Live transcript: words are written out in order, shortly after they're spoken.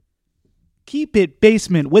Keep It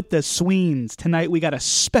Basement with the Sweens. Tonight we got a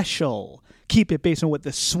special Keep It Basement with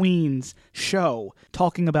the Sweens show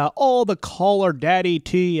talking about all the caller daddy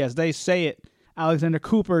tea, as they say it. Alexander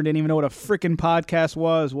Cooper didn't even know what a freaking podcast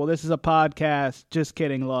was. Well, this is a podcast. Just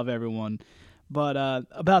kidding. Love everyone. But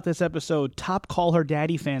about this episode, top Call Her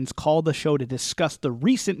Daddy fans called the show to discuss the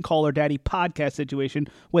recent Call Her Daddy podcast situation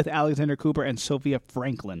with Alexander Cooper and Sophia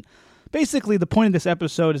Franklin. Basically, the point of this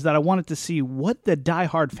episode is that I wanted to see what the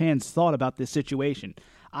diehard fans thought about this situation.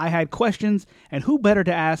 I had questions, and who better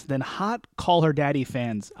to ask than hot Call Her Daddy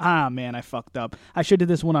fans? Ah, man, I fucked up. I should have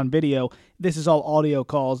this one on video. This is all audio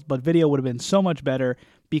calls, but video would have been so much better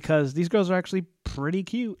because these girls are actually pretty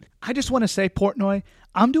cute. I just want to say, Portnoy,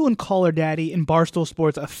 I'm doing Call Her Daddy and Barstool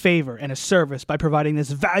Sports a favor and a service by providing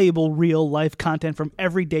this valuable real-life content from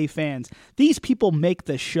everyday fans. These people make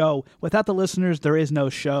the show. Without the listeners, there is no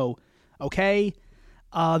show. Okay?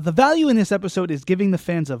 The value in this episode is giving the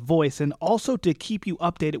fans a voice and also to keep you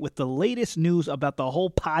updated with the latest news about the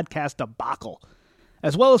whole podcast debacle,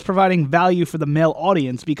 as well as providing value for the male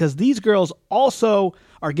audience because these girls also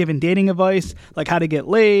are given dating advice, like how to get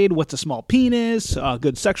laid, what's a small penis,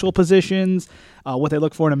 good sexual positions, what they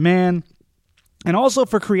look for in a man, and also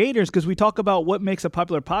for creators because we talk about what makes a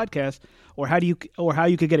popular podcast or how you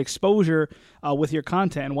could get exposure with your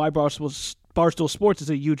content and why Barstool Sports is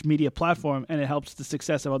a huge media platform and it helps the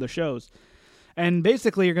success of other shows. And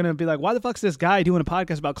basically, you're going to be like, why the fuck's this guy doing a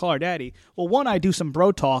podcast about Call Her Daddy? Well, one, I do some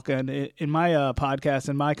bro talk and in my podcast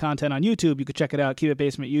and my content on YouTube. You can check it out, Keep It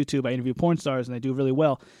Basement YouTube. I interview porn stars and they do really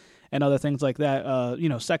well and other things like that,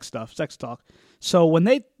 sex stuff, sex talk. So when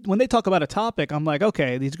they talk about a topic, I'm like,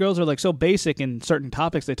 okay, these girls are like so basic in certain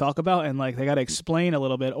topics they talk about and like they got to explain a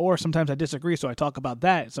little bit, or sometimes I disagree, so I talk about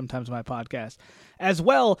that sometimes in my podcast. As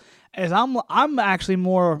well as I'm actually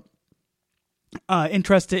more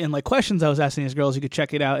interested in like questions I was asking these girls. You could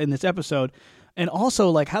check it out in this episode. And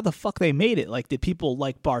also, like, how the fuck they made it. Like, did people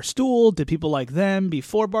like Barstool? Did people like them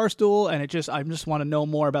before Barstool? And I just want to know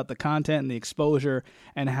more about the content and the exposure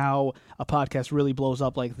and how a podcast really blows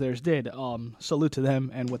up like theirs did. Salute to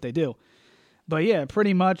them and what they do. But yeah,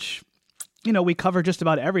 pretty much, we cover just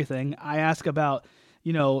about everything. I ask about,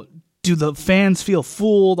 do the fans feel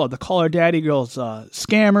fooled? Are the Call Her Daddy girls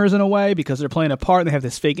scammers in a way because they're playing a part and they have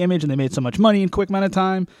this fake image and they made so much money in a quick amount of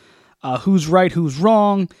time? Who's right, who's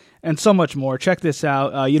wrong, and so much more. Check this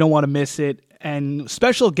out. You don't want to miss it. And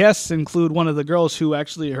special guests include one of the girls who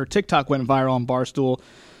actually, her TikTok went viral on Barstool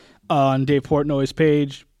on Dave Portnoy's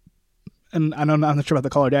page. And I'm not sure about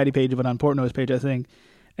the Call Her Daddy page, but on Portnoy's page, I think.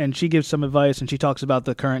 And she gives some advice and she talks about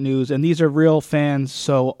the current news. And these are real fans.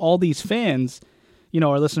 So all these fans,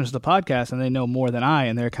 are listeners to the podcast and they know more than I.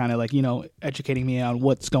 And they're kind of like, educating me on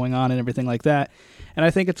what's going on and everything like that. And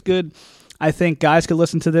I think it's good. I think guys could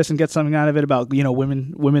listen to this and get something out of it about,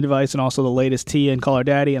 women advice and also the latest tea and Call Her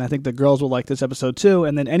Daddy. And I think the girls will like this episode too.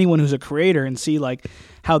 And then anyone who's a creator and see like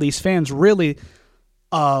how these fans really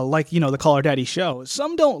the Call Her Daddy show.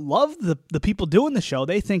 Some don't love the people doing the show.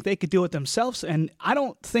 They think they could do it themselves. And I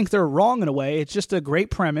don't think they're wrong in a way. It's just a great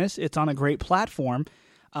premise. It's on a great platform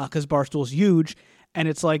because Barstool's huge. And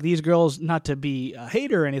it's like these girls, not to be a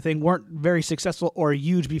hater or anything, weren't very successful or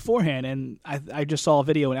huge beforehand. And I just saw a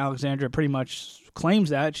video and Alexandra pretty much claims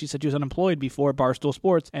that. She said she was unemployed before Barstool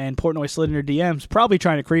Sports and Portnoy slid in her DMs, probably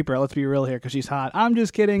trying to creep her. Let's be real here because she's hot. I'm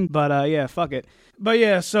just kidding. But yeah, fuck it. But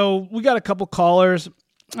yeah, so we got a couple callers.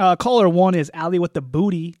 Caller 1 is Allie with the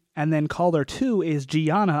booty. And then caller 2 is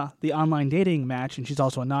Gianna, the online dating match, and she's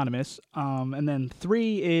also anonymous. And then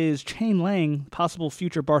 3 is Chain Lang, possible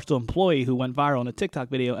future Barstool employee who went viral in a TikTok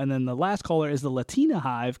video. And then the last caller is the Latina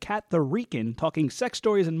Hive, Kat the Rican, talking sex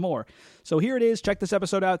stories and more. So here it is. Check this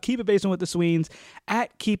episode out. Keep It Basement with the Sweens,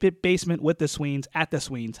 at Keep It Basement with the Sweens, at the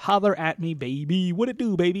Sweens. Holler at me, baby. What it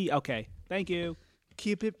do, baby? Okay, thank you.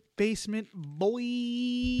 Keep It Basement, boy.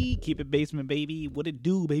 Keep It Basement, baby. What it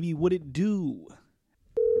do, baby? What it do?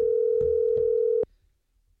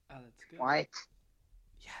 What?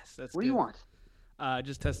 Yes, that's what good. Do you want?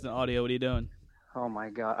 Just testing the audio. What are you doing? Oh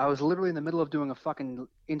my god. I was literally in the middle of doing a fucking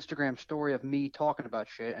Instagram story of me talking about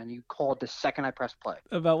shit, and you called the second I pressed play.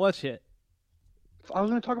 About what shit? I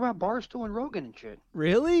was going to talk about Barstool and Rogan and shit.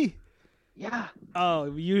 Really? Yeah. Oh,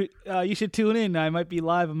 you should tune in. I might be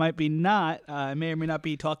live, I might be not. I may or may not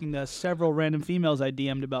be talking to several random females I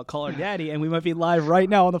DM'd about Call Her Daddy, and we might be live right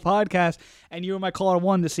now on the podcast, and you were my caller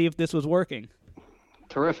 1 to see if this was working.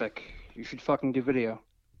 Terrific. You should fucking do video.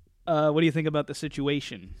 What do you think about the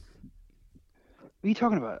situation? What are you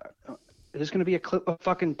talking about? Is this going to be a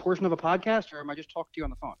fucking portion of a podcast, or am I just talking to you on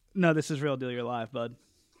the phone? No, this is real deal. You're live, bud.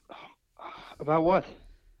 About what?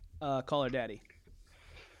 Call Her Daddy.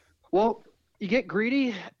 Well, You get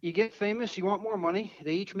greedy, you get famous, you want more money.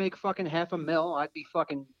 They each make fucking $500,000. I'd be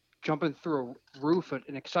fucking jumping through a roof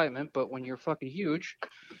in excitement. But when you're fucking huge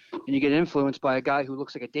and you get influenced by a guy who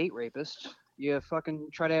looks like a date rapist, you fucking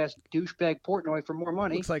try to ask douchebag Portnoy for more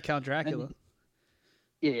money. Looks like Count Dracula.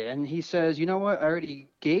 And he says, you know what? I already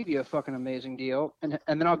gave you a fucking amazing deal, and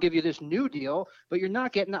then I'll give you this new deal, but you're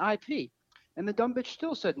not getting the IP. And the dumb bitch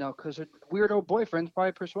still said no because her weirdo boyfriend's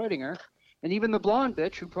probably persuading her. And even the blonde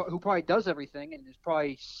bitch, who probably does everything and is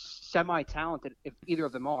probably semi-talented, if either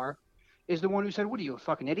of them are, is the one who said, what are you, a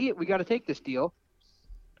fucking idiot? We got to take this deal.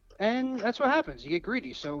 And that's what happens. You get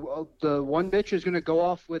greedy. So the one bitch is going to go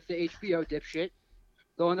off with the HBO dipshit.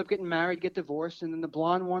 They'll end up getting married, get divorced, and then the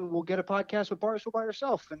blonde one will get a podcast with Barstool by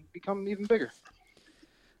herself and become even bigger.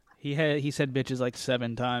 He said bitches like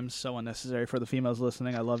 7 times, so unnecessary for the females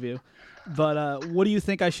listening. I love you. But what do you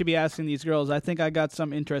think I should be asking these girls? I think I got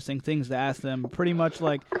some interesting things to ask them. Pretty much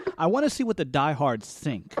like, I want to see what the diehards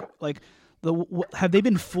think. Like, have they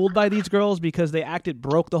been fooled by these girls because they acted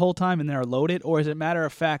broke the whole time and they're loaded? Or is it matter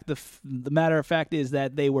of fact, the matter of fact is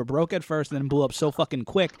that they were broke at first and then blew up so fucking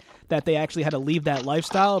quick that they actually had to leave that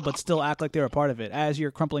lifestyle but still act like they're a part of it? As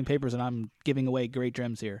you're crumpling papers and I'm giving away great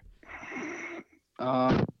gems here.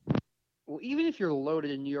 Well, even if you're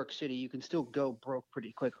loaded in New York City, you can still go broke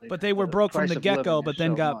pretty quickly. But they were broke from the get-go, but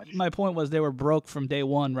then my point was they were broke from day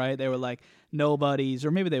one, right? They were like nobodies,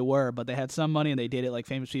 or maybe they were, but they had some money and they dated like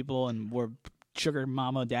famous people and were sugar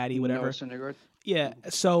mama, daddy, whatever. Yeah,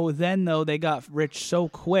 so then though they got rich so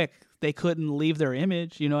quick, they couldn't leave their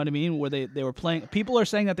image, you know what I mean? Where they were playing, people are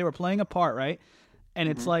saying that they were playing a part, right? And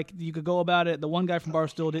it's like, you could go about it, the one guy from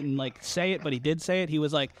Barstool didn't like say it, but he did say it. He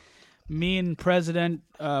was like, me and President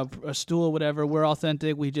Stool, whatever, we're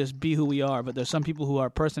authentic. We just be who we are. But there's some people who are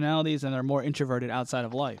personalities and are more introverted outside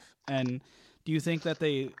of life. And do you think that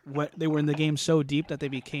they were in the game so deep that they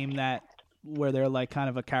became that, where they're like kind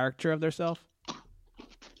of a caricature of themselves?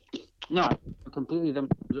 No, completely them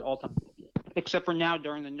all time, except for now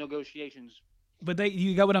during the negotiations. But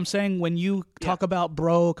you got what I'm saying? When you talk about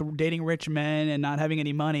broke, dating rich men, and not having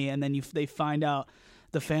any money, and then they find out.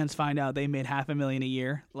 The fans find out they made $500,000 a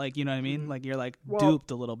year. Like, you know what I mean? Like, you're like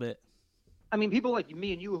duped a little bit. I mean, people like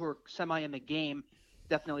me and you who are semi in the game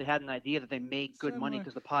definitely had an idea that they made good money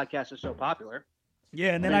because the podcast is so popular.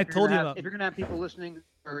 Yeah, and then I told you about... If you're going to have people listening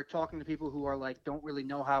or talking to people who are like, don't really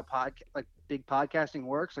know how big podcasting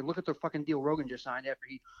works, like look at the fucking deal Rogan just signed after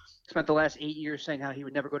he spent the last 8 years saying how he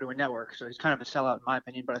would never go to a network. So he's kind of a sellout in my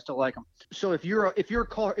opinion, but I still like him. So if you've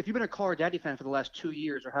been a Call Her Daddy fan for the last 2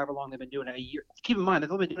 years or however long they've been doing it, a year, keep in mind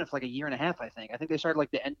they've only been doing it for like a year and a half. I think they started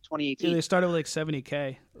like the end of 2018. Yeah, they started with like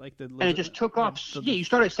 $70K, and it just took off. Yeah, you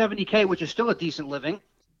start at $70K, which is still a decent living.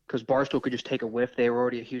 Because Barstool could just take a whiff. They were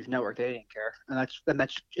already a huge network. They didn't care. And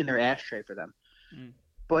that's in their ashtray for them. Mm.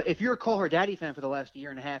 But if you're a Call Her Daddy fan for the last year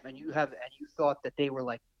and a half and you thought that they were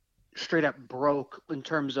like straight up broke in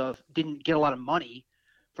terms of didn't get a lot of money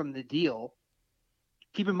from the deal,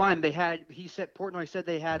 keep in mind Portnoy said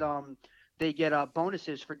they had they get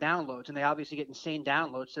bonuses for downloads, and they obviously get insane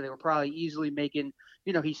downloads, so they were probably easily making,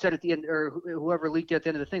 he said at the end, or whoever leaked it at the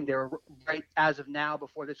end of the thing, they were right as of now,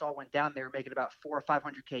 before this all went down, they were making about $400,000 or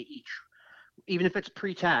 $500K each, even if it's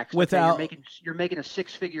pre-tax. You're making a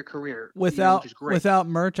 6-figure career without, which is great. Without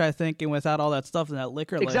merch, I think, and without all that stuff and that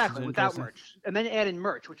liquor license. Exactly, without merch, and then add in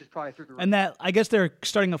merch, which is probably through the roof. And that, I guess they're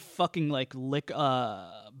starting a fucking like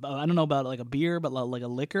I don't know about like a beer, but like a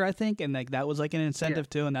liquor, I think, and like that was like an incentive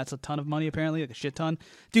too, and that's a ton of money apparently, like a shit ton.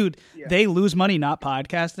 Dude, they lose money not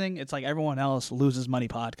podcasting. It's like everyone else loses money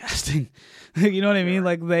podcasting. You know what I mean?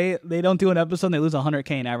 Like they don't do an episode and they lose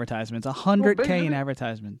 $100K in advertisements. $100K in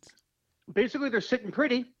advertisements. Basically, they're sitting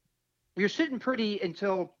pretty. You're sitting pretty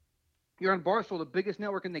until you're on Barstool, the biggest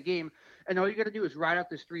network in the game, and all you got to do is ride out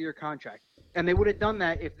this 3-year contract. And they would have done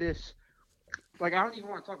that if this. Like, I don't even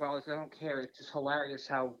want to talk about all this. I don't care. It's just hilarious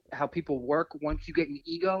how people work once you get an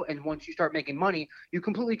ego and once you start making money, you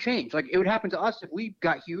completely change. Like, it would happen to us if we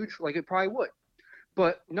got huge. Like, it probably would.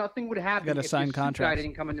 But nothing would happen if this guy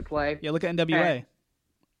didn't come into play. Yeah, look at NWA.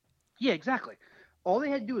 Yeah, exactly. All they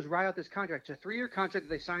had to do was ride out this contract. It's a 3-year contract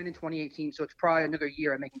that they signed in 2018, so it's probably another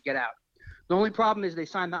year and they can get out. The only problem is they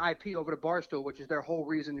signed the IP over to Barstool, which is their whole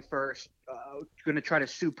reason for going to try to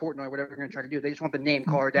sue Portnoy or whatever they're going to try to do. They just want the name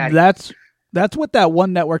Call Her Daddy. That's what that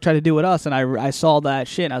one network tried to do with us, and I saw that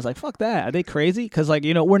shit, and I was like, fuck that. Are they crazy? Because, like,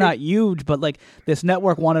 we're not huge, but, like, this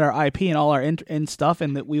network wanted our IP and all our in stuff,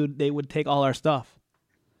 and that they would take all our stuff.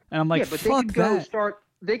 And I'm like, fuck that.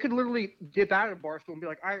 they could literally dip out of Barstool and be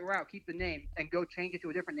like, all right, wow, keep the name, and go change it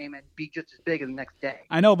to a different name and be just as big as the next day.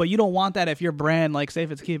 I know, but you don't want that if your brand, like, say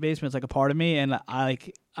if it's Keep It Basement, it's like a part of me, and I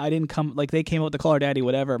didn't come, like, they came up with the Call Her Daddy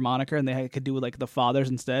whatever moniker, and they could do like the fathers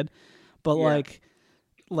instead. But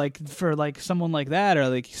like for like someone like that, or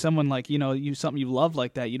like someone like, you know, something you love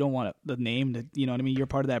like that, you don't want the name to, you know what I mean? You're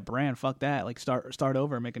part of that brand. Fuck that. Like start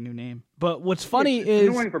over and make a new name. But what's funny is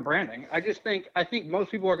annoying for branding. I think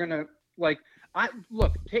most people are gonna like. I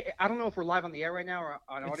don't know if we're live on the air right now or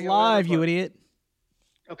on audio. It's live, you idiot.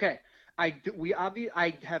 Okay. I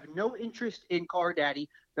have no interest in Call Her Daddy.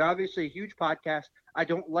 They're obviously a huge podcast. I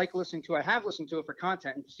don't like listening to it. I have listened to it for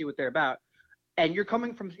content and to see what they're about. And you're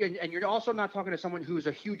coming from, and you're also not talking to someone who's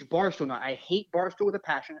a huge Barstool nut. I hate Barstool with a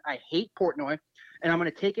passion. I hate Portnoy, and I'm going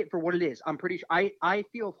to take it for what it is. I'm pretty sure I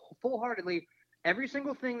feel full-heartedly every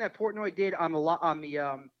single thing that Portnoy did on the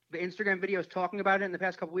Instagram videos talking about it in the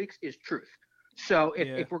past couple weeks is truth. So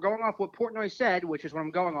if we're going off what Portnoy said, which is what I'm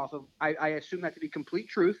going off of, I assume that to be complete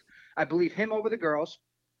truth. I believe him over the girls.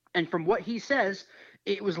 And from what he says,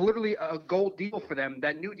 it was literally a gold deal for them,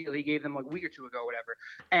 that new deal he gave them like a week or two ago or whatever.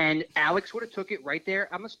 And Alex would have took it right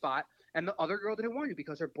there on the spot. And the other girl didn't want to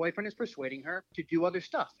because her boyfriend is persuading her to do other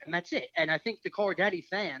stuff. And that's it. And I think the Call Her Daddy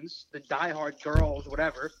fans, the diehard girls,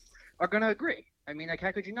 whatever, are going to agree. I mean, like,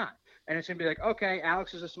 how could you not? And it's going to be like, okay,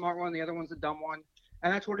 Alex is a smart one. The other one's the dumb one.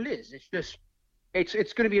 And that's what it is. It's just – it's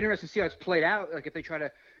going to be interesting to see how it's played out. Like if they try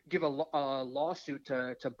to give a lawsuit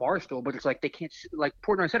to Barstool, but it's like they can't. Like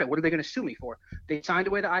Portnoy said it. What are they going to sue me for? They signed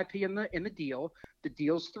away the IP in the deal. The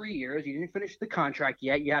deal's 3 years. You didn't finish the contract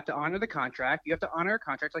yet. You have to honor the contract. You have to honor a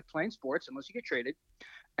contract like playing sports unless you get traded.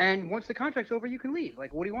 And once the contract's over, you can leave.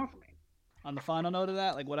 Like, what do you want from me? On the final note of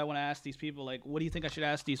that, like what I want to ask these people, like what do you think I should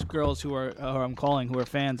ask these girls who I'm calling, who are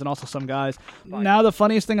fans, and also some guys? Fine. Now the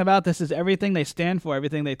funniest thing about this is everything they stand for,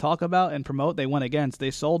 everything they talk about and promote, they went against. They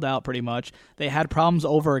sold out pretty much. They had problems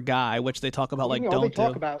over a guy, which they talk about like all they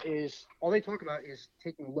talk do. About is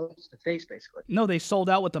taking loads to face, basically. No, they sold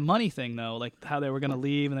out with the money thing though, like how they were going to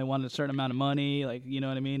leave and they wanted a certain amount of money, like you know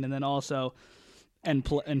what I mean, and then also and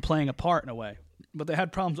playing a part in a way. But they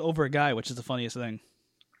had problems over a guy, which is the funniest thing.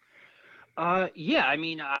 Yeah, I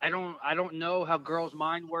mean, I don't know how girls'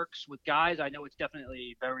 mind works with guys. I know it's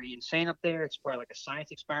definitely very insane up there. It's probably like a science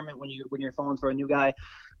experiment when you're falling for a new guy.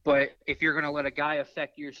 But if you're going to let a guy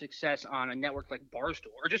affect your success on a network like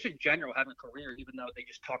Barstool, or just in general having a career, even though they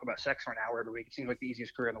just talk about sex for an hour every week, it seems like the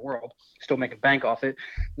easiest career in the world, still making bank off it,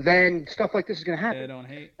 then stuff like this is going to happen. They don't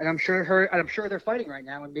hate. And I'm sure they're fighting right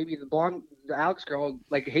now, and maybe the Alex girl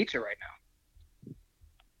like hates her right now.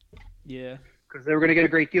 Yeah. Because they were going to get a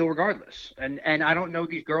great deal regardless. And I don't know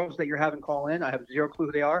these girls that you're having call in. I have zero clue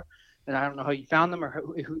who they are. And I don't know how you found them or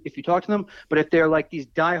if you talk to them. But if they're like these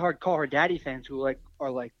diehard Call Her Daddy fans who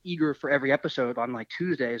are eager for every episode on like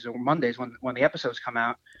Tuesdays or Mondays when the episodes come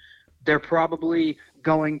out, they're probably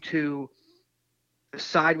going to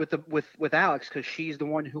side with Alex because she's the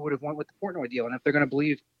one who would have went with the Portnoy deal. And if they're going to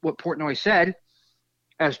believe what Portnoy said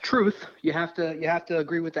as truth, you have to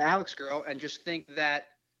agree with the Alex girl and just think that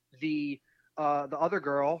the other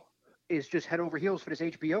girl is just head over heels for this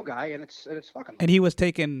HBO guy, and it's fucking. And he was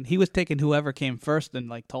taking whoever came first and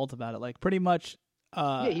like told about it, like pretty much.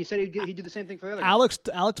 Yeah, he said he'd do the same thing for the other. Alex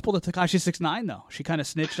pulled a Tekashi 6ix9ine though. She kind of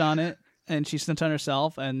snitched on it, and she snitched on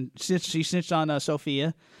herself, and she snitched on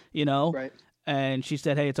Sophia, you know. Right. And she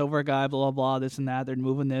said, "Hey, it's over a guy, blah blah blah, this and that. They're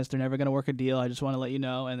moving this. They're never gonna work a deal. I just want to let you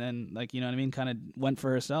know." And then, like, you know what I mean, kind of went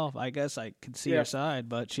for herself. I guess I could see her side,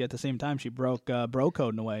 but she at the same time she broke bro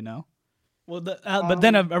code in a way. No. Well, but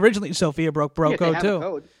then originally Sophia broke bro code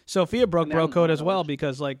too. Sophia broke bro code as well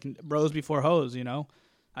because like bros before hoes, you know.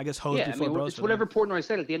 I guess hoes before bros. It's whatever Portnoy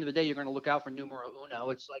said. At the end of the day, you're going to look out for numero uno.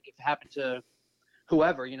 It's like if it happened to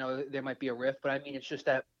whoever, you know, there might be a rift. But I mean, it's just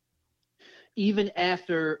that even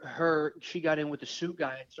after she got in with the suit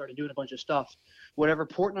guy and started doing a bunch of stuff, whatever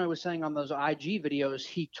Portnoy was saying on those IG videos,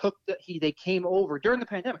 they came over during the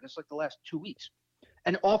pandemic. It's like the last 2 weeks.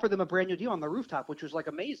 And offered them a brand new deal on the rooftop, which was like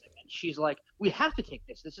amazing. And she's like, "We have to take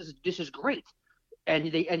this. This is great."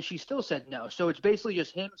 And she still said no. So it's basically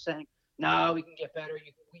just him saying, "No, we can get better.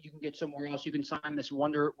 You can get somewhere else. You can sign this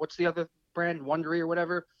what's the other brand, Wondery or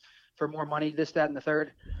whatever, for more money. This, that, and the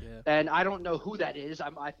third." Yeah. And I don't know who that is.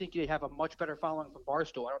 I think they have a much better following from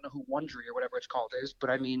Barstool. I don't know who Wondery or whatever it's called is, but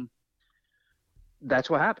I mean, that's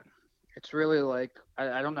what happened. It's really like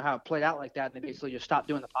I don't know how it played out like that. And they basically just stopped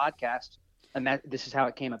doing the podcast. and that this is how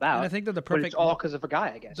it came about. And I think they're the But perfect. it's all because of a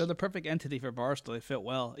guy, I guess. They're the perfect entity for Barstool. They fit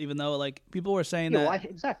well, even though like people were saying Yeah, that. well,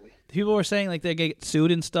 exactly. People were saying like they get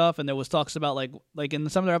sued and stuff, and there was talks about like in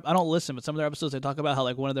some of their, I don't listen, but some of their episodes they talk about how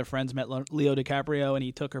like one of their friends met Leo DiCaprio and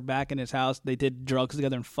he took her back in his house. They did drugs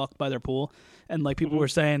together and fucked by their pool, and like people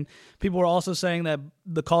were also saying that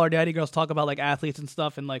the Call Her Daddy girls talk about like athletes and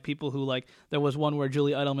stuff, and like people who like there was one where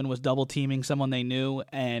Julie Edelman was double teaming someone they knew,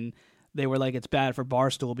 and they were like, it's bad for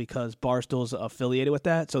Barstool because Barstool's affiliated with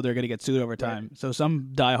that, so they're going to get sued over time. Right. So some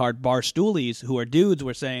diehard Barstoolies who are dudes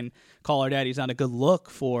were saying Call Her Daddy's not a good look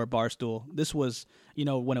for Barstool. This was,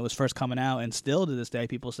 when it was first coming out, and still to this day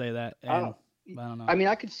people say that. And, I don't know. I mean,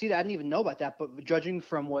 I could see that. I didn't even know about that, but judging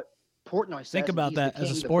from what Portnoy says, think about that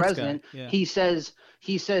as a sports guy. Yeah. He says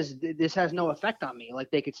this has no effect on me.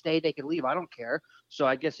 Like they could stay, they could leave. I don't care. So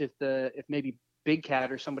I guess if maybe Big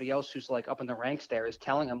Cat or somebody else who's like up in the ranks there is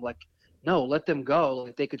telling him like, no, let them go.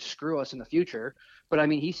 Like they could screw us in the future. But I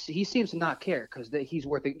mean, he seems to not care because he's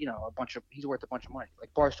worth a bunch of money.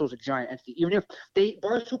 Like Barstool's a giant entity. Even if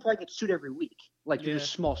Barstool probably gets sued every week. Like they're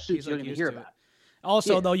just small suits you don't even hear about.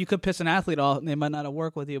 Also, though, you could piss an athlete off, and they might not have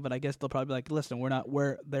worked with you, but I guess they'll probably be like, listen,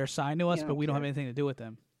 they're signed to us, but we don't have anything to do with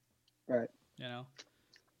them. Right.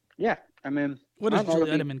 Yeah, I mean, what does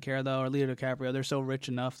Julie Edelman care though, or Leo DiCaprio? They're so rich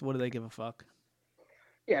enough. What do they give a fuck?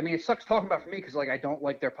 Yeah, I mean, it sucks talking about for me because like I don't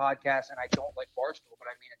like their podcast and I don't like Barstool, but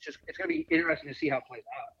I mean, it's gonna be interesting to see how it plays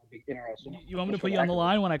out. It'll be interesting. You want me to put you on the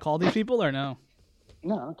line when I call these people or no?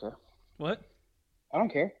 No, I don't care. What? I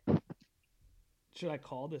don't care. Should I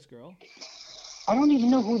call this girl? I don't even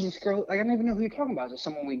know who this girl. Like, I don't even know who you're talking about. Is it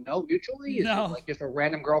someone we know mutually? Is no. It like just a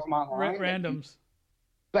random girl from online? Randoms.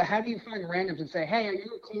 But how do you find randoms and say, "Hey, are you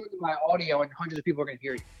recording my audio?" And hundreds of people are gonna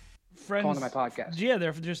hear you. Friends calling to my podcast. Yeah,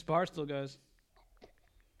 they're just Barstool guys.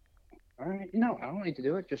 All right, no, I don't need to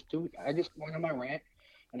do it. Just do it. I just went on my rant,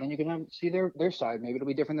 and then you can see their side. Maybe it'll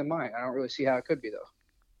be different than mine. I don't really see how it could be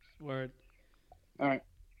though. Word. All right,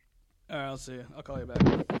 I'll see you. I'll call you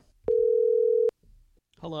back.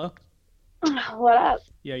 Hello. What up?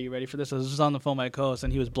 Yeah, you ready for this? I was just on the phone with my co-host,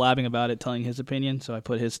 and he was blabbing about it, telling his opinion, so I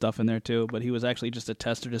put his stuff in there too, but he was actually just a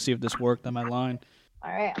tester to see if this worked on my line.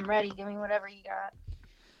 All right, I'm ready. Give me whatever you got.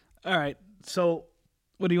 All right, so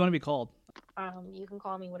what do you want to be called? You can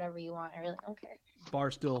call me whatever you want. I really don't care.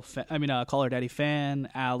 Barstool, Call Her Daddy fan,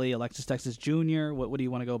 Allie, Alexis Texas Jr., what do you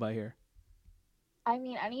want to go by here? I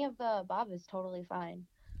mean, any of the above is totally fine.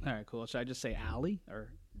 All right, cool. Should I just say Allie?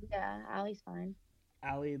 Or? Yeah, Allie's fine.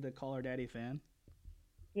 Allie, the Call Her Daddy fan?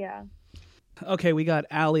 Yeah. Okay, we got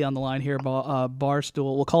Allie on the line here,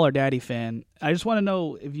 Barstool. We'll call her Daddy fan. I just want to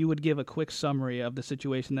know if you would give a quick summary of the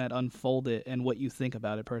situation that unfolded and what you think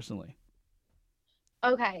about it personally.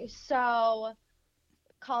 Okay, so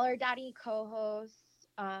Call Her Daddy co-hosts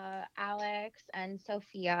Alex and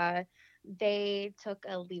Sophia, they took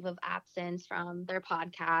a leave of absence from their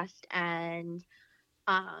podcast and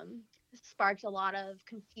sparked a lot of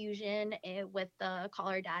confusion with the Call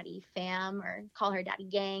Her Daddy fam or Call Her Daddy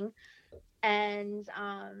gang. And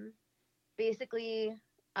basically,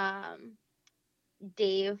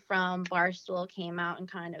 Dave from Barstool came out and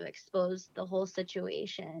kind of exposed the whole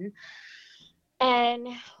situation. And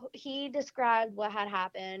he described what had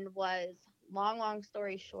happened was, long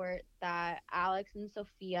story short, that Alex and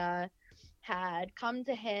Sophia had come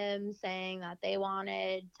to him saying that they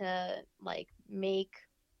wanted to like make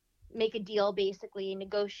a deal, basically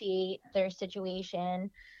negotiate their situation,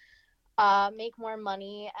 make more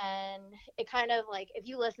money. And it kind of like, if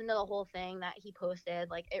you listen to the whole thing that he posted,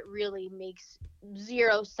 like it really makes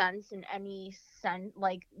zero sense in any sense,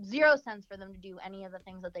 like 0 cents for them to do any of the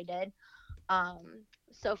things that they did.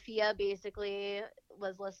 Sophia basically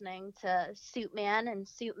was listening to Suitman, and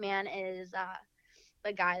Suitman is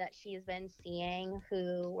the guy that she's been seeing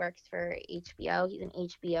who works for HBO. He's an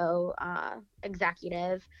HBO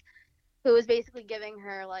executive who was basically giving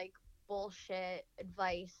her like bullshit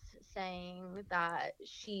advice, saying that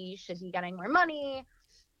she should be getting more money,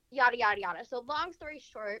 yada yada yada. So long story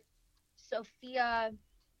short, Sophia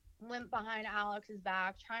went behind Alex's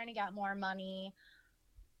back trying to get more money.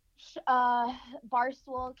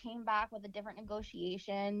 Barstool came back with a different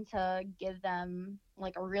negotiation to give them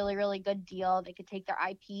like a really, really good deal. They could take their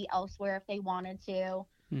IP elsewhere if they wanted to.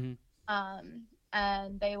 Mm-hmm.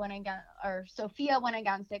 And they went against, or Sophia went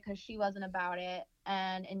against it because she wasn't about it.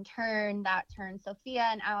 And in turn, that turned Sophia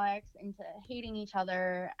and Alex into hating each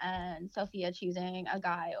other, and Sophia choosing a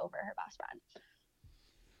guy over her best friend.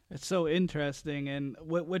 It's so interesting. And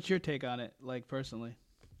what's your take on it, like personally?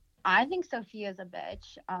 I think Sophia's a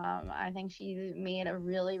bitch. I think she made a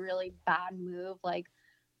really, really bad move. Like,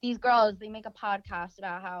 these girls, they make a podcast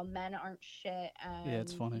about how men aren't shit and Yeah,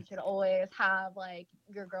 it's funny. you should always have like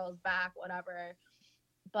your girl's back, whatever.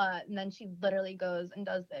 But and then she literally goes and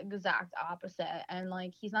does the exact opposite, and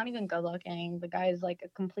like he's not even good looking. The guy's like a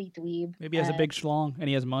complete dweeb. Maybe he has a big schlong and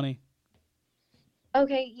he has money.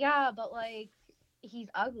 Okay, yeah, but like he's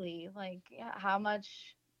ugly. Like how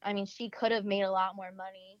much? I mean, she could have made a lot more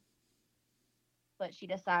money, but she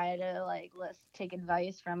decided to like let's take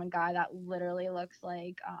advice from a guy that literally looks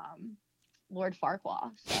like Lord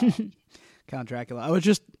Farquaad. So. Count Dracula. I was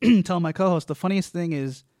just telling my co-host the funniest thing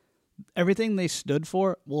is everything they stood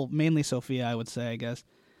for. Well, mainly Sophia, I would say, I guess,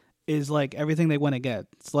 is like everything they went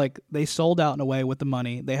against. It's like they sold out in a way with the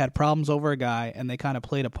money. They had problems over a guy, and they kind of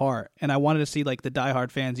played a part. And I wanted to see like the diehard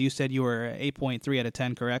fans. You said you were 8.3 out of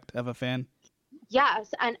 10, correct, of a fan? Yes,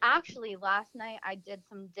 and actually last night I did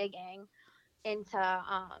some digging into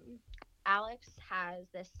Alex has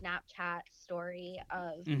this Snapchat story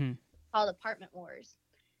of called Apartment Wars.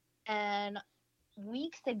 And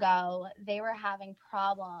weeks ago they were having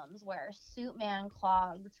problems where Suit Man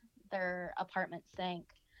clogged their apartment sink.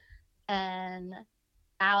 And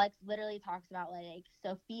Alex literally talks about like,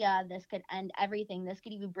 Sophia, this could end everything. This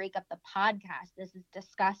could even break up the podcast. This is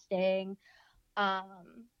disgusting.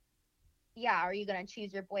 Yeah, are you going to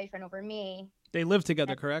choose your boyfriend over me? They lived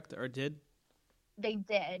together, correct? Or did? They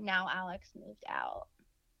did. Now Alex moved out.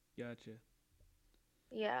 Gotcha.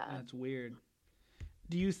 Yeah. That's weird.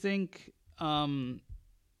 Do you think that,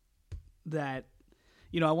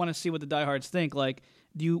 I want to see what the diehards think. Like,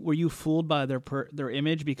 were you fooled by their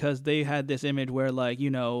image, because they had this image where like,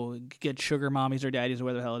 get sugar mommies or daddies or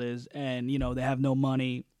whatever the hell it is, and they have no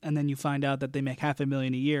money, and then you find out that they make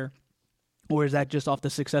 $500,000 a year? Or is that just off the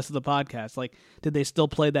success of the podcast? Like, did they still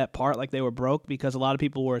play that part like they were broke? Because a lot of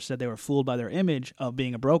people said they were fooled by their image of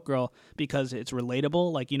being a broke girl because it's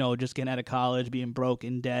relatable. Like, just getting out of college, being broke,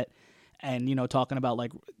 in debt, and, talking about,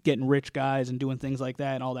 like, getting rich guys and doing things like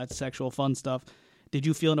that and all that sexual fun stuff. Did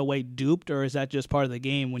you feel in a way duped, or is that just part of the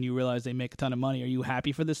game when you realize they make a ton of money? Are you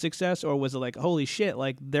happy for the success, or was it like, holy shit,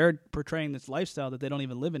 like, they're portraying this lifestyle that they don't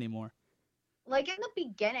even live anymore? Like in the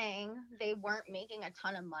beginning, they weren't making a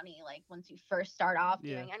ton of money, like once you first start off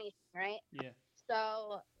doing anything, right? Yeah.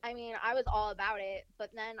 So, I mean, I was all about it,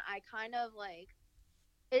 but then I kind of like,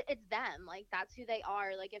 it's them. Like, that's who they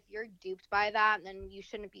are. Like, if you're duped by that, then you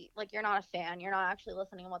shouldn't be, like, you're not a fan. You're not actually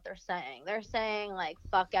listening to what they're saying. They're saying, like,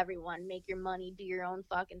 fuck everyone, make your money, do your own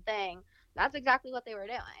fucking thing. That's exactly what they were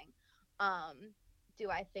doing. Do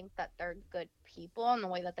I think that they're good people in the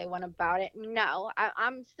way that they went about it? No.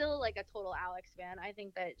 I'm still like a total Alex fan. I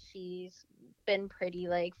think that she's been pretty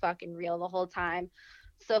like fucking real the whole time.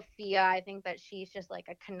 Sophia, I think that she's just like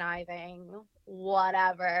a conniving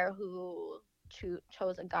whatever who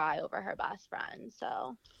chose a guy over her best friend.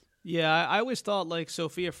 So yeah, I always thought like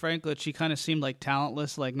Sophia Franklin, she kind of seemed like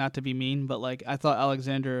talentless, like not to be mean, but like I thought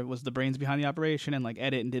Alexander was the brains behind the operation and like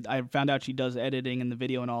I found out she does editing and the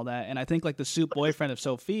video and all that. And I think like the suit boyfriend of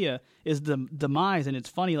Sophia is the demise. And it's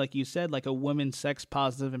funny, like you said, like a women's sex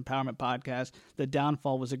positive empowerment podcast, the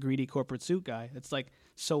downfall was a greedy corporate suit guy. It's like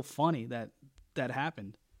so funny that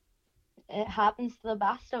happened. It happens to the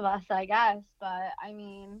best of us, I guess. But I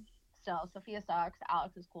mean, still, Sophia sucks.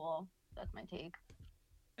 Alex is cool. That's my take.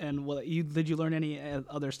 And did you learn any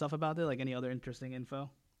other stuff about it? Like any other interesting info?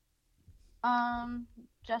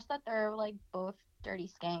 Just that they're like both dirty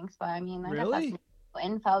skanks, but I mean, I really? guess that's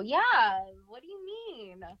info. Yeah. What do you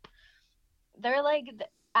mean? They're like,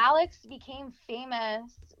 Alex became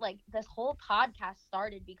famous. Like this whole podcast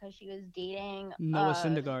started because she was dating Noah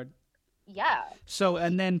Syndergaard. Yeah. So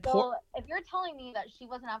and then if you're telling me that she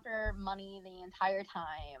wasn't after money the entire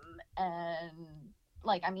time, and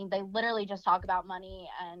like, I mean, they literally just talk about money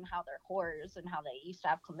and how they're whores and how they used to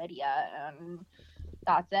have chlamydia, and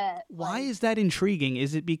that's it. Why is that intriguing?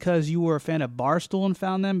 Is it because you were a fan of Barstool and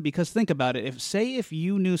found them? Because think about it. If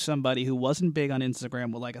you knew somebody who wasn't big on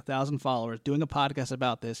Instagram with like 1,000 followers doing a podcast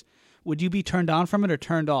about this, would you be turned on from it or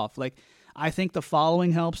turned off? Like, I think the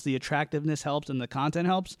following helps, the attractiveness helps, and the content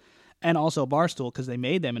helps. And also Barstool, because they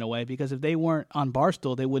made them in a way. Because if they weren't on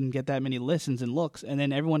Barstool, they wouldn't get that many listens and looks. And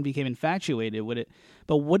then everyone became infatuated with it.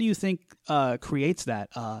 But what do you think creates that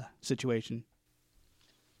situation?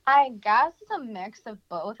 I guess it's a mix of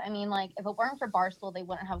both. I mean, like, if it weren't for Barstool, they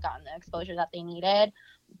wouldn't have gotten the exposure that they needed.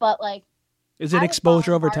 But, like... Is it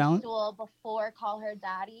exposure over talent? Barstool before Call Her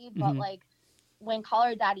Daddy, but, like, when Call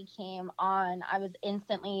Her Daddy came on, I was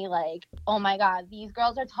instantly like, oh my God, these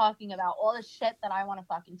girls are talking about all the shit that I want to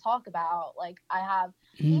fucking talk about. Like, I have,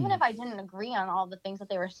 even if I didn't agree on all the things that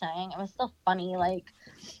they were saying, it was still funny. Like,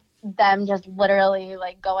 them just literally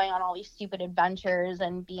like going on all these stupid adventures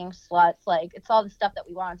and being sluts. Like, it's all the stuff that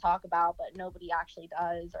we want to talk about, but nobody actually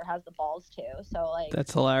does or has the balls to. So like,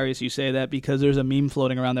 that's hilarious you say that, because there's a meme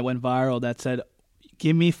floating around that went viral that said,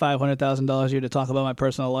 give me $500,000 a year to talk about my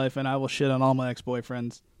personal life and I will shit on all my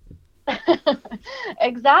ex-boyfriends.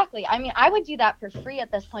 exactly. I mean, I would do that for free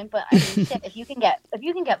at this point, but I mean, shit, if you can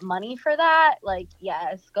get money for that, like,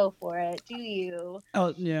 yes, go for it. Do you?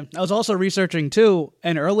 Oh yeah, I was also researching too,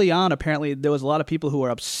 and early on, apparently there was a lot of people who were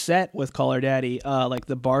upset with Call Her Daddy, like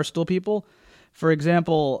the Barstool people. For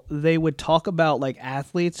example, they would talk about like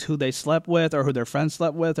athletes who they slept with or who their friends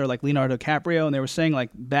slept with, or like Leonardo DiCaprio, and they were saying like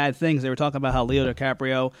bad things. They were talking about how Leo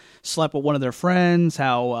DiCaprio slept with one of their friends,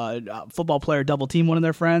 how a football player double teamed one of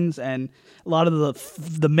their friends, and a lot of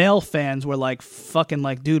the male fans were like, fucking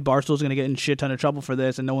like, dude, Barstool's gonna get in shit ton of trouble for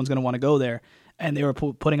this, and no one's gonna want to go there. And they were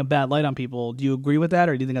putting a bad light on people. Do you agree with that,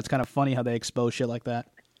 or do you think that's kind of funny how they expose shit like that?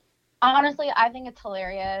 Honestly, I think it's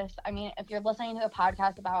hilarious. I mean, if you're listening to a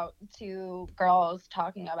podcast about two girls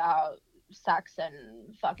talking about sex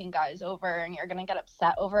and fucking guys over, and you're gonna get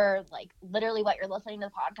upset over like literally what you're listening to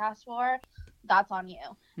the podcast for, that's on you.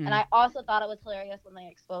 And I also thought it was hilarious when they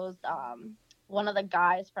exposed one of the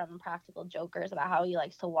guys from Practical Jokers about how he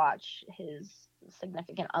likes to watch his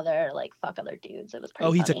significant other like fuck other dudes. It was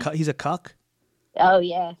pretty funny. He's a cuck? Oh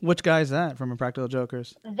yeah. Which guy is that from Impractical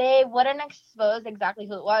Jokers? They wouldn't expose exactly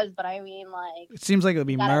who it was, but I mean, like, it seems like it would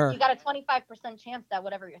be Murr. You got a 25% chance that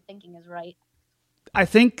whatever you're thinking is right. I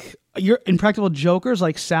think you're Impractical Jokers,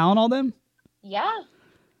 like Sal and all them. Yeah.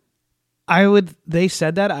 They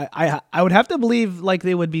said that. I would have to believe like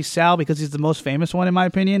they would be Sal because he's the most famous one in my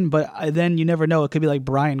opinion. But then you never know. It could be like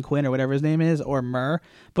Brian Quinn or whatever his name is, or Murr.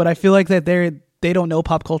 But I feel like that they don't know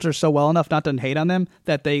pop culture so well enough not to hate on them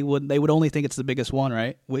that they would only think it's the biggest one,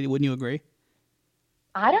 right? Wouldn't you agree?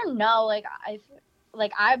 I don't know.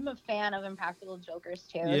 I'm a fan of Impractical Jokers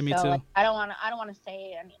too. Yeah, me so, too. Like, I don't want to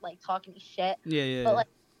say any like talking shit. Yeah. But like,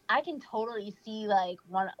 I can totally see like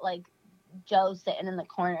Joe sitting in the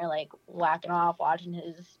corner like whacking off, watching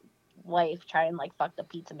his wife try and like fuck the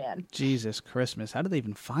pizza man. Jesus Christmas! How did they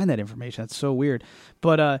even find that information? That's so weird.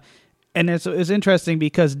 But and it's interesting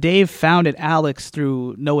because Dave founded Alex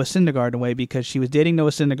through Noah Syndergaard in a way, because she was dating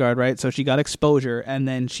Noah Syndergaard, right? So she got exposure, and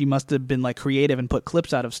then she must have been like creative and put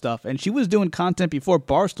clips out of stuff. And she was doing content before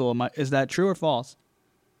Barstool. Is that true or false?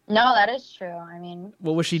 No, that is true. I mean,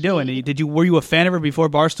 what was she doing? Were you a fan of her before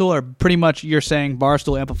Barstool, or pretty much you're saying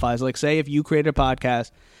Barstool amplifies? Like, say if you created a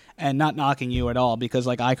podcast, and not knocking you at all, because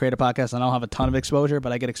like I create a podcast and I don't have a ton of exposure,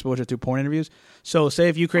 but I get exposure through porn interviews. So say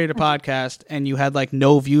if you created a podcast and you had like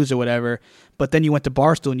no views or whatever, but then you went to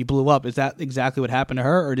Barstool and you blew up, is that exactly what happened to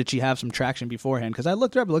her, or did she have some traction beforehand? Because I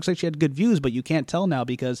looked her up, it looks like she had good views, but you can't tell now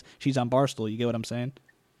because she's on Barstool. You get what I'm saying?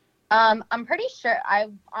 I'm pretty sure. I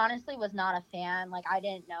honestly was not a fan. Like, I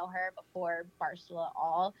didn't know her before Barstool at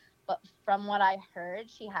all. But from what I heard,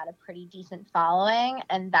 she had a pretty decent following,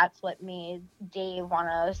 and that's what made Dave want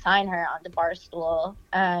to sign her onto Barstool.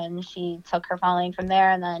 And she took her following from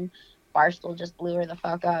there, and then Barstool just blew her the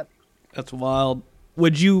fuck up. That's wild.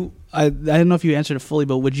 Would you, I don't know if you answered it fully,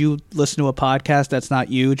 but would you listen to a podcast that's not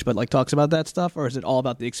huge but like talks about that stuff, or is it all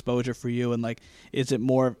about the exposure for you? And like, is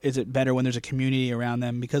it better when there's a community around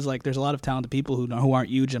them? Because like there's a lot of talented people who aren't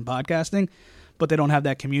huge in podcasting, but they don't have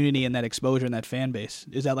that community and that exposure and that fan base.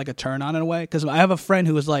 Is that like a turn on in a way? Because I have a friend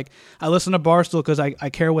who was like, I listen to Barstool because I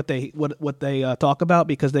care what they talk about,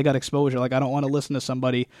 because they got exposure. Like, I don't want to listen to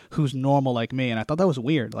somebody who's normal like me. And I thought that was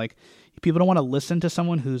weird. Like, people don't want to listen to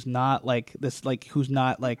someone who's not like this, like who's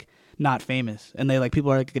not like not famous, and they like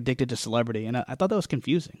people are like addicted to celebrity. And I thought that was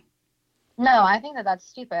confusing. No, I think that's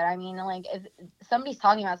stupid. I mean, like, if somebody's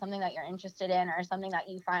talking about something that you're interested in or something that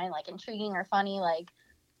you find like intriguing or funny, like,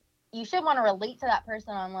 you should want to relate to that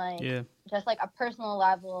person on like just like a personal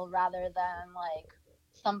level rather than like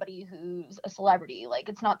somebody who's a celebrity. Like,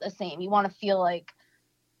 it's not the same. You want to feel like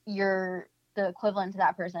you're the equivalent to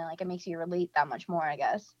that person. Like, it makes you relate that much more, I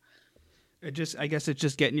guess. I guess it's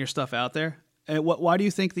just getting your stuff out there. And why do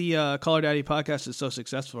you think the Call Her Daddy podcast is so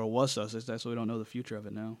successful, or was so successful? We don't know the future of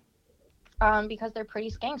it now. Because they're pretty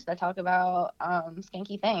skanks that talk about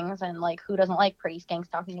skanky things, and like, who doesn't like pretty skanks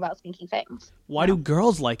talking about skanky things? Why do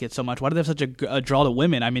girls like it so much? Why do they have such a draw to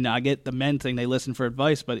women? I mean, I get the men thing, they listen for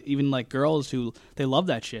advice, but even like girls who they love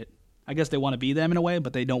that shit. I guess they want to be them in a way,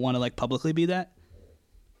 but they don't want to like publicly be that.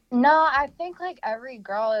 No, I think like every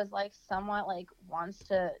girl is like somewhat like wants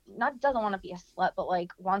to, not doesn't want to be a slut, but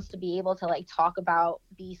like wants to be able to like talk about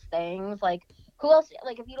these things. Like, who else,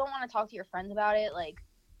 like, if you don't want to talk to your friends about it, like,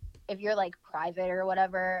 if you're like private or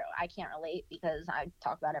whatever, I can't relate because I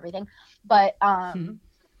talk about everything. But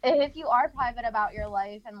if you are private about your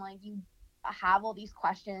life and like you have all these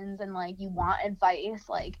questions and like you want advice,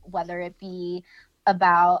 like whether it be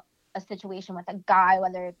about a situation with a guy,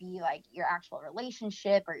 whether it be like your actual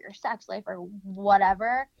relationship or your sex life or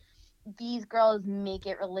whatever, these girls make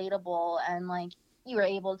it relatable, and like you were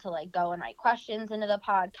able to like go and write questions into the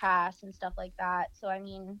podcast and stuff like that. So I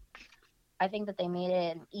mean, I think that they made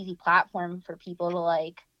it an easy platform for people to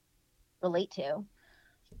like relate to.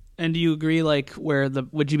 And do you agree, like,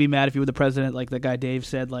 would you be mad if you were the president, like the guy Dave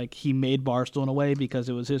said, like he made Barstool in a way because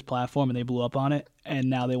it was his platform and they blew up on it, and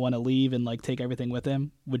now they want to leave and like take everything with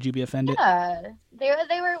him? Would you be offended? Yeah,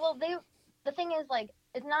 the thing is like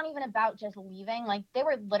it's not even about just leaving. Like they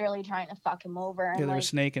were literally trying to fuck him over, and Yeah, they were like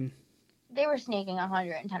snaking. They were snaking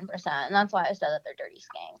 110%, and that's why I said that they're dirty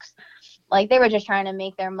skanks. Like they were just trying to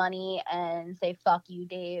make their money and say fuck you,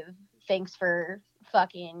 Dave. Thanks for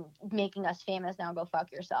fucking making us famous. Now go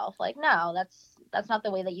fuck yourself. Like no, that's not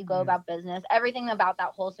the way that you go about business. Everything about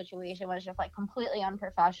that whole situation was just like completely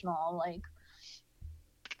unprofessional. Like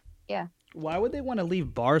yeah. Why would they want to leave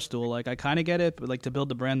Barstool? Like, I kind of get it, but like to build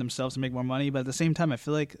the brand themselves to make more money. But at the same time, I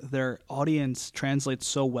feel like their audience translates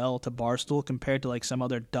so well to Barstool compared to like some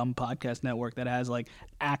other dumb podcast network that has like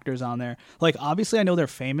actors on there. Like, obviously, I know they're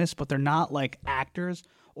famous, but they're not like actors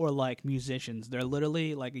or like musicians. They're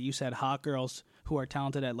literally, like you said, hot girls who are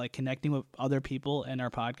talented at like connecting with other people and are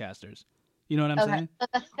podcasters. You know what I'm saying?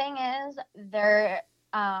 But the thing is,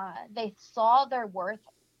 they saw their worth.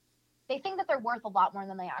 They think that they're worth a lot more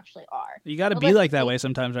than they actually are. You got to be like that way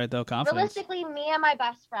sometimes, right, though? Confidence. Realistically, me and my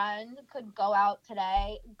best friend could go out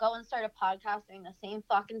today, go and start a podcast doing the same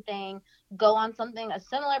fucking thing, go on a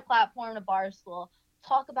similar platform to Barstool,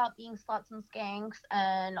 talk about being sluts and skanks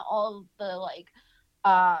and all the, like,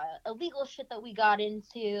 illegal shit that we got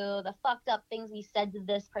into, the fucked up things we said to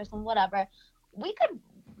this person, whatever. We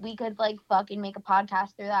could like fucking make a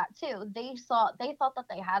podcast through that too. They thought that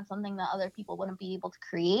they had something that other people wouldn't be able to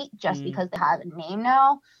create just because they have a name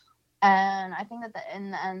now. And I think that in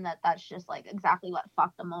the end that's just like exactly what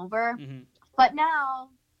fucked them over. Mm-hmm. But now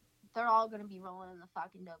they're all gonna be rolling in the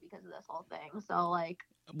fucking dough because of this whole thing. So like,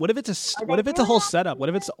 what if it's a whole setup? What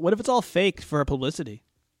if it's all fake for publicity?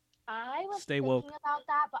 I was thinking about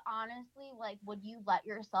that, but honestly, like, would you let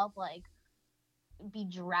yourself like be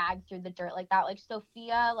dragged through the dirt like that? Like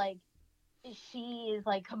Sophia, like she is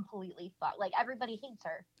like completely fucked. Like everybody hates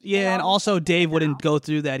her. Yeah, and also Dave wouldn't go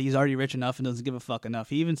through that. He's already rich enough and doesn't give a fuck enough.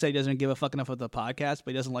 He even said he doesn't give a fuck enough with the podcast,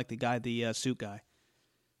 but he doesn't like the guy, the suit guy.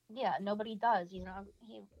 Yeah, nobody does. You know,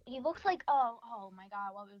 he looks like oh my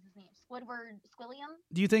god, what was his name? Squilliam.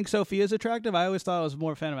 Do you think Sophia's attractive? I always thought I was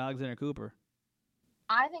more a fan of Alexander Cooper.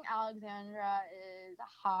 I think Alexandra is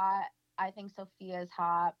hot. I think Sophia is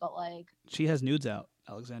hot, but like she has nudes out.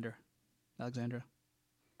 Alexandra.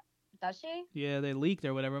 Does she? Yeah, they leaked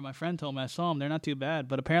or whatever. My friend told me. I saw them. They're not too bad.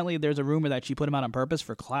 But apparently there's a rumor that she put them out on purpose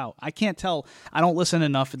for clout. I can't tell. I don't listen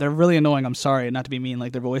enough. They're really annoying. I'm sorry, not to be mean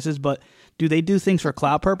like their voices. But do they do things for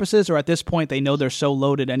clout purposes? Or at this point they know they're so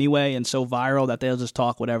loaded anyway and so viral that they'll just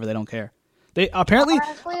talk whatever. They don't care. They apparently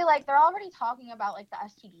honestly, like they're already talking about like the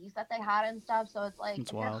STDs that they had and stuff. So it's like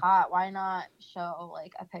if you're hot, why not show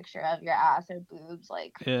like a picture of your ass or boobs?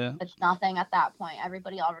 Like it's nothing at that point.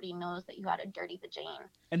 Everybody already knows that you had a dirty vagina.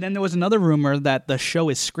 And then there was another rumor that the show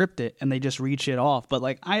is scripted and they just read shit off. But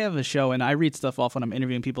like I have a show and I read stuff off when I'm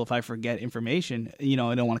interviewing people if I forget information. You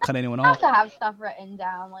know, I don't want to cut anyone off. You have to have stuff written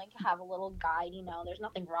down, like have a little guide. You know, there's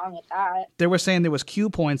nothing wrong with that. They were saying there was cue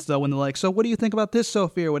points though when they're like, so what do you think about this,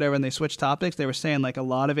 Sophie, or whatever, and they switch topics. They were saying like a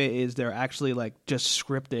lot of it is they're actually like just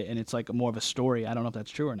scripted and it's like more of a story. I don't know if that's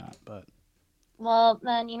true or not, but well,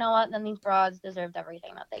 then you know what? Then these broads deserved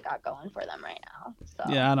everything that they got going for them right now.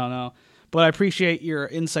 So. Yeah, I don't know. But I appreciate your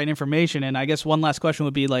insight information. And I guess one last question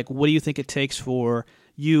would be like, what do you think it takes for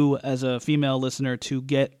you as a female listener to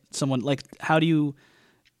get someone like, how do you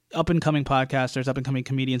up and coming podcasters, up and coming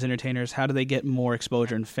comedians, entertainers, how do they get more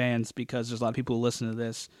exposure and fans? Because there's a lot of people who listen to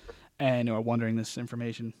this and are wondering this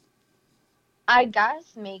information. I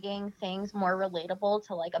guess making things more relatable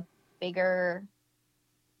to like a bigger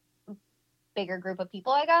group of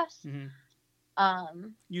people, I guess. Mm-hmm.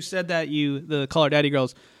 You said that the Call Her Daddy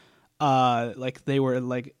girls, like they were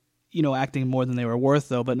like, you know, acting more than they were worth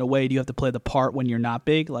though, but in a way do you have to play the part when you're not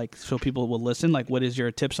big, like so people will listen? Like what is your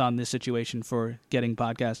tips on this situation for getting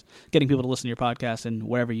people to listen to your podcast and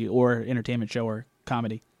wherever or entertainment show or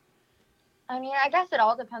comedy? I mean, I guess it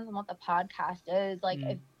all depends on what the podcast is. Like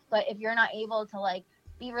But if you're not able to like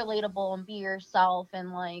be relatable and be yourself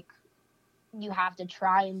and like you have to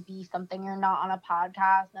try and be something you're not on a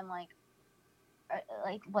podcast, then like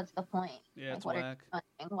what's the point? Yeah, it's like, whack.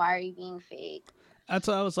 Why are you being fake? That's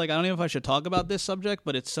why I was like, I don't know if I should talk about this subject,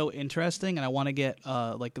 but it's so interesting, and I want to get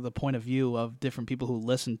like the point of view of different people who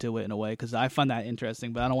listen to it in a way, because I find that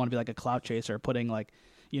interesting. But I don't want to be like a clout chaser, putting like,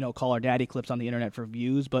 call our daddy clips on the internet for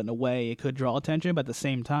views. But in a way, it could draw attention. But at the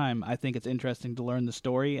same time, I think it's interesting to learn the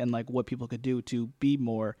story and like what people could do to be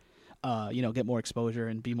more, get more exposure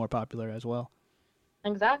and be more popular as well.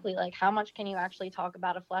 Exactly. Like, how much can you actually talk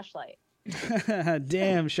about a fleshlight?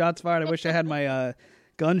 Damn, shots fired. I wish I had my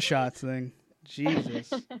gunshots thing.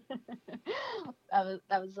 Jesus.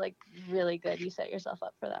 that was like really good. You set yourself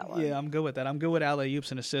up for that one. Yeah, I'm good with that. I'm good with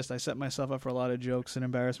alley-oops and assists. I set myself up for a lot of jokes and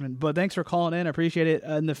embarrassment. But thanks for calling in. I appreciate it.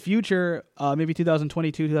 In the future, maybe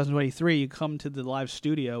 2022, 2023, you come to the live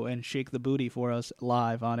studio and shake the booty for us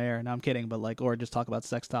live on air. No, I'm kidding, but or just talk about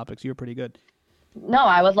sex topics. You're pretty good. No,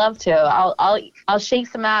 I would love to. I'll shake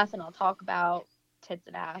some ass and I'll talk about tits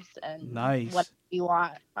and ass and nice. What you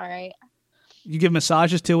want. All right. You give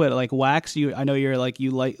massages to it, like wax. I know you're like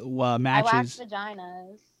you like matches. I wax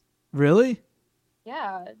vaginas. Really?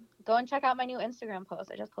 Yeah. Go and check out my new Instagram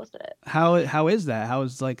post. I just posted it. How is that?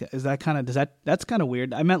 Is that kind of that's kind of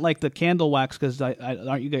weird. I meant like the candle wax, because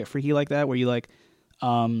aren't you get freaky like that where you like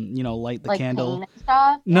light the like candle? Pain and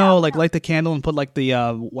stuff? No, yeah, like light the candle and put like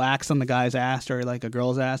the wax on the guy's ass or like a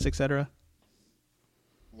girl's ass, etc.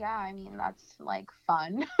 Yeah, I mean that's like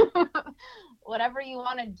fun. Whatever you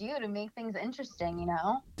want to do to make things interesting,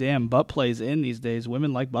 Damn, butt play's in these days.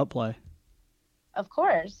 Women like butt play. Of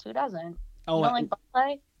course, who doesn't? Oh, you don't like butt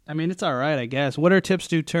play? I mean, it's all right, I guess. What are tips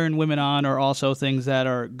to turn women on, or also things that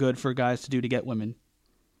are good for guys to do to get women?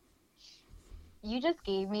 You just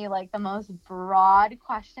gave me like the most broad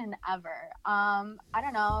question ever. I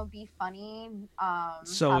don't know. Be funny.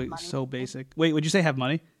 So basic. Wait, would you say have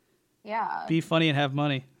money? Yeah. Be funny and have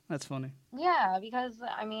money. That's funny. Yeah, because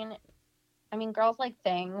I mean, girls like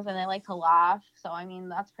things and they like to laugh. So I mean,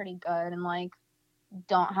 that's pretty good. And like,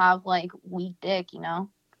 don't have like weak dick,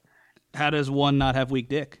 How does one not have weak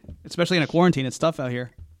dick? Especially in a quarantine, it's tough out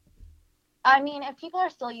here. I mean, if people are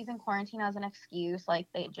still using quarantine as an excuse, like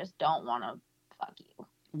they just don't want to fuck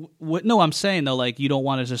you. No, I'm saying though, like you don't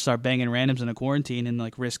want to just start banging randoms in a quarantine and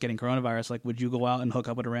like risk getting coronavirus. Like, would you go out and hook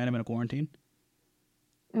up with a random in a quarantine?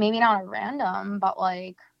 Maybe not a random, but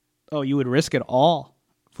like. Oh, you would risk it all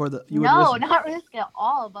for the. Not risk it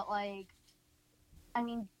all, but like, I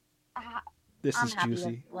mean, this is juicy.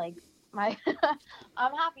 With, like my,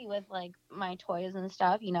 I'm happy with like my toys and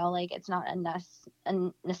stuff. Like it's not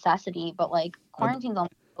a necessity, but like quarantine's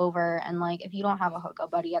almost over, and like if you don't have a hookup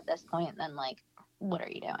buddy at this point, then like, what are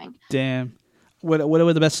you doing? Damn, what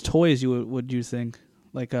are the best toys would you think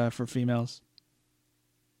like for females?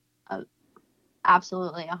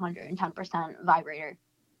 Absolutely, 110% vibrator.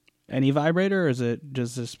 Any vibrator, or is it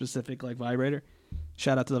just a specific like vibrator?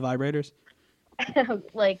 Shout out to the vibrators.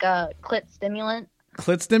 Like a clit stimulant.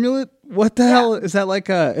 Clit stimulant? What the hell is that? Like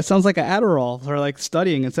it sounds like an Adderall, or like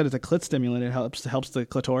studying. Instead, it's a clit stimulant. It helps the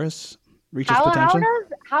clitoris reach its potential.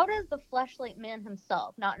 How does the fleshlight man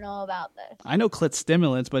himself not know about this? I know clit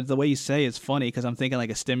stimulants, but the way you say it's funny because I'm thinking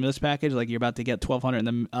like a stimulus package, like you're about to get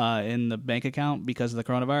 $1,200 in the bank account because of the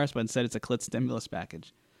coronavirus, but instead it's a clit stimulus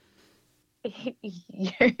package.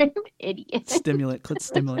 You're an idiot. Clit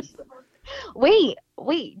stimulant.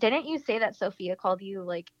 Wait, didn't you say that Sophia called you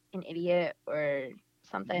like an idiot or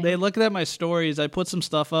something? They looked at my stories. I put some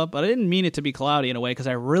stuff up, but I didn't mean it to be cloudy in a way because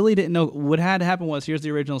I really didn't know. What had happened was, here's the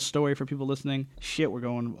original story for people listening. Shit, we're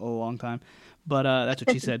going a long time. But that's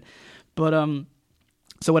what she said. But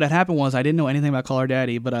so what had happened was I didn't know anything about Call Her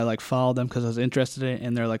Daddy, but I like followed them because I was interested in it,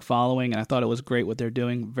 and they're like following, and I thought it was great what they're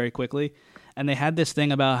doing very quickly. And they had this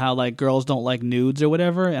thing about how like girls don't like nudes or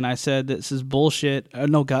whatever, and I said this is bullshit.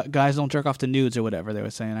 No, guys don't jerk off to nudes or whatever they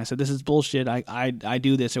were saying. I said this is bullshit. I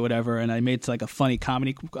do this or whatever, and I made like a funny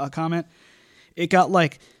comedy comment. It got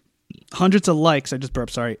like hundreds of likes. I just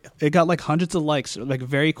burped. Sorry. It got like hundreds of likes like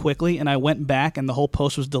very quickly, and I went back and the whole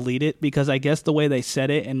post was deleted because I guess the way they said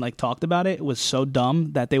it and like talked about it was so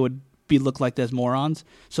dumb that they would look like there's morons.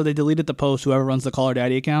 So they deleted the post. Whoever runs the Call Her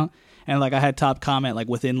Daddy account. And like I had top comment like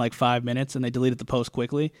within like 5 minutes, and they deleted the post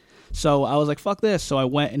quickly. So I was like, fuck this. So I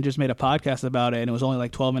went and just made a podcast about it, and it was only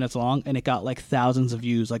like 12 minutes long, and it got like thousands of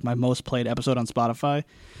views, like my most played episode on Spotify.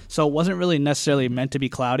 So it wasn't really necessarily meant to be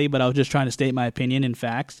cloudy, but I was just trying to state my opinion in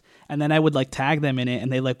facts. And then I would like tag them in it,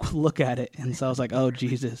 and they like look at it. And so I was like, oh,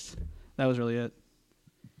 Jesus. That was really it.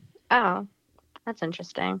 Oh, that's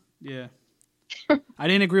interesting. Yeah. I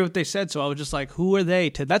didn't agree with what they said, so I was just like, who are they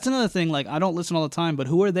to... That's another thing, like, I don't listen all the time, but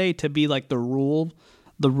who are they to be, like, the rule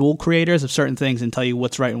creators of certain things and tell you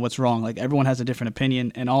what's right and what's wrong? Like, everyone has a different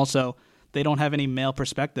opinion, and also, they don't have any male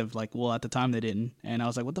perspective. Like, well, at the time, they didn't. And I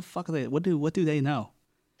was like, what the fuck are they... What do they know?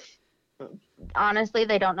 honestly,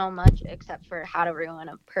 they don't know much except for how to ruin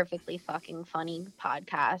a perfectly fucking funny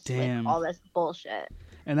podcast with all this bullshit.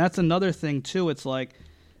 And that's another thing too. It's like,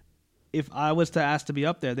 if I was to ask to be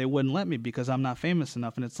up there, they wouldn't let me because I'm not famous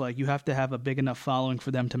enough. And it's like, you have to have a big enough following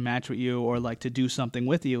for them to match with you or like to do something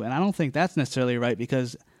with you. And I don't think that's necessarily right,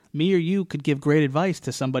 because me or you could give great advice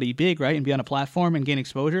to somebody big, right, and be on a platform and gain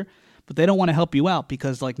exposure, but they don't want to help you out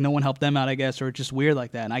because like no one helped them out, I guess, or it's just weird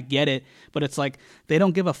like that. And I get it, but it's like they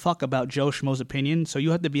don't give a fuck about Joe Schmo's opinion. So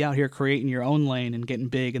you have to be out here creating your own lane and getting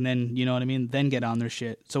big, and then, you know what I mean, then get on their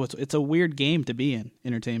shit. So it's a weird game to be in,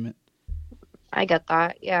 entertainment. I get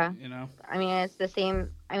that, yeah. You know? I mean, it's the same.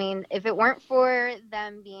 I mean, if it weren't for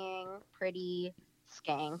them being pretty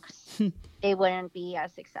skanks, they wouldn't be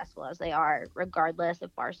as successful as they are, regardless if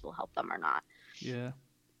Barstool helped them or not. Yeah.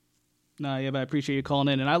 No, yeah, but I appreciate you calling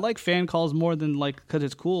in. And I like fan calls more than, like, because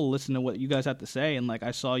it's cool to listen to what you guys have to say. And, like,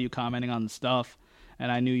 I saw you commenting on the stuff,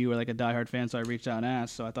 and I knew you were, like, a diehard fan, so I reached out and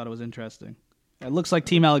asked, so I thought it was interesting. It looks like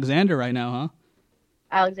Team Alexander right now, huh?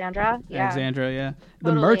 Alexandra, yeah. Alexandra, yeah. The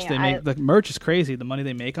Totally. merch they make, the merch is crazy. The money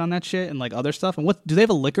they make on that shit and like other stuff. And what do they have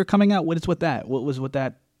a liquor coming out? What is with that? What was with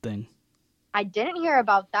that thing? I didn't hear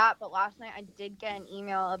about that, but last night I did get an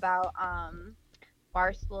email about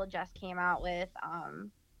Barstool just came out with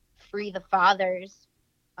Free the Fathers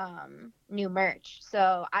new merch.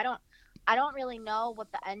 So I don't really know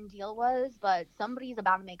what the end deal was, but somebody's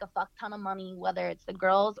about to make a fuck ton of money, whether it's the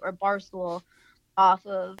girls or Barstool, off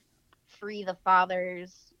of Free the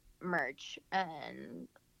Fathers merch, and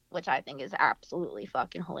which I think is absolutely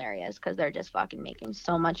fucking hilarious because they're just fucking making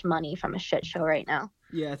so much money from a shit show right now.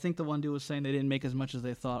 Yeah, I think the one dude was saying they didn't make as much as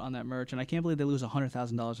they thought on that merch, and I can't believe they lose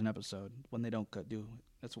 $100,000 an episode when they don't do.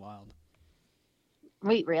 That's wild.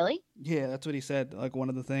 Wait, really? Yeah, that's what he said. Like, one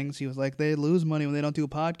of the things he was like, they lose money when they don't do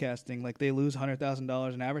podcasting. Like, they lose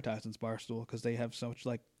 $100,000 in advertisements, Barstool, because they have so much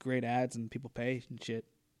like great ads and people pay and shit.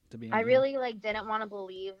 I really didn't want to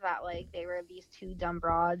believe that like they were these two dumb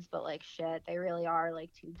broads, but like shit, they really are like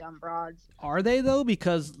two dumb broads. Are they though?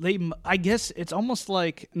 Because I guess it's almost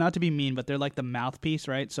like, not to be mean, but they're like the mouthpiece,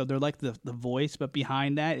 right? So they're like the voice, but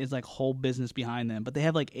behind that is like whole business behind them. But they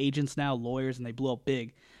have like agents now, lawyers, and they blew up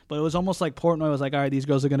big. But it was almost like Portnoy was like, all right, these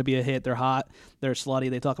girls are going to be a hit. They're hot. They're slutty.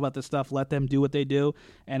 They talk about this stuff. Let them do what they do,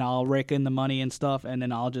 and I'll rake in the money and stuff, and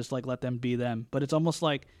then I'll just like let them be them. But it's almost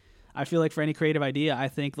like, I feel like for any creative idea, I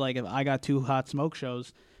think like if I got two hot smoke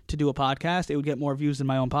shows to do a podcast, it would get more views than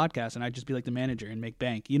my own podcast, and I'd just be like the manager and make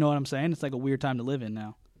bank. You know what I'm saying? It's like a weird time to live in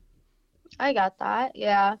now. I got that,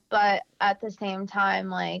 yeah. But at the same time,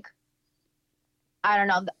 like, I don't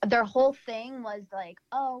know. Their whole thing was like,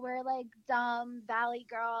 oh, we're like dumb valley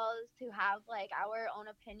girls who have like our own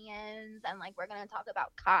opinions, and like we're going to talk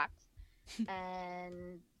about cocks.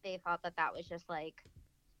 And they thought that was just like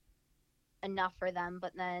enough for them,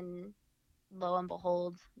 but then lo and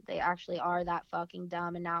behold, they actually are that fucking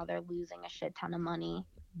dumb, and now they're losing a shit ton of money.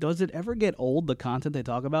 Does it ever get old, the content they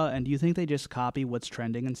talk about? And do you think they just copy what's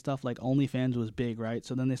trending and stuff? Like OnlyFans was big, right?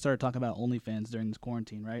 So then they started talking about OnlyFans during this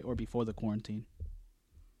quarantine, right? Or before the quarantine.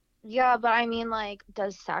 Yeah, but I mean, like,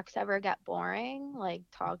 does sex ever get boring? Like,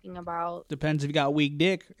 talking about... Depends if you got weak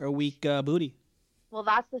dick or weak booty. Well,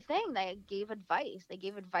 that's the thing. They gave advice. They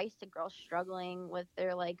gave advice to girls struggling with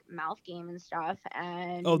their, like, mouth game and stuff.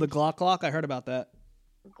 And oh, the Glock? I heard about that.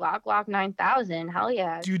 Glock 9000. Hell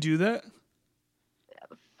yeah. Do you do that?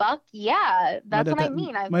 Fuck yeah. That's what I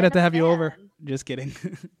mean. Might have to have you over. Just kidding.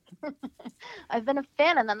 I've been a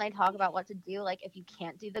fan, and then they talk about what to do, like, if you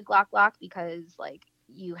can't do the Glock because, like,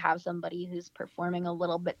 you have somebody who's performing a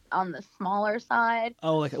little bit on the smaller side.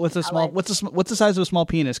 Oh, like what's the size of a small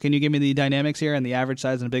penis? Can you give me the dynamics here and the average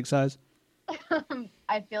size and a big size?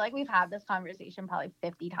 I feel like we've had this conversation probably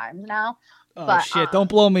 50 times now. Oh, but, shit, don't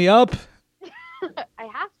blow me up. I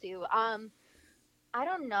have to. I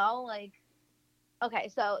don't know, like, okay,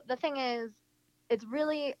 so the thing is, it's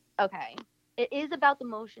really, okay, it is about the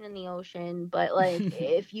motion in the ocean, but, like,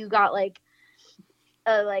 if you got, like,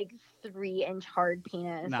 a, like, 3-inch hard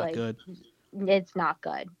penis, not like, good. It's not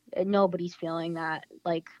good. Nobody's feeling that,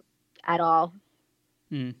 like, at all.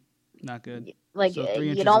 Not good. Like, so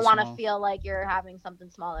you don't want to feel like you're having something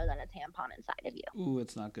smaller than a tampon inside of you. Ooh,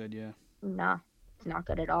 it's not good, yeah. No, it's not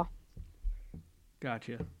good at all.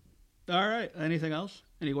 Gotcha. All right. Anything else?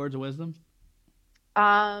 Any words of wisdom?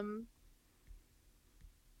 I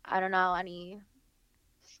don't know. Any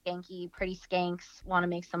pretty skanks want to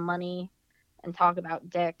make some money and talk about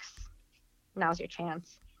dicks? Now's your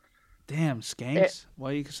chance. Damn, skanks?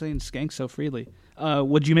 Why are you saying skanks so freely?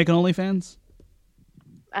 Would you make an OnlyFans?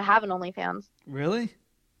 I have an OnlyFans. Really?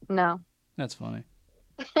 No. That's funny.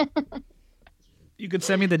 You could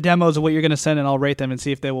send me the demos of what you're going to send, and I'll rate them and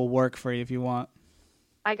see if they will work for you if you want.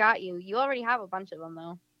 I got you. You already have a bunch of them,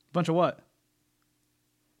 though. Bunch of what?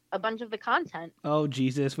 A bunch of the content. Oh,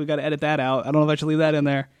 Jesus. We got to edit that out. I don't know if I should leave that in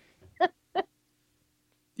there.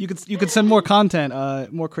 You could send more content,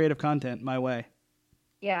 more creative content my way.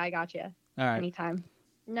 Yeah, I got you. All right. Anytime.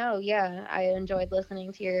 No, yeah. I enjoyed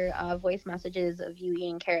listening to your voice messages of you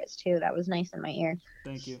eating carrots, too. That was nice in my ear.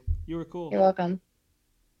 Thank you. You were cool. You're welcome.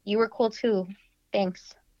 You were cool, too.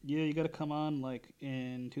 Thanks. Yeah, you got to come on like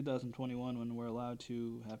in 2021 when we're allowed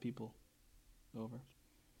to have people over.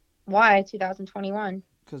 Why 2021?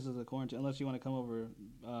 Because of the quarantine. Unless you want to come over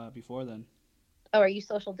before then. Oh, are you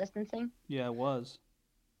social distancing? Yeah, it was.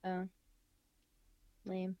 Oh.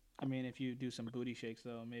 Lame. I mean, if you do some booty shakes,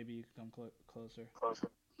 though, maybe you can come closer.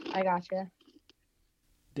 I gotcha.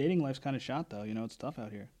 Dating life's kind of shot, though. You know, it's tough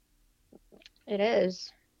out here. It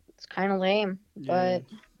is. It's kind of lame, but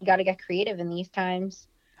you got to get creative in these times.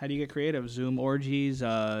 How do you get creative? Zoom orgies,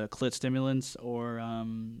 clit stimulants, or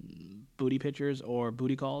booty pictures, or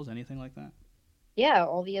booty calls, anything like that? Yeah,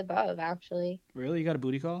 all the above, actually. Really? You got a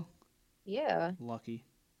booty call? Yeah. Lucky.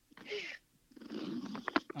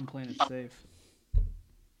 I'm playing it safe.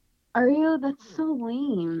 Are you? That's so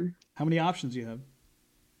lame. How many options do you have?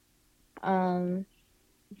 Do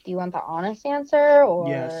you want the honest answer, or?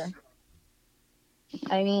 Yes.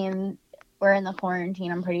 I mean, we're in the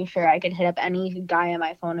quarantine. I'm pretty sure I could hit up any guy on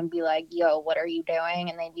my phone and be like, yo, what are you doing?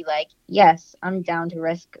 And they'd be like, yes, I'm down to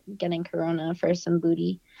risk getting corona for some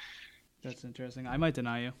booty. That's interesting. I might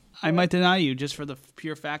deny you. I might deny you just for the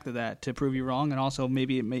pure fact of that, to prove you wrong, and also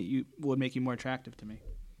maybe it would make you more attractive to me.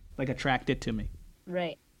 Like, attracted to me.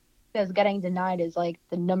 Right. Because getting denied is, like,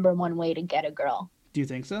 the number one way to get a girl. Do you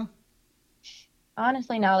think so?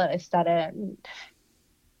 Honestly, now that I've said it,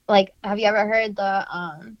 like, have you ever heard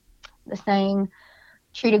the saying,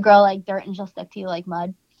 treat a girl like dirt and she'll stick to you like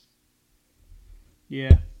mud?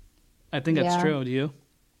 Yeah. I think that's true. Do you?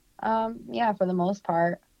 Yeah, for the most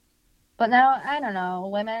part. But now, I don't know,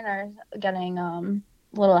 women are getting a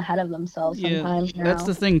little ahead of themselves sometimes. Yeah, that's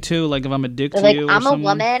the thing, too. Like, if I'm a dick to like, you I'm or a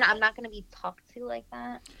woman, I'm not going to be talked to like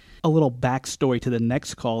that. A little backstory to the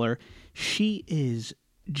next caller. She is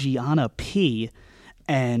Gianna P.,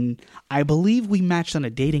 and I believe we matched on a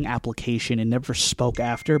dating application and never spoke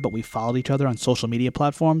after, but we followed each other on social media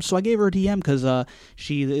platforms. So I gave her a DM because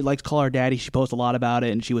she likes Call Her Daddy. She posts a lot about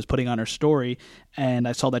it, and she was putting on her story, and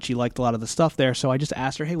I saw that she liked a lot of the stuff there. So I just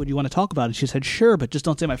asked her, hey, would you want to talk about it? And she said, sure, but just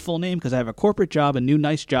don't say my full name because I have a corporate job, a new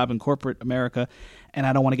nice job in corporate America, and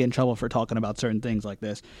I don't want to get in trouble for talking about certain things like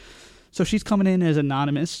this. So she's coming in as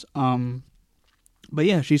anonymous. But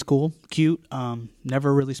yeah, she's cool, cute.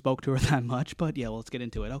 Never really spoke to her that much, but yeah, well, let's get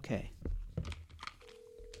into it. Okay.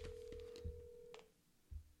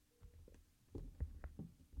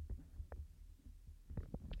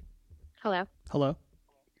 Hello. Hello.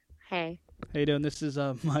 Hey. How you doing? This is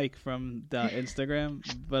Mike from the Instagram,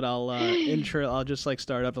 but I'll just like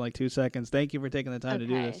start up in like 2 seconds. Thank you for taking the time to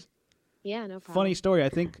do this. Yeah, no problem. Funny story. I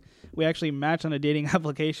think we actually matched on a dating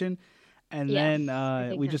application. And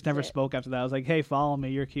then we just never spoke after that. I was like, hey, follow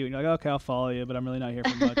me. You're cute. And you're like, okay, I'll follow you, but I'm really not here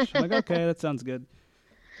for much. I'm like, okay, that sounds good.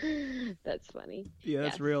 That's funny. Yeah,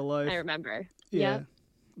 that's real life. I remember. Yeah. Yep.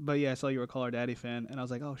 But yeah, I saw you were a Call Her Daddy fan, and I was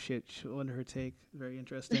like, oh, shit, I wonder her take. Very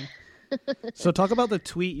interesting. So talk about the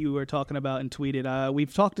tweet you were talking about and tweeted.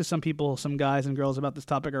 We've talked to some people, some guys and girls about this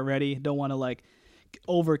topic already. Don't want to, like,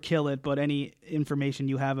 overkill it, but any information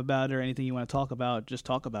you have about it or anything you want to talk about, just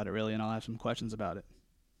talk about it, really, and I'll have some questions about it.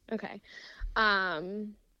 Okay.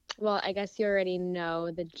 Well, I guess you already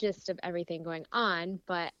know the gist of everything going on,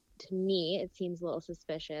 but to me, it seems a little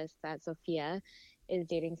suspicious that Sophia is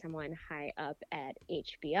dating someone high up at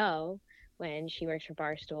HBO when she works for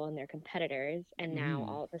Barstool and they're competitors, and now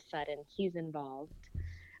all of a sudden he's involved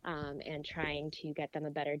and trying to get them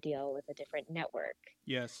a better deal with a different network.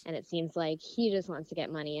 Yes. And it seems like he just wants to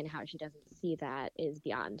get money, and how she doesn't see that is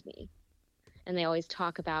beyond me. And they always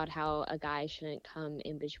talk about how a guy shouldn't come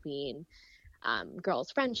in between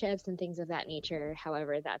girls' friendships and things of that nature.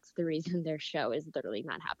 However, that's the reason their show is literally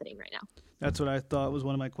not happening right now. That's what I thought was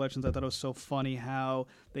one of my questions. I thought it was so funny how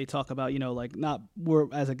they talk about, you know, like, not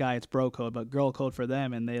we're as a guy, it's bro code, but girl code for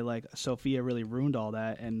them. And they, like, Sophia really ruined all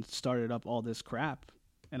that and started up all this crap.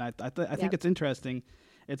 And I think it's interesting.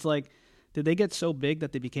 It's like, did they get so big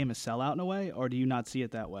that they became a sellout in a way, or do you not see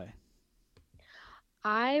it that way?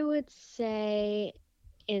 I would say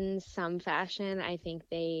in some fashion, I think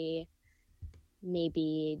they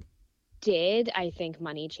maybe did. I think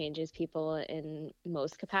money changes people in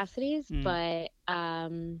most capacities, but I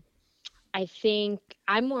think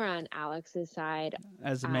I'm more on Alex's side.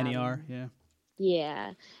 As many are, yeah.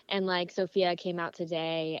 Yeah. And like Sophia came out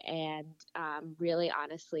today and really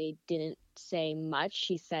honestly didn't say much.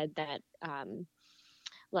 She said that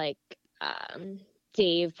like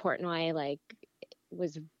Dave Portnoy like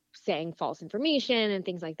was saying false information and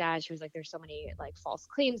things like that. She was like, there's so many like false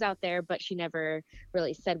claims out there, but she never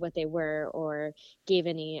really said what they were or gave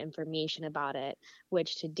any information about it,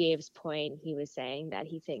 which to Dave's point, he was saying that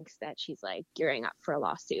he thinks that she's like gearing up for a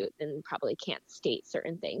lawsuit and probably can't state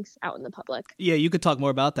certain things out in the public. Yeah, you could talk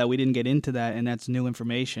more about that. We didn't get into that, and that's new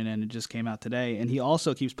information, and it just came out today. And he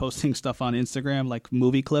also keeps posting stuff on Instagram, like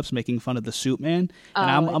movie clips, making fun of the Suit Man.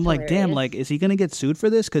 And I'm like, damn, like, is he going to get sued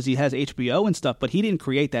for this? Because he has HBO and stuff, but he didn't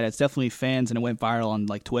create that. It's definitely fans, and it went viral on,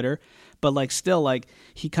 like, Twitter. But, like, still, like,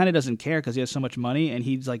 he kind of doesn't care because he has so much money, and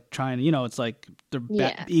he's, like, trying, you know, it's like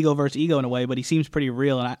ego versus ego in a way, but he seems pretty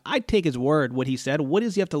real. And I'd take his word, what he said. What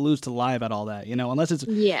does he have to lose to lie about all that, you know, unless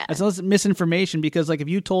it's misinformation? Because, like, if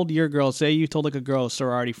you told your girl, say you told, like, a girl,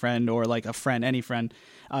 sorority friend or, like, a friend, any friend,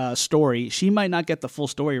 story, she might not get the full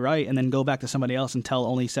story right and then go back to somebody else and tell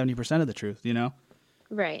only 70% of the truth, you know?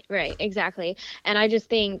 Right, exactly. And I just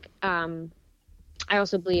think I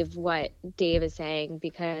also believe what Dave is saying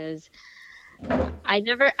because I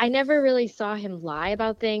never really saw him lie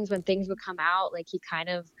about things. When things would come out, like he kind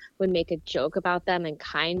of would make a joke about them and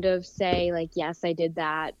kind of say like, yes, I did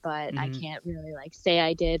that, but I can't really like say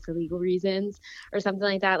I did for legal reasons or something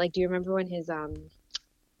like that. Like, do you remember when his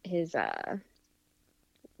his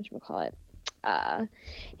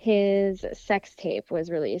sex tape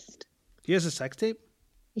was released? He has a sex tape?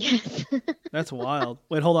 Yes. That's wild.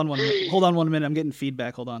 Wait, hold on 1 minute. Hold on 1 minute. I'm getting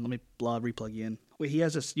feedback. Hold on. Let me replug you in. Wait, he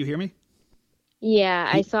has this. You hear me? Yeah,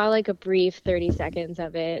 I saw like a brief 30 seconds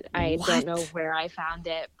of it. I What? don't know where I found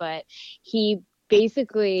it, but he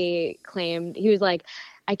basically claimed, he was like,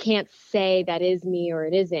 I can't say that is me or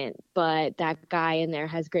it isn't, but that guy in there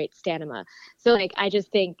has great stamina. So like, I just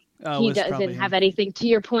think he doesn't have anything, to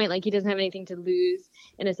your point, like he doesn't have anything to lose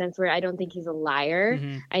in a sense where I don't think he's a liar.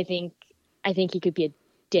 I think he could be a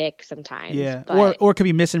dick sometimes. Yeah, but... or it could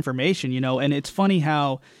be misinformation, you know. And it's funny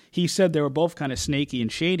how he said they were both kind of snaky and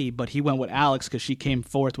shady, but he went with Alex because she came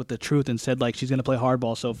forth with the truth and said like she's going to play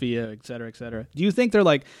hardball, Sophia, et cetera, et cetera. Do you think they're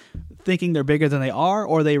like thinking they're bigger than they are,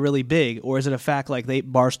 or are they really big, or is it a fact like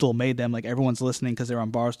Barstool made them, like everyone's listening because they're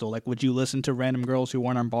on Barstool? Like, would you listen to random girls who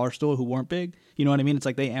weren't on Barstool who weren't big? You know what I mean? It's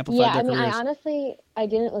like they amplified their careers. I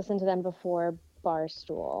didn't listen to them before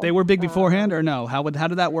Barstool. They were big beforehand, or no? How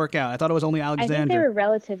did that work out? I thought it was only Alexandra. I think they were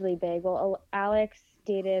relatively big. Well, Alex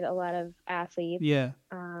dated a lot of athletes. Yeah.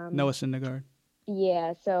 Noah Syndergaard.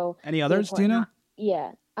 Yeah. So. Any others? Do you know?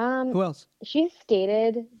 Yeah. Who else? She's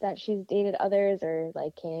stated that she's dated others or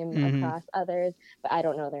like came across others, but I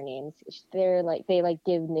don't know their names. They're like they like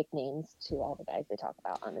give nicknames to all the guys they talk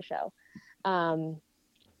about on the show.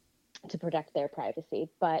 To protect their privacy,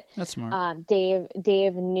 but that's smart. Dave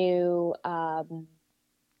knew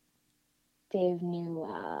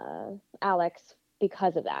Alex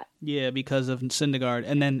because of that. Yeah, because of Syndergaard,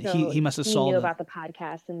 and then so he must have he saw knew about the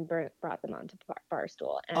podcast and brought them onto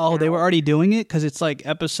Barstool. And they were already doing it because it's like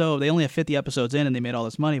they only have 50 episodes in and they made all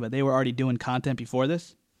this money, but they were already doing content before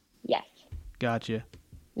this. Yes. Gotcha.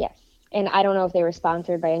 Yes. And I don't know if they were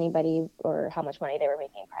sponsored by anybody or how much money they were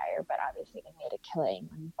making prior, but obviously they made a killing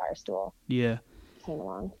when Barstool came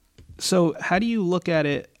along. So how do you look at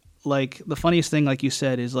it? Like, the funniest thing, like you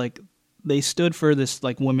said, is like they stood for this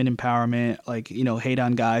like women empowerment, like, you know, hate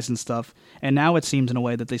on guys and stuff. And now it seems in a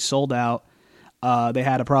way that they sold out. They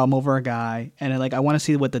had a problem over a guy. And like, I want to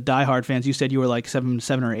see what the diehard fans, you said you were like 7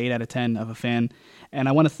 or 8 out of 10 of a fan. And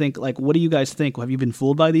I want to think, like, what do you guys think? Have you been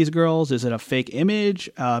fooled by these girls? Is it a fake image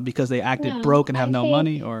because they acted broke and have no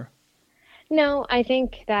money? Or no, I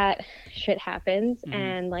think that shit happens.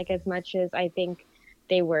 And like, as much as I think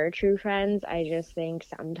they were true friends, I just think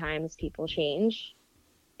sometimes people change.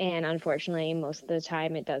 And unfortunately, most of the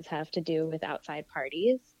time it does have to do with outside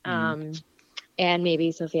parties. And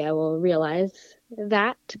maybe Sophia will realize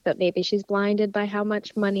that, but maybe she's blinded by how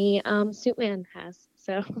much money Suitman has.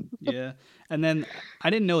 So yeah. And then I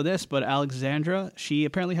didn't know this, but Alexandra, she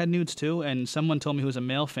apparently had nudes too. And someone told me who was a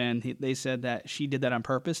male fan, they said that she did that on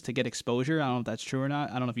purpose to get exposure. I don't know if that's true or not.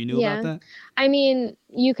 I don't know if you knew about that. I mean,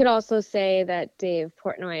 you could also say that Dave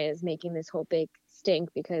Portnoy is making this whole big stink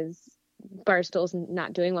because Barstool's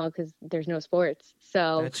not doing well because there's no sports.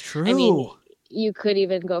 So that's true. I mean, you could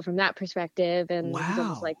even go from that perspective, and it's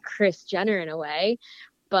almost like Kris Jenner in a way.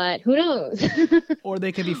 But who knows? Or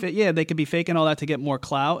they could be they could be faking all that to get more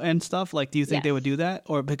clout and stuff. Like, do you think they would do that?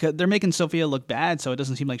 Or because they're making Sophia look bad, so it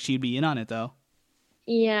doesn't seem like she'd be in on it, though.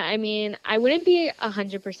 Yeah, I mean, I wouldn't be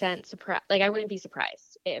 100% surprised. Like, I wouldn't be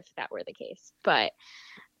surprised if that were the case. But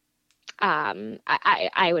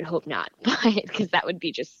I would hope not, but because that would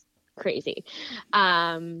be just crazy.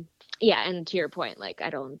 Yeah, and to your point, like I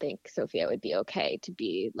don't think Sophia would be okay to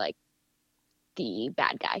be like the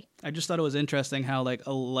bad guy. I just thought it was interesting how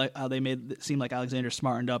how they made it seem like Alexandra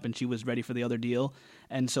smartened up and she was ready for the other deal,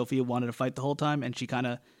 and Sophia wanted to fight the whole time, and she kind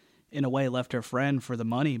of, in a way, left her friend for the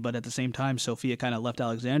money, but at the same time, Sophia kind of left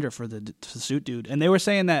Alexandra for the suit dude. And they were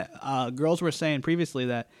saying that girls were saying previously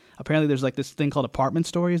that apparently there's like this thing called apartment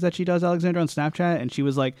stories that she does, Alexandra, on Snapchat, and she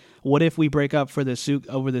was like, "What if we break up for the suit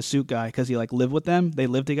over the suit guy because he like lived with them? They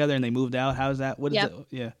lived together and they moved out. How's that? What is it?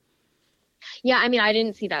 Yeah." Yeah, I mean, I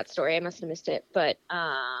didn't see that story. I must have missed it, but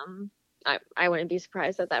I wouldn't be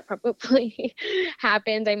surprised that probably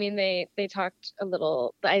happened. I mean, they talked a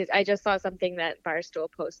little. I just saw something that Barstool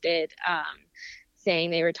posted saying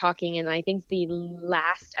they were talking, and I think the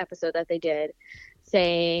last episode that they did,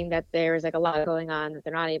 saying that there was like a lot going on that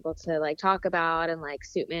they're not able to like talk about, and like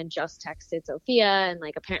Suitman just texted Sophia, and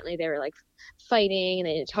like apparently they were like fighting and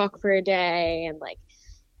they didn't talk for a day, and like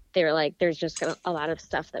they were like, there's just a lot of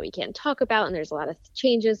stuff that we can't talk about, and there's a lot of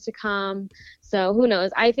changes to come. So who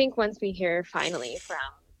knows? I think once we hear finally from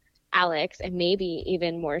Alex, and maybe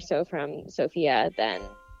even more so from Sophia, then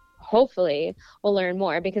hopefully we'll learn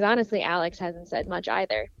more, because honestly, Alex hasn't said much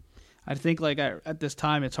either. I think like at this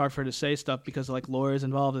time it's hard for her to say stuff because like lawyers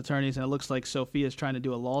involved, attorneys, and it looks like Sophia's trying to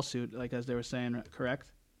do a lawsuit, like as they were saying,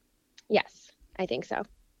 correct? Yes, I think so.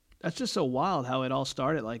 That's just so wild how it all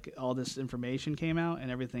started. Like all this information came out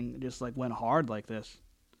and everything just like went hard like this.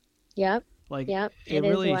 Yep. Like yep. It is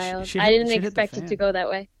really, wild. I didn't expect it to go that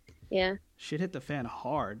way. Yeah. Shit hit the fan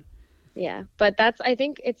hard. Yeah, but I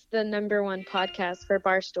think it's the #1 podcast for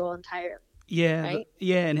Barstool entirely. Yeah, right?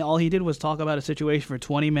 Yeah, and all he did was talk about a situation for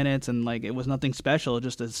 20 minutes, and like it was nothing special,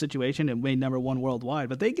 just a situation that made #1 worldwide.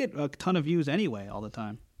 But they get a ton of views anyway all the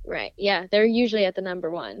time. Right. Yeah, they're usually at the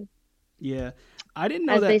 #1. Yeah, I didn't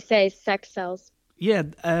know as that. They say, sex sells. Yeah,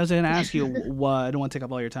 I was going to ask you, I don't want to take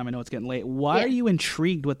up all your time. I know it's getting late. Why are you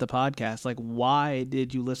intrigued with the podcast? Like, why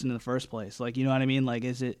did you listen in the first place? Like, you know what I mean? Like,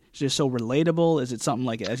 is it just so relatable? Is it something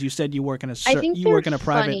like, as you said, you work in a private?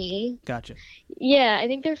 Funny. Gotcha. Yeah, I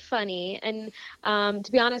think they're funny. And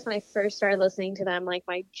to be honest, when I first started listening to them, like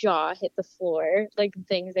my jaw hit the floor, like the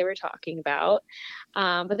things they were talking about.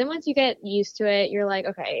 But then once you get used to it, you're like,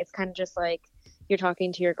 okay, it's kind of just like you're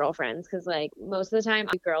talking to your girlfriends, because like most of the time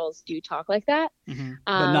girls do talk like that,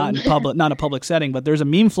 but not in public, not a public setting. But there's a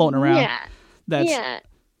meme floating around. I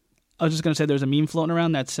was just gonna say there's a meme floating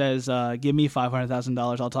around that says, "Give me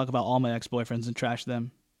 $500,000, I'll talk about all my ex-boyfriends and trash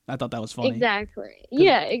them." I thought that was funny. Exactly.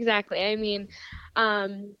 Yeah, exactly. I mean,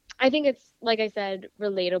 I think it's, like I said,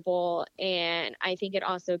 relatable, and I think it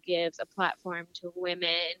also gives a platform to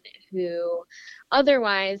women who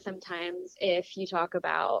otherwise sometimes, if you talk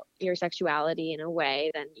about your sexuality in a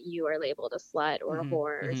way, then you are labeled a slut or a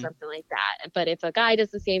whore or something like that. But if a guy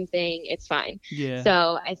does the same thing, it's fine. Yeah.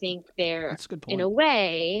 So I think they're, in a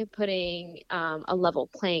way, putting a level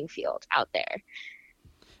playing field out there.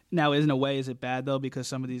 Now, in a way, is it bad, though, because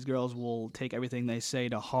some of these girls will take everything they say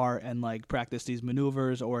to heart and, like, practice these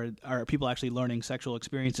maneuvers, or are people actually learning sexual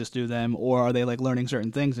experiences through them, or are they, like, learning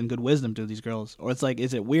certain things and good wisdom through these girls? Or it's like,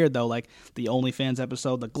 is it weird, though, like, the OnlyFans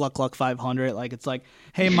episode, the Gluck Gluck 500, like, it's like,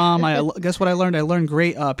 hey, Mom, guess what I learned? I learned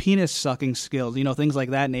great penis sucking skills, you know, things like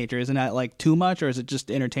that nature. Isn't that, like, too much, or is it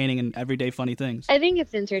just entertaining and everyday funny things? I think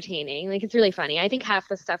it's entertaining. Like, it's really funny. I think half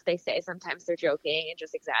the stuff they say, sometimes they're joking and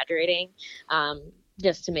just exaggerating.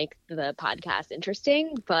 Just to make the podcast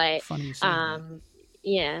interesting, but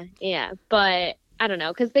yeah, but I don't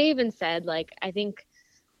know, because they even said, like, I think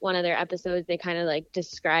one of their episodes they kind of like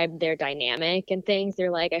described their dynamic and things. They're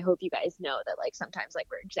like, I hope you guys know that like sometimes like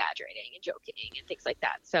we're exaggerating and joking and things like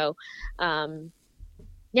that. So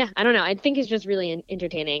yeah, I don't know, I think it's just really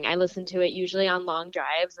entertaining. I listen to it usually on long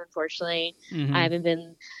drives. Unfortunately, I haven't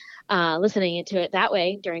been listening to it that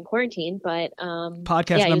way during quarantine, but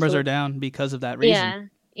podcast numbers are down because of that reason.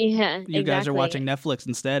 Yeah, you guys are watching Netflix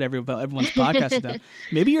instead. Everyone's podcast is down.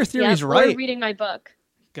 Maybe your theory's right. Or reading my book.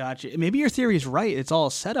 Gotcha. Maybe your theory's right. It's all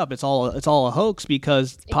set up. It's all a hoax,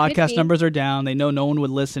 because podcast numbers are down. They know no one would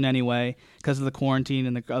listen anyway because of the quarantine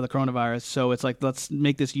and the coronavirus. So it's like, let's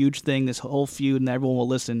make this huge thing, this whole feud, and everyone will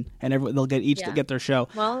listen, and they'll get their show.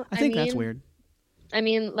 Well, I think that's weird. I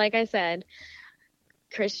mean, like I said,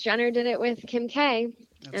 Kris Jenner did it with Kim K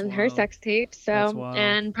and her sex tape. So,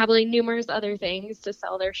 and probably numerous other things to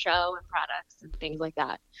sell their show and products and things like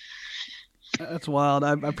that. That's wild.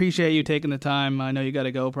 I appreciate you taking the time. I know you got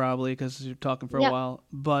to go probably because you're talking for a while.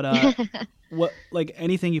 But what, like,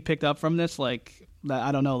 anything you picked up from this, like,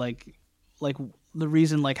 I don't know, like the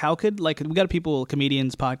reason, like, how could, like, we got people,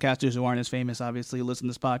 comedians, podcasters who aren't as famous, obviously, who listen to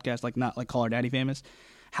this podcast, like, not like Call Her Daddy famous.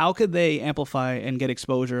 How could they amplify and get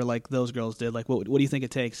exposure like those girls did? Like, what do you think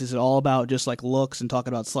it takes? Is it all about just like looks and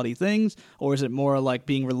talking about slutty things, or is it more like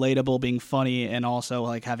being relatable, being funny, and also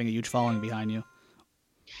like having a huge following behind you?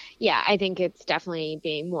 Yeah, I think it's definitely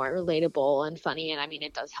being more relatable and funny. And I mean,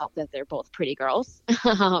 it does help that they're both pretty girls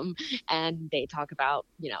and they talk about,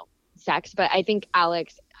 sex. But I think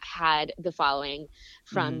Alex had the following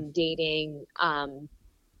from dating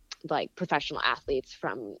like professional athletes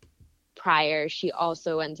from prior. She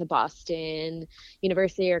also went to Boston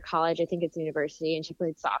University or college. I think it's university, and she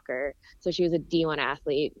played soccer. So she was a D1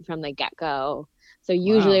 athlete from the get-go. So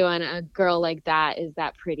usually when a girl like that is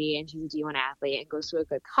that pretty and she's a D1 athlete and goes to a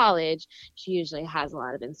good college, she usually has a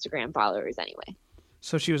lot of Instagram followers anyway.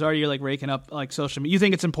 So she was already like raking up like social media. You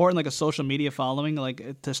think it's important, like a social media following,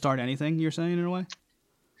 like to start anything, you're saying, in a way?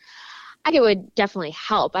 I think it would definitely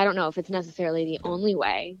help. I don't know if it's necessarily the only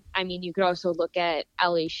way. I mean, you could also look at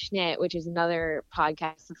Ellie Schnitt, which is another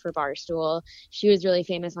podcast for Barstool. She was really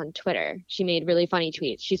famous on Twitter. She made really funny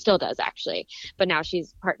tweets. She still does, actually. But now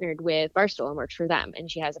she's partnered with Barstool and works for them, and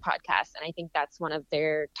she has a podcast. And I think that's one of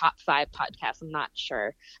their top 5 podcasts. I'm not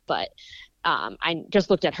sure. But I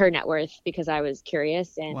just looked at her net worth because I was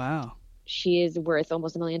curious. And wow. She is worth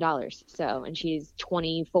almost $1 million. So, and she's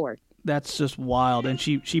 24. That's just wild. And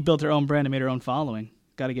she built her own brand and made her own following.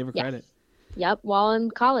 Got to give her credit. Yep. While in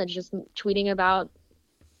college, just tweeting about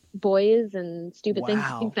boys and stupid things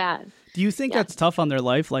like that. Do you think that's tough on their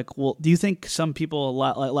life? Like, well, do you think some people,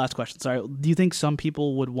 last question, sorry. Do you think some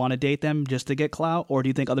people would want to date them just to get clout? Or do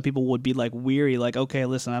you think other people would be like weary, like, okay,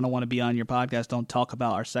 listen, I don't want to be on your podcast. Don't talk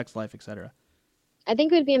about our sex life, etc. I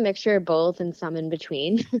think it would be a mixture of both and some in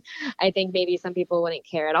between. I think maybe some people wouldn't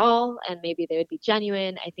care at all and maybe they would be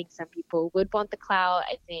genuine. I think some people would want the clout.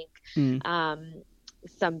 I think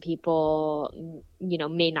some people,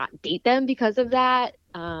 may not date them because of that.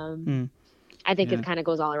 I think it kind of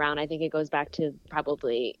goes all around. I think it goes back to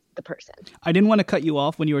probably the person. I didn't want to cut you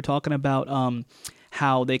off when you were talking about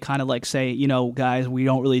how they kind of like say, guys, we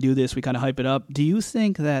don't really do this. We kind of hype it up. Do you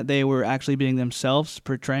think that they were actually being themselves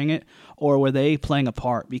portraying it, or were they playing a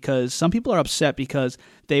part? Because some people are upset because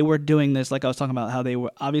they were doing this, like I was talking about, how they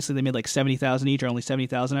were, obviously they made like $70,000 each, or only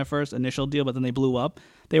 $70,000 at first, initial deal, but then they blew up.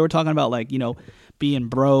 They were talking about like, being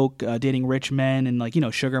broke, dating rich men, and like,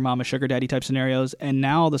 sugar mama, sugar daddy type scenarios. And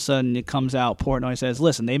now all of a sudden it comes out, Portnoy says,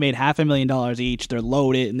 listen, they made $500,000 each, they're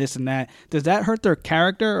loaded and this and that. Does that hurt their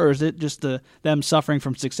character, or is it just them suffering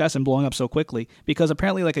from success and blowing up so quickly? Because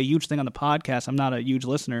apparently like a huge thing on the podcast, I'm not a huge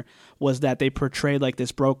listener, was that they portrayed like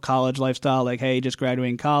this broke college lifestyle, like, hey, just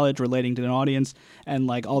graduating college, relating to an audience, and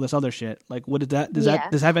like all this other shit. Like, what does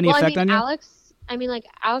that have any effect on you?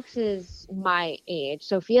 Alex is my age.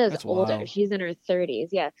 Sophia's older. Wild. She's in her 30s.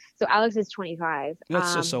 Yeah. So Alex is 25.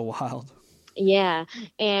 That's just so wild. Yeah.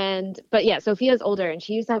 But yeah, Sophia's older and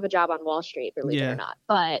she used to have a job on Wall Street, believe it or not.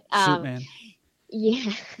 But shoot, man.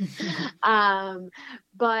 Yeah.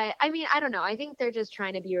 But I mean, I don't know. I think they're just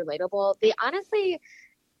trying to be relatable. They honestly,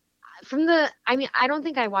 I don't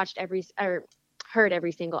think I watched heard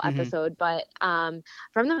every single episode, but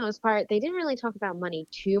from the most part, they didn't really talk about money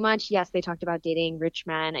too much. Yes, they talked about dating rich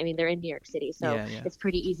men. I mean, they're in New York City, so it's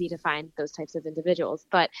pretty easy to find those types of individuals.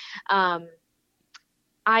 But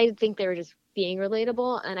I think they were just being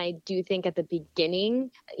relatable, and I do think at the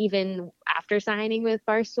beginning, even after signing with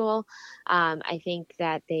Barstool, I think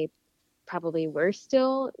that they probably were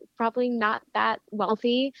still probably not that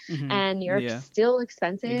wealthy, and New York's still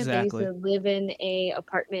expensive. Exactly. They used to live in a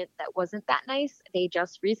apartment that wasn't that nice. They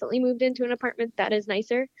just recently moved into an apartment that is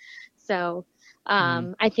nicer. So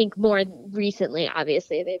I think more recently,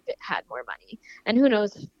 obviously, they've had more money. And who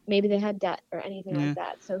knows, maybe they had debt or anything like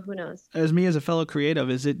that. So who knows? As me as a fellow creative,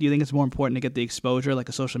 do you think it's more important to get the exposure, like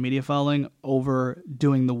a social media following, over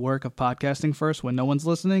doing the work of podcasting first when no one's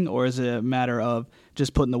listening? Or is it a matter of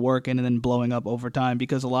just putting the work in and then blowing up over time?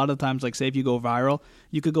 Because a lot of times, like say if you go viral,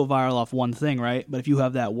 you could go viral off one thing, right? But if you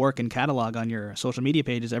have that work and catalog on your social media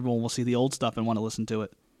pages, everyone will see the old stuff and want to listen to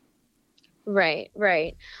it. Right.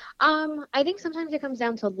 I think sometimes it comes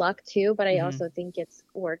down to luck too, but I also think it's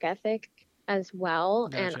work ethic as well.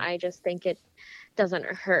 Gotcha. And I just think it doesn't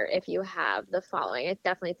hurt if you have the following. I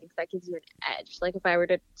definitely think that gives you an edge. Like if I were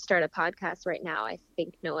to start a podcast right now, I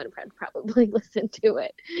think no one would probably listen to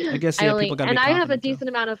it. I guess people got to be confident. And I have a decent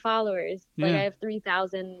amount of followers. Yeah. Like I have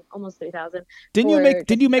 3,000, almost 3,000. Did you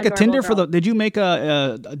make a Tinder girl. Did you make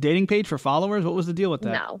a dating page for followers? What was the deal with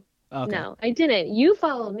that? No. Okay. No, I didn't. You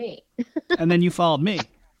followed me. And then you followed me.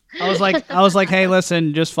 I was like, hey,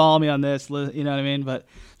 listen, just follow me on this. You know what I mean? But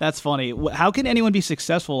that's funny. How can anyone be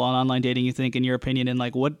successful on online dating, you think, in your opinion? And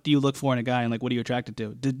like, what do you look for in a guy, and like, what are you attracted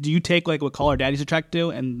to? Do you take like what caller daddy's attracted to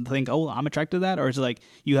and think, oh, I'm attracted to that? Or is it like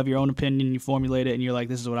you have your own opinion, you formulate it, and you're like,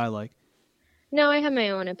 this is what I like? No, I have my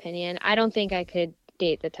own opinion. I don't think I could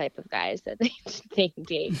date the type of guys that they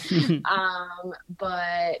date.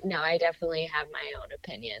 But no, I definitely have my own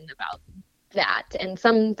opinion about that. And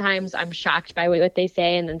sometimes I'm shocked by what they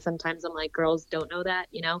say, and then sometimes I'm like, girls don't know that,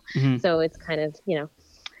 you know? Mm-hmm. So it's kind of, you know,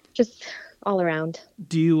 just all around.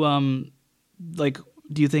 Do you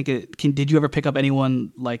do you think did you ever pick up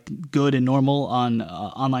anyone like good and normal on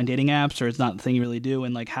online dating apps, or it's not the thing you really do?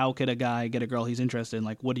 And like, how could a guy get a girl he's interested in?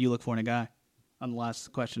 Like, what do you look for in a guy? On the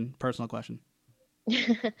last question, personal question.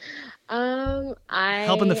 I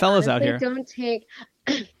helping the fellas out here.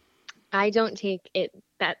 I don't take it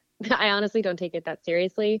that I honestly don't take it that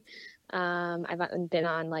seriously. I've been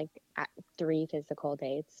on like 3 physical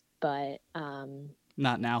dates, but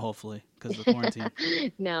not now, hopefully, because of the quarantine.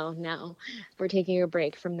 No, we're taking a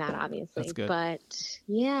break from that, obviously. That's good. But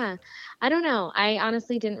yeah, I don't know. I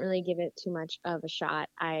honestly didn't really give it too much of a shot.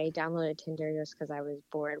 I downloaded Tinder just because I was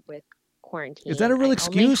bored with quarantine. Is that a real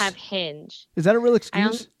excuse? I only have Hinge. Is that a real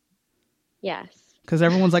excuse? Yes. Because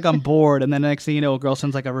everyone's like, I'm bored, and then next thing you know, a girl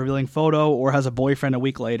sends like a revealing photo or has a boyfriend a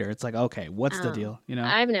week later. It's like, okay, what's the deal? You know?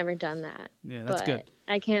 I've never done that. Yeah, that's good.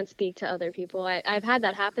 I can't speak to other people. I've had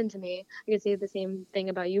that happen to me. I could say the same thing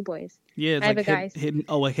about you boys. Yeah, it's like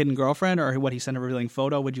a hidden girlfriend, or what, he sent a revealing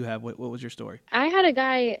photo? What'd you have? What was your story? I had a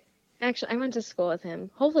guy. Actually, I went to school with him.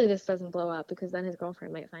 Hopefully this doesn't blow up, because then his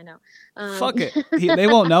girlfriend might find out. Fuck it. They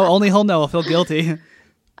won't know. Only he'll know. He'll feel guilty.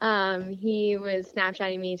 He was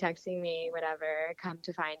Snapchatting me, texting me, whatever. Come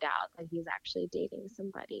to find out that he's actually dating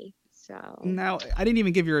somebody. So now, I didn't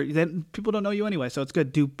even give then people don't know you anyway, so it's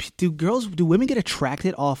good. Do women get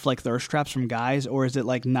attracted off like thirst traps from guys, or is it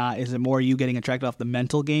like not? Is it more you getting attracted off the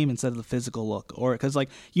mental game instead of the physical look? Or because like,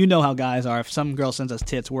 you know how guys are. If some girl sends us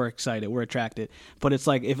tits, we're excited, we're attracted. But it's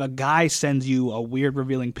like if a guy sends you a weird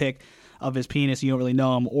revealing pic of his penis, you don't really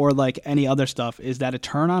know him, or like any other stuff, is that a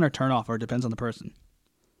turn on or turn off, or it depends on the person?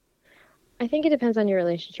 I think it depends on your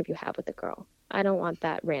relationship you have with the girl. I don't want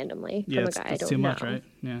that randomly from a guy I don't know. Too much, right?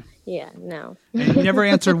 Yeah. Yeah, no. And you never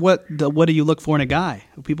answered what do you look for in a guy?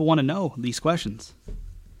 People want to know these questions.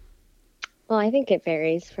 Well, I think it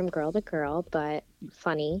varies from girl to girl, but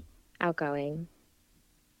funny, outgoing.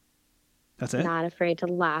 That's it? Not afraid to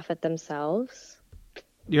laugh at themselves.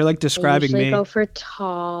 You're like describing me. Go for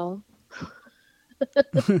tall.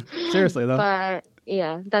 Seriously, though. But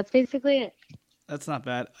yeah, that's basically it. That's not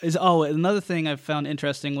bad. Another thing I found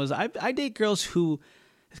interesting was I date girls who,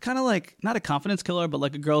 it's kind of like, not a confidence killer, but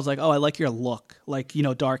like a girl's like, oh, I like your look. Like, you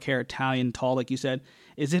know, dark hair, Italian, tall, like you said.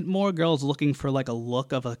 Is it more girls looking for like a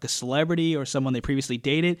look of like a celebrity or someone they previously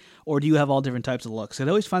dated? Or do you have all different types of looks? I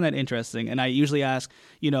always find that interesting. And I usually ask,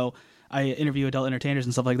 you know, I interview adult entertainers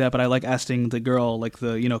and stuff like that, but I like asking the girl, like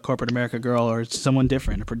the, you know, corporate America girl or someone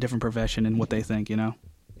different, a different profession, and what they think, you know?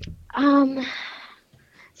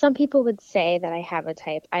 Some people would say that I have a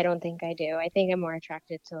type. I don't think I do. I think I'm more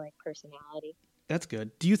attracted to like personality. That's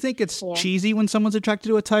good. Do you think it's cheesy when someone's attracted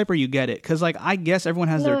to a type, or you get it? Because like, I guess everyone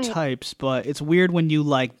has their types, but it's weird when you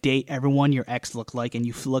like date everyone your ex look like, and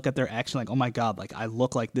you look at their ex and like, oh my God, like I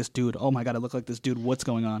look like this dude. Oh my God, I look like this dude. What's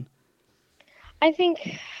going on? I think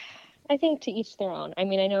to each their own. I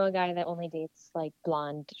mean, I know a guy that only dates like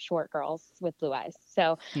blonde, short girls with blue eyes.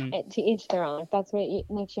 So to each their own. If that's what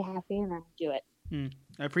makes you happy, then do it.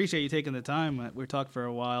 I appreciate you taking the time. We talked for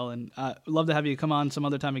a while, and I'd love to have you come on some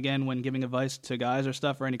other time again when giving advice to guys or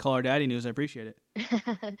stuff, or any Call Her Daddy news. I appreciate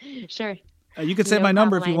it. Sure. You can save my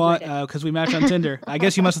number if you want, because we match on Tinder. I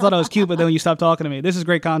guess you must have thought I was cute, but then when you stopped talking to me. This is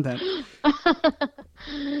great content.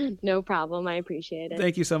 No problem. I appreciate it.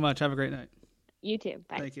 Thank you so much. Have a great night. You too.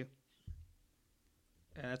 Bye. Thank you.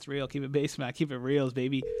 Yeah, that's real. Keep it base, Mac. Keep it reals,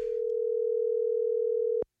 baby.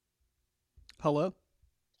 Hello?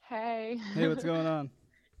 Hey. Hey, what's going on?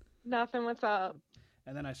 Nothing. What's up?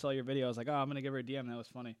 And then I saw your video. I was like, oh, I'm going to give her a DM. That was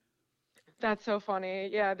funny. That's so funny.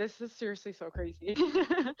 Yeah, this is seriously so crazy.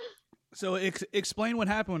 So explain what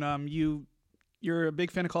happened. You're a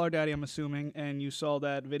big fan of Call Her Daddy, I'm assuming, and you saw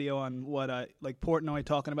that video on like Portnoy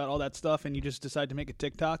talking about all that stuff, and you just decided to make a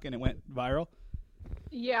TikTok, and it went viral?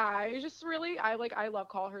 Yeah, I love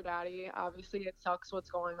Call Her Daddy. Obviously, it sucks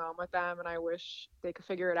what's going on with them, and I wish they could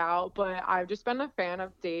figure it out. But I've just been a fan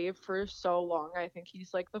of Dave for so long. I think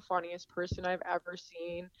he's like the funniest person I've ever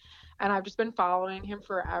seen, and I've just been following him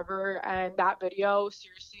forever. And that video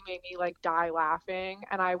seriously made me like die laughing,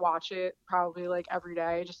 and I watch it probably like every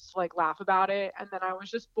day just to like laugh about it. And then I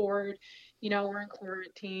was just bored we're in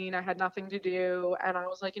quarantine. I had nothing to do. And I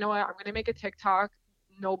was like, you know what? I'm going to make a TikTok.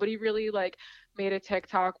 Nobody really like made a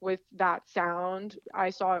TikTok with that sound. I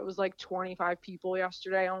saw it was like 25 people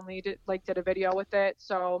yesterday only did a video with it.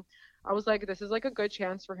 So I was like, this is like a good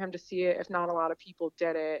chance for him to see it if not a lot of people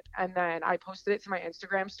did it. And then I posted it to my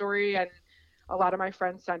Instagram story, and a lot of my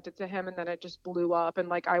friends sent it to him, and then it just blew up. And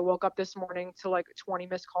like I woke up this morning to like 20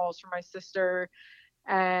 missed calls from my sister,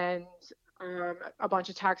 and a bunch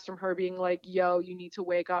of texts from her being like, yo, you need to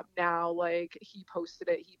wake up now, like he posted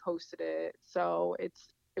it. So it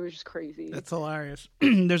was just crazy. That's hilarious.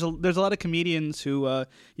 There's a lot of comedians who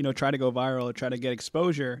try to go viral or try to get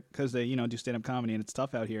exposure because they do stand-up comedy, and it's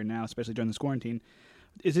tough out here now, especially during this quarantine.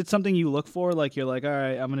 Is it something you look for? Like you're like, all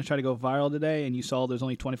right, I'm going to try to go viral today, and you saw there's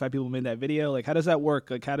only 25 people who made that video. Like how does that work?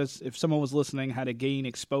 Like if someone was listening, how to gain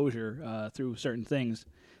exposure through certain things?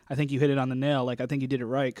 I think you hit it on the nail. Like I think you did it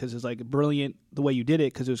right because it's like brilliant the way you did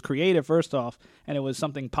it because it was creative first off, and it was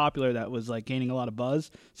something popular that was like gaining a lot of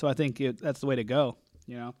buzz. So I think that's the way to go.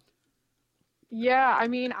 Yeah, I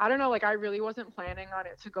mean, I don't know, like I really wasn't planning on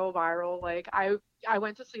it to go viral. Like I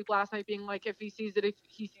went to sleep last night being like, if he sees it, if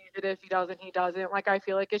he doesn't, he doesn't. Like I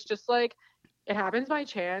feel like it's just like it happens by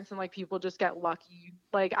chance, and like people just get lucky.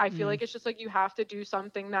 Like I feel like it's just like you have to do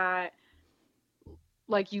something that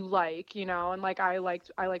like you like, and like I like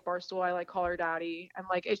Barstool, I like Call Her Daddy, and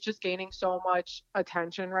like it's just gaining so much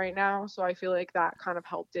attention right now, so I feel like that kind of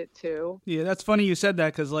helped it too. Yeah, that's funny you said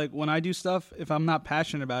that because like when I do stuff, if I'm not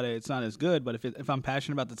passionate about it, it's not as good, but if I'm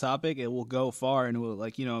passionate about the topic, it will go far and it will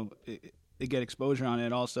like it get exposure on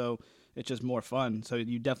it. Also, it's just more fun, so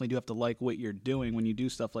you definitely do have to like what you're doing when you do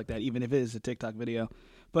stuff like that, even if it is a TikTok video.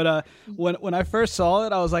 But when I first saw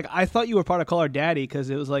it, I was like, I thought you were part of Call Her Daddy because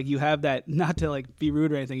it was like you have that, not to like be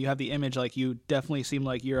rude or anything, you have the image like you definitely seem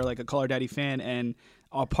like you're like a Call Her Daddy fan and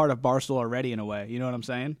are part of Barstool already in a way. You know what I'm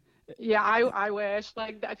saying? Yeah, I wish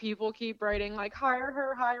like that people keep writing like hire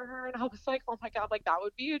her, and I was like, oh my god, like that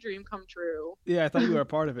would be a dream come true. Yeah, I thought you were a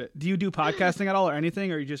part of it. Do you do podcasting at all or anything,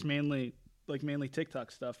 or are you just mainly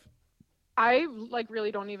TikTok stuff? I like really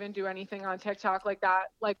don't even do anything on TikTok. Like that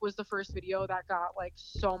like was the first video that got like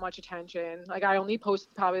so much attention. Like I only post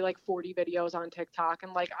probably like 40 videos on TikTok,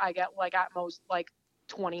 and like I get like at most like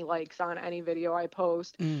 20 likes on any video I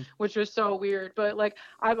post, which was so weird. But like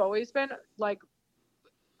I've always been like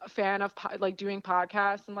a fan of like doing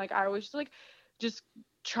podcasts, and like I always just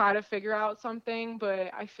try to figure out something,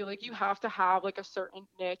 but I feel like you have to have like a certain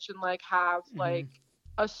niche and like have like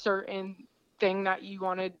a certain thing that you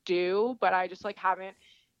want to do, but I just like haven't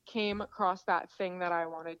came across that thing that I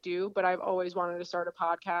want to do. But I've always wanted to start a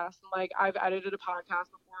podcast, and like I've edited a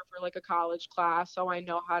podcast before for like a college class, so I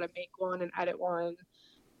know how to make one and edit one.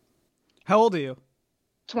 How old are you?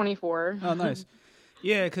 24. Oh, nice.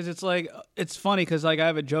 Yeah, because it's like, it's funny because like I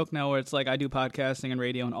have a joke now where it's like I do podcasting and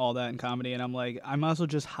radio and all that and comedy, and I'm like, I might as well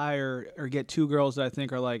just hire or get two girls that I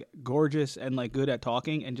think are like gorgeous and like good at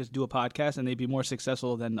talking and just do a podcast, and they'd be more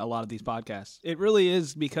successful than a lot of these podcasts. It really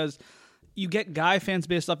is, because you get guy fans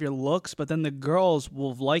based off your looks, but then the girls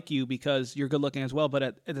will like you because you're good looking as well, but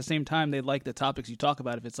at the same time they like the topics you talk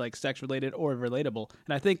about if it's like sex related or relatable.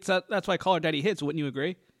 And I think that's why Call Her Daddy hits. Wouldn't you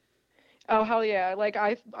agree? Oh hell yeah. Like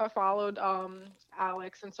I followed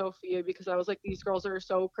Alex and Sophia because I was like, these girls are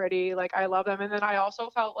so pretty, like I love them. And then I also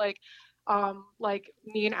felt like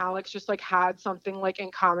me and Alex just like had something like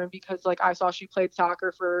in common because like I saw she played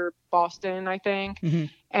soccer for Boston, I think.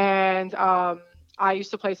 And I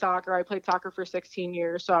used to play soccer. I played soccer for 16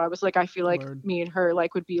 years, so I was like, I feel like me and her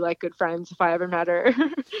like would be like good friends if I ever met her.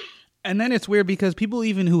 And then it's weird because people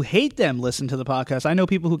even who hate them listen to the podcast. I know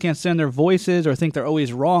people who can't stand their voices or think they're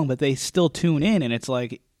always wrong, but they still tune in. And it's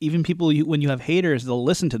like, even people, when you have haters, they'll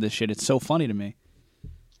listen to this shit. It's so funny to me.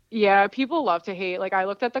 Yeah, people love to hate. Like I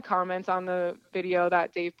looked at the comments on the video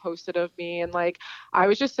that Dave posted of me, and like I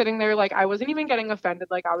was just sitting there, like I wasn't even getting offended.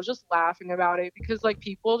 Like I was just laughing about it because like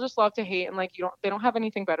people just love to hate, and like they don't have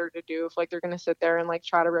anything better to do if like they're gonna sit there and like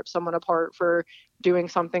try to rip someone apart for doing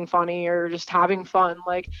something funny or just having fun.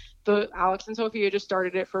 Like the Alex and Sophia just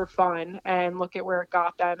started it for fun, and look at where it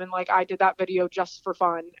got them. And like I did that video just for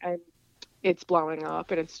fun, and it's blowing up,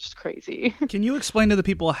 and it's just crazy. Can you explain to the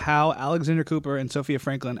people how Alexander Cooper and Sophia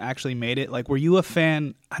Franklin actually made it? Like, were you a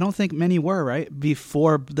fan? I don't think many were, right?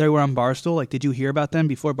 Before they were on Barstool? Like, did you hear about them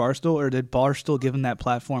before Barstool, or did Barstool give them that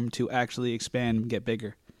platform to actually expand and get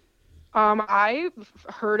bigger? I've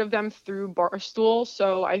heard of them through Barstool,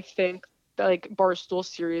 so I think that, like, Barstool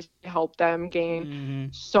seriously helped them gain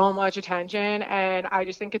so much attention, and I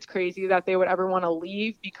just think it's crazy that they would ever want to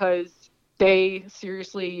leave because they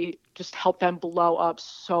seriously just help them blow up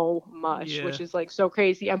so much, which is like so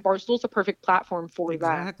crazy. And Barstool's a perfect platform for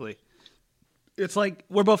that. Exactly. It's like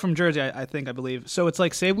we're both from Jersey, I believe. So it's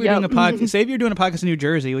like, say we're doing a podcast. Say if you're doing a podcast in New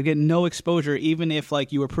Jersey, you would get no exposure, even if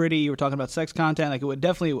like you were pretty, you were talking about sex content. Like it would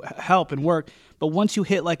definitely help and work. But once you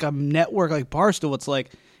hit like a network like Barstool, it's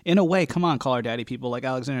like, in a way, come on, Call Her Daddy people like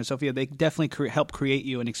Alexander and Sophia, they definitely help create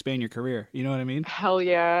you and expand your career. You know what I mean? Hell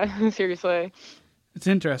yeah, seriously. It's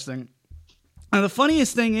interesting. Now, the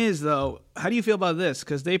funniest thing is, though, how do you feel about this?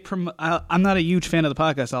 Because I'm not a huge fan of the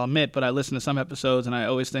podcast, I'll admit, but I listen to some episodes, and I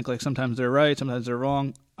always think, like, sometimes they're right, sometimes they're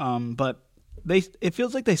wrong. But it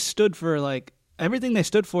feels like they stood for, like, everything they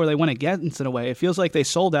stood for, they went against in a way. It feels like they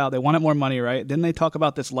sold out, they wanted more money, right? Then they talk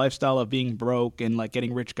about this lifestyle of being broke and, like,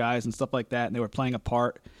 getting rich guys and stuff like that, and they were playing a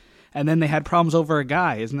part. And then they had problems over a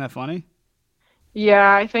guy. Isn't that funny?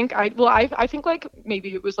 Yeah, I think like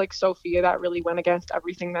maybe it was like Sophia that really went against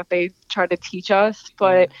everything that they tried to teach us.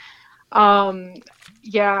 But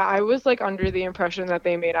yeah, I was like under the impression that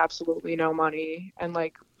they made absolutely no money and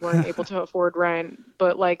like weren't able to afford rent.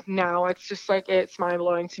 But like now it's just like it's mind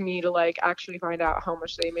blowing to me to like actually find out how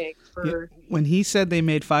much they make for. Yeah. When he said they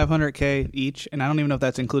made $500K each, and I don't even know if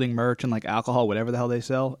that's including merch and like alcohol, whatever the hell they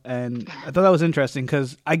sell. And I thought that was interesting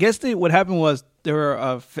because I guess what happened was they were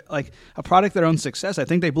a product of their own success. I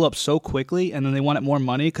think they blew up so quickly, and then they wanted more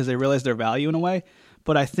money because they realized their value in a way.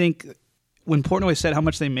 But I think when Portnoy said how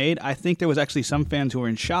much they made, I think there was actually some fans who were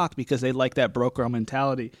in shock because they liked that broke girl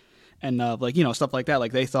mentality. And like, you know, stuff like that.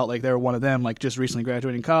 Like they thought like they were one of them, like just recently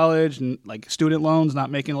graduating college and like student loans, not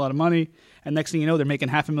making a lot of money. And next thing you know, they're making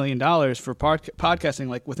 $500,000 for podcasting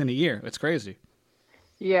like within a year. It's crazy.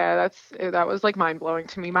 Yeah, that was like mind blowing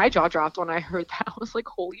to me. My jaw dropped when I heard that. I was like,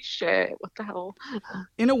 holy shit, what the hell?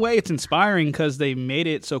 In a way, it's inspiring because they made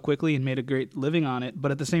it so quickly and made a great living on it.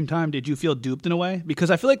 But at the same time, did you feel duped in a way?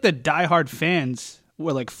 Because I feel like the diehard fans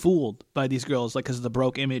were like fooled by these girls, like because of the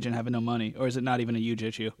broke image and having no money. Or is it not even a huge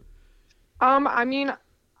issue? I mean,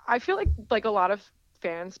 I feel like a lot of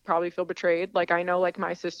fans probably feel betrayed. Like I know like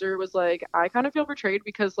my sister was like, I kind of feel betrayed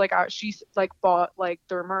because like she's like bought like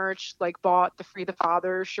their merch, like bought the Free the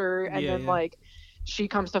Father shirt, and then like she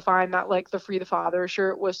comes to find that like the Free the Father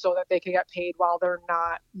shirt was so that they could get paid while they're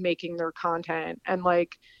not making their content, and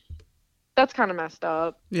like that's kind of messed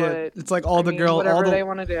up. Yeah, but, it's like all the girls, whatever they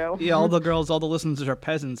want to do. Yeah, all the girls, all the listeners are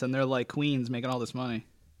peasants, and they're like queens making all this money.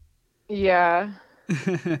 Yeah.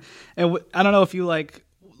 And I don't know if you like,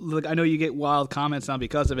 I know you get wild comments now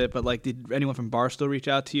because of it, but like, did anyone from Barstool reach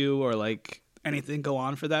out to you or like anything go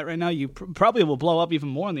on for that right now? You probably will blow up even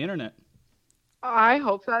more on the internet. I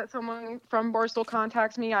hope that someone from Barstool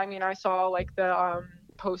contacts me. I mean, I saw like the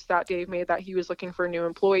post that Dave made that he was looking for new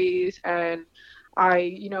employees, and I,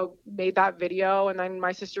 you know, made that video, and then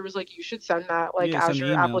my sister was like, you should send that like as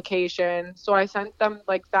your application. So I sent them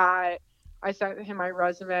like that. I sent him my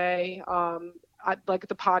resume. Like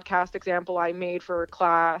the podcast example I made for a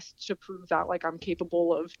class to prove that like I'm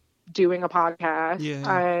capable of doing a podcast,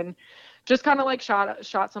 and just kind of like shot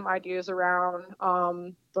some ideas around.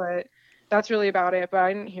 But that's really about it. But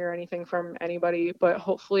I didn't hear anything from anybody, but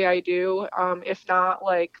hopefully I do. If not,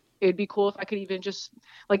 like it'd be cool if I could even just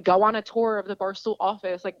like go on a tour of the Barstool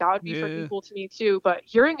office. Like that would be freaking cool to me too. But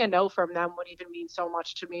hearing a no from them would even mean so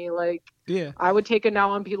much to me. Like I would take a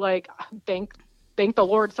no and be like, thank the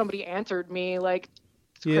Lord somebody answered me. Like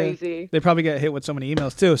it's crazy. They probably get hit with so many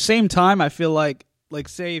emails too. Same time, I feel like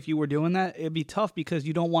say if you were doing that, it'd be tough because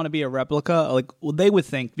you don't want to be a replica. Like, well, they would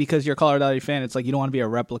think because you're a Call Her Daddy fan, it's like you don't want to be a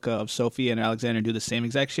replica of Sophia and Alexander and do the same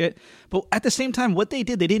exact shit. But at the same time, what they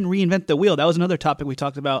did, they didn't reinvent the wheel. That was another topic we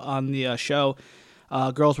talked about on the show.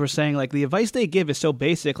 Girls were saying like the advice they give is so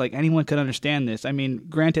basic, like anyone could understand this. I mean,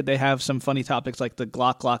 granted, they have some funny topics like the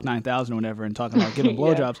Glock 9000 or whatever, and talking about giving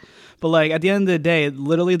blowjobs. But like at the end of the day,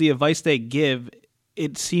 literally the advice they give,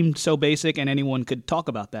 it seemed so basic, and anyone could talk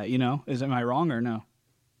about that. You know, am I wrong or no?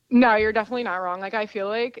 No, you're definitely not wrong. Like I feel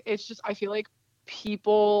like I feel like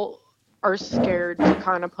people are scared to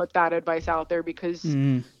kind of put that advice out there because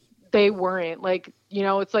they weren't like, you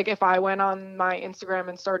know, it's like if I went on my Instagram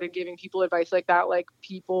and started giving people advice like that, like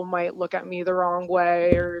people might look at me the wrong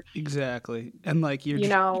way or exactly. And like your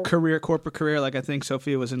corporate career, like I think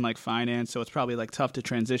Sophia was in like finance, so it's probably like tough to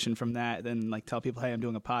transition from that then like tell people, hey, I'm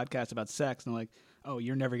doing a podcast about sex, and they're like, oh,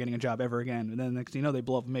 you're never getting a job ever again. And then next thing you know, they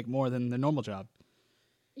blow up and make more than their normal job.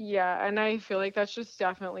 Yeah, and I feel like that's just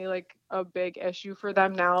definitely like a big issue for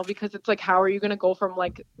them now because it's like, how are you going to go from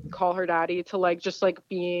like Call Her Daddy to like just like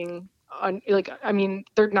being like, I mean,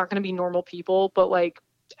 they're not going to be normal people, but like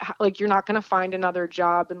you're not going to find another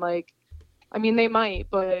job, and like, I mean, they might,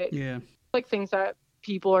 but like things that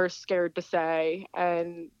people are scared to say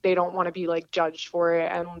and they don't want to be like judged for it,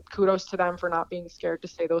 and kudos to them for not being scared to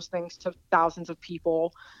say those things to thousands of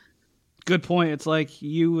people. Good point. It's like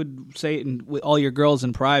you would say it with all your girls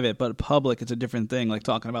in private, but public, it's a different thing. Like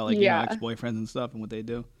talking about like ex-boyfriends and stuff and what they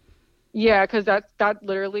do. Yeah, because that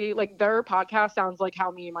literally, like, their podcast sounds like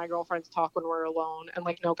how me and my girlfriends talk when we're alone and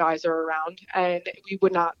like no guys are around, and we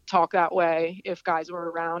would not talk that way if guys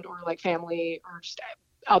were around or like family or just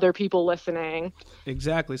other people listening.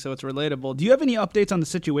 Exactly. So it's relatable. Do you have any updates on the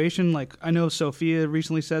situation? Like, I know Sophia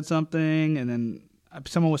recently said something, and then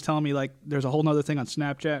someone was telling me like there's a whole nother thing on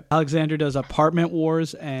Snapchat. Alexandra does apartment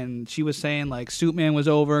wars, and she was saying like Suitman was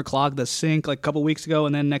over, clogged the sink like a couple weeks ago,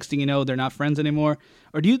 and then next thing you know they're not friends anymore.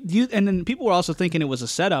 Or do you? And then people were also thinking it was a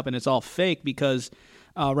setup and it's all fake because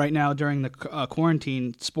right now during the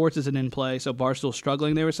quarantine, sports isn't in play, so Barstool's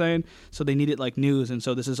struggling. They were saying so they needed like news, and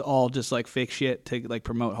so this is all just like fake shit to like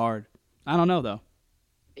promote hard. I don't know though.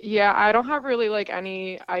 Yeah, I don't have really like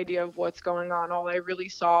any idea of what's going on. All I really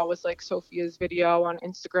saw was like Sophia's video on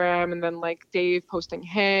Instagram and then like Dave posting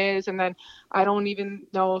his, and then I don't even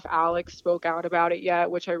know if Alex spoke out about it yet,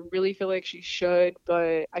 which I really feel like she should,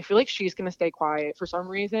 but I feel like she's going to stay quiet for some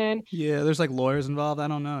reason. Yeah, there's like lawyers involved. I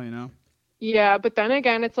don't know. Yeah, but then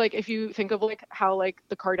again, it's like if you think of like how like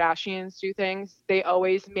the Kardashians do things, they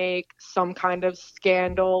always make some kind of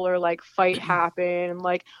scandal or like fight happen.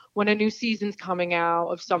 Like when a new season's coming out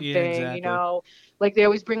of something, exactly. Like they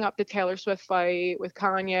always bring up the Taylor Swift fight with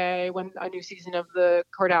Kanye when a new season of the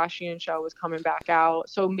Kardashian show was coming back out.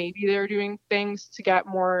 So maybe they're doing things to get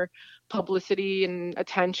more publicity and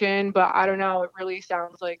attention, but I don't know. It really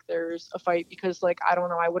sounds like there's a fight because like I don't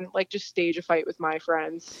know, I wouldn't like just stage a fight with my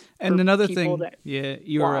friends. And another thing, yeah,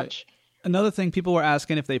 you're right. Another thing, people were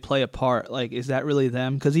asking if they play a part. Like, is that really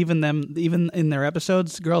them? Because even in their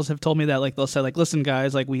episodes, girls have told me that like they'll say like, listen,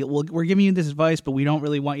 guys, like we're giving you this advice, but we don't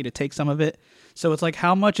really want you to take some of it. So it's like,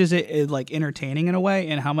 how much is it like entertaining in a way,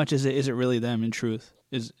 and how much is it really them in truth?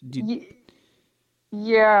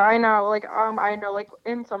 Yeah, I know. Like, I know, like,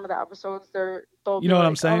 in some of the episodes, they'll be know what like,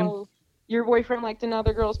 I'm saying? oh, your boyfriend liked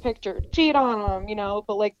another girl's picture, cheat on him,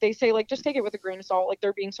 But, like, they say, like, just take it with a grain of salt. Like,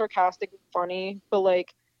 they're being sarcastic and funny. But,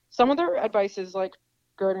 like, some of their advice is, like,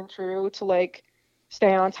 good and true to, like,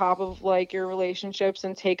 stay on top of, like, your relationships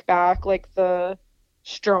and take back, like, the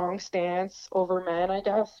strong stance over men, I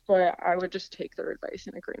guess. But I would just take their advice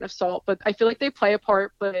in a grain of salt. But I feel like they play a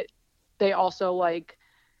part, but they also, like,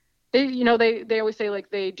 they always say like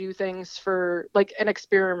they do things for like an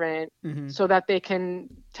experiment so that they can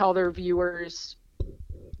tell their viewers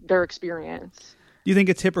their experience. Do you think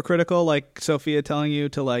it's hypocritical, like Sophia telling you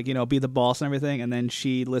to like, be the boss and everything, and then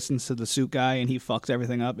she listens to the suit guy and he fucks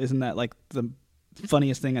everything up? Isn't that like the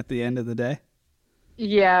funniest thing at the end of the day?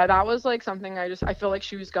 Yeah, that was like something I feel like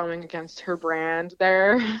she was going against her brand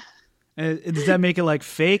there. Does that make it like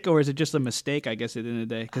fake, or is it just a mistake, I guess, at the end of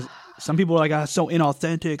the day? Because some people are like, it's so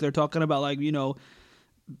inauthentic. They're talking about like,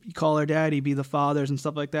 call her daddy, be the fathers and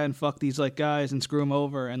stuff like that, and fuck these like guys and screw them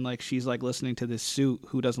over. And like she's like listening to this suit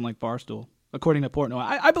who doesn't like Barstool, according to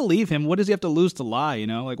Portnoy. I believe him. What does he have to lose to lie?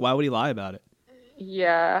 Like why would he lie about it?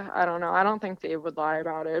 Yeah, I don't know. I don't think Dave would lie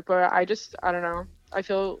about it, but I don't know. I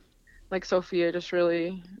feel like Sophia just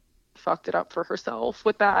really fucked it up for herself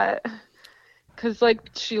with that. Because, like,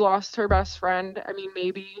 she lost her best friend. I mean,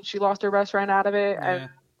 maybe she lost her best friend out of it and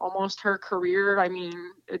almost her career. I mean,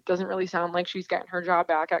 it doesn't really sound like she's getting her job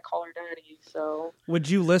back at Call Her Daddy, so. Would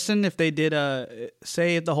you listen if they did,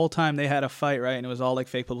 say the whole time they had a fight, right, and it was all, like,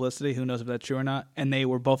 fake publicity, who knows if that's true or not, and they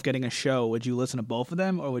were both getting a show, would you listen to both of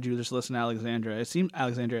them, or would you just listen to Alexandra?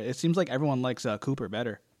 It seems like everyone likes Cooper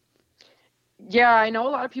better. Yeah, I know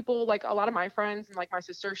a lot of people, like a lot of my friends and like my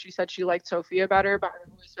sister, she said she liked Sophia better, but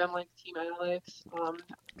I've always been like Team Alex.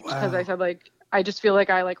 Because I said like I just feel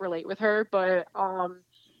like I like relate with her, but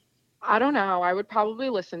I don't know. I would probably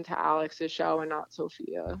listen to Alex's show and not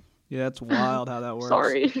Sophia. Yeah, that's wild how that works.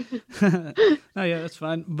 Sorry. Oh yeah, that's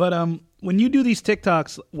fine. But when you do these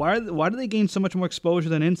TikToks, why do they gain so much more exposure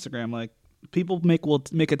than Instagram? Like people will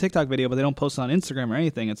make a TikTok video, but they don't post it on Instagram or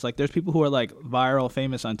anything. It's like there's people who are like viral,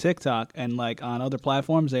 famous on TikTok, and like on other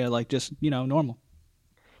platforms, they are like just normal.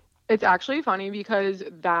 It's actually funny because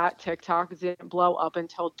that TikTok didn't blow up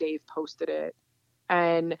until Dave posted it,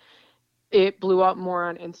 and it blew up more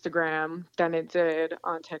on Instagram than it did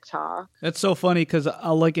on TikTok. That's so funny because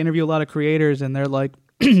I'll like interview a lot of creators, and they're like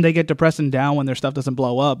they get depressed and down when their stuff doesn't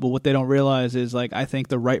blow up. But what they don't realize is like I think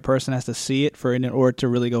the right person has to see it in order to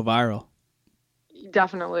really go viral.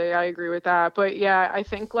 Definitely, I agree with that. But yeah, I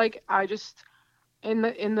think like I just in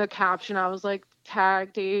the caption I was like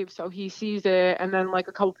tag Dave so he sees it, and then like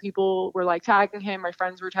a couple people were like tagging him, my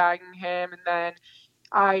friends were tagging him, and then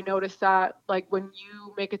I noticed that like when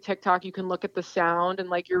you make a TikTok you can look at the sound and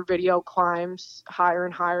like your video climbs higher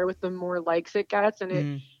and higher with the more likes it gets,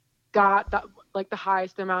 and got that like the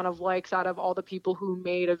highest amount of likes out of all the people who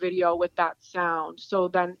made a video with that sound. So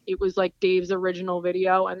then it was like Dave's original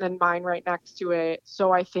video and then mine right next to it.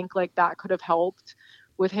 So I think like that could have helped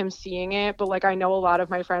with him seeing it. But like I know a lot of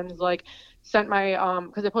my friends like sent my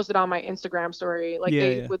because I posted on my Instagram story, like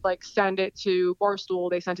they would like send it to Barstool,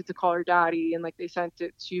 they sent it to Call Her Daddy, and like they sent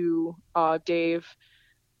it to Dave.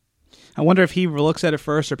 I wonder if he looks at it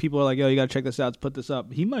first, or people are like, "Yo, you gotta check this out. Let's put this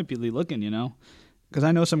up." He might be looking, you know, because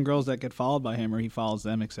I know some girls that get followed by him, or he follows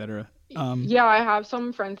them, etc. Yeah, I have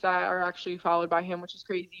some friends that are actually followed by him, which is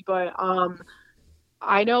crazy. But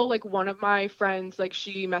I know like one of my friends, like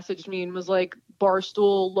she messaged me and was like,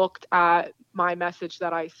 Barstool looked at my message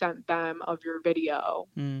that I sent them of your video.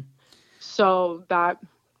 So that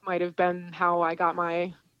might have been how I got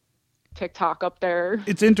my TikTok up there.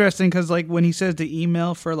 It's interesting because like when he says the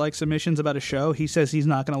email for like submissions about a show, he says he's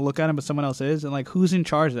not going to look at them, but someone else is. And like, who's in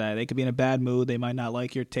charge of that? They could be in a bad mood. They might not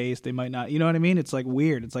like your taste. They might not, you know what I mean? It's like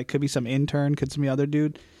weird. It's like, could be some intern, could some other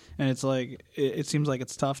dude. And it's like, it seems like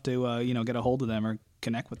it's tough to, get a hold of them or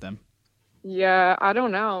connect with them. Yeah, I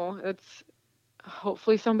don't know. It's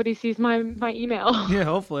hopefully somebody sees my email. Yeah,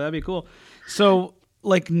 hopefully that'd be cool. So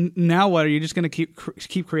like now what, are you just going to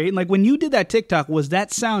keep creating? Like when you did that TikTok, was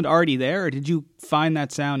that sound already there, or did you find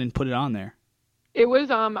that sound and put it on there? It was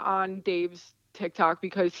on Dave's TikTok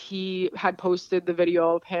because he had posted the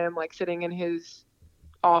video of him like sitting in his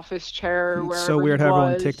office chair. It's so weird how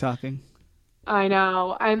everyone TikToking. I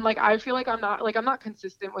know. And like I feel like I'm not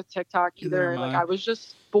consistent with TikTok either. Like I was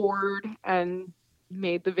just bored and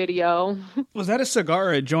made the video. Was that a cigar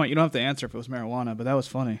or a joint? You don't have to answer if it was marijuana, but that was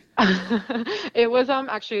funny. It was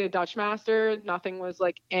actually a Dutch Master. Nothing was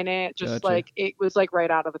like in it. Just Gotcha. like it was like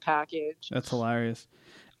right out of the package. That's hilarious.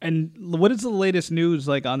 And what is the latest news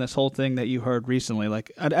like on this whole thing that you heard recently?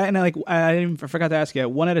 Like, I forgot to ask you.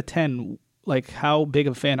 1 out of 10, like how big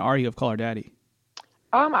of a fan are you of Call Her Daddy?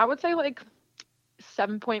 I would say like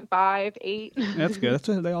 7.5, 8. That's good. That's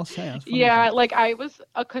what they all say. Yeah, like I was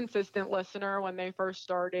a consistent listener when they first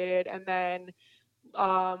started, and then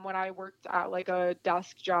when I worked at like a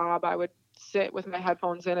desk job, I would sit with my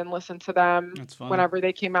headphones in and listen to them whenever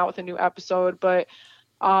they came out with a new episode. But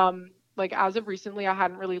like as of recently, I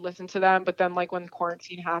hadn't really listened to them. But then like when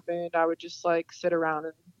quarantine happened, I would just like sit around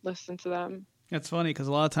and listen to them. It's funny because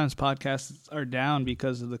a lot of times podcasts are down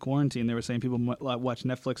because of the quarantine. They were saying people watch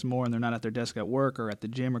Netflix more and they're not at their desk at work or at the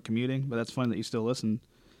gym or commuting. But that's funny that you still listen.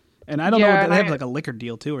 And I don't know, they have like a liquor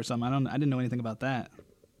deal too or something. I didn't know anything about that.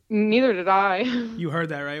 Neither did I. You heard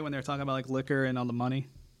that, right? When they were talking about like liquor and all the money?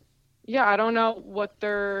 Yeah, I don't know what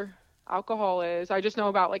their alcohol is. I just know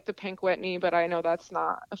about like the Pink Whitney, but I know that's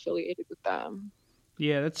not affiliated with them.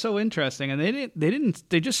 Yeah, that's so interesting. And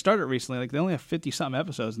they just started recently. Like they only have 50-something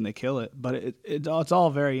episodes and they kill it. But it's all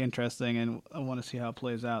very interesting, and I want to see how it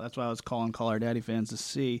plays out. That's why I was calling Call Her Daddy fans to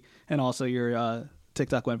see. And also your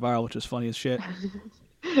TikTok went viral, which was funny as shit.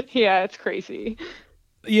 Yeah, it's crazy.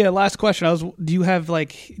 Yeah, last question. Do you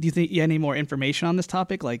think you have any more information on this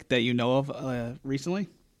topic, like that you know of recently?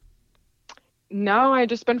 No, I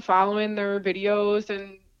just been following their videos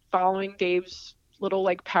and following Dave's little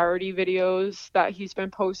like parody videos that he's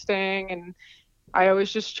been posting, and I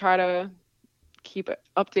always just try to keep it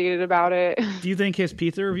updated about it. Do you think his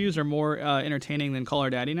pizza reviews are more entertaining than Call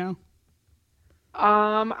Her Daddy now?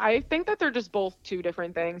 I think that they're just both two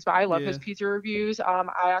different things, but I love his pizza reviews.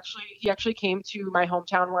 He actually came to my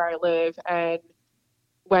hometown where I live and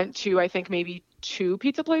went to I think maybe 2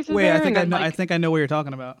 pizza places. Wait, there, I think I know what you're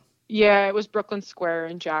talking about. Yeah, it was Brooklyn Square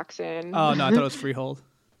in Jackson. Oh no, I thought it was Freehold.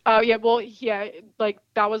 Oh yeah, well yeah, like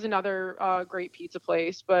that was another great pizza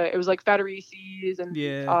place, but it was like Federici's and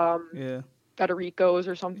Federico's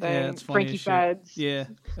or something. Yeah, that's funny. Frankie Fed's. Yeah,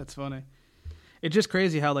 that's funny. It's just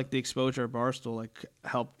crazy how like the exposure of Barstool like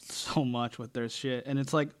helped so much with their shit, and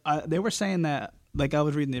it's like they were saying that, like I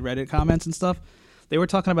was reading the Reddit comments and stuff. They were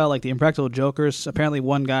talking about like the Impractical Jokers. Apparently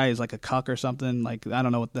one guy is like a cuck or something. Like I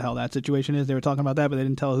don't know what the hell that situation is. They were talking about that, but they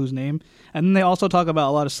didn't tell whose name. And then they also talk about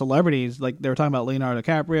a lot of celebrities. Like they were talking about Leonardo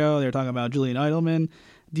DiCaprio. They were talking about Julian Edelman.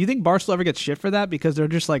 Do you think Barstool ever gets shit for that? Because they're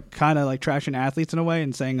just like kind of like trashing athletes in a way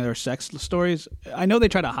and saying their sex stories. I know they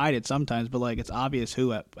try to hide it sometimes, but like it's obvious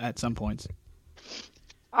who at some points.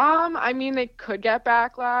 I mean, they could get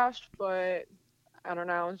backlash, but I don't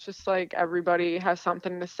know. It's just like everybody has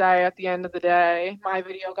something to say at the end of the day. My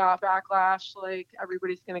video got backlash. Like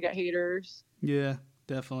everybody's going to get haters. Yeah,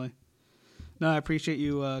 definitely. No, I appreciate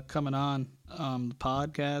you coming on the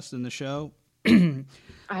podcast and the show.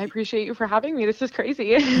 I appreciate you for having me. This is crazy.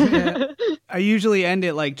 Yeah. I usually end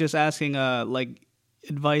it like just asking like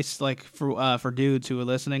advice like for dudes who are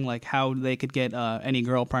listening, like how they could get any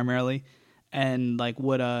girl primarily. and like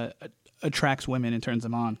what attracts women and turns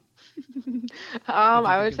them on?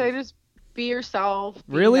 I would say just be yourself.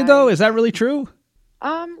 Be Really though? nice. Is that really true?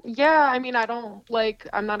 Yeah, I mean,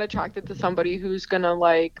 I'm not attracted to somebody who's gonna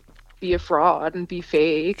like be a fraud and be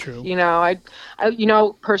fake. True. You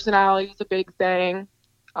know, personality is a big thing.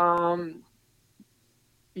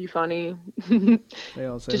 Be funny. They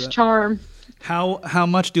all say Just that. charm. How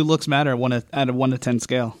much do looks matter at a 1 to 10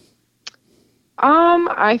 scale?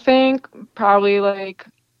 I think probably like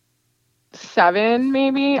 7,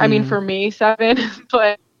 maybe. I mean, for me, 7. But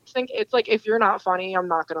I think it's like if you're not funny, I'm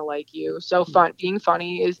not gonna like you. So being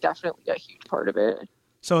funny is definitely a huge part of it.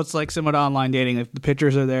 So it's like similar to online dating. If the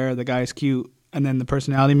pictures are there, the guy's cute, and then the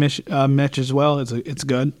personality match as well, it's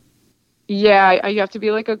good. Yeah, you have to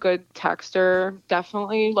be like a good texter.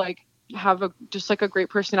 Definitely like have just like a great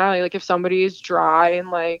personality. Like if somebody is dry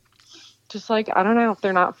and like just like I don't know if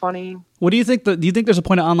they're not funny. What do you think? Do you think there's a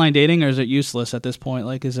point of online dating, or is it useless at this point?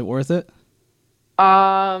 Like, is it worth it?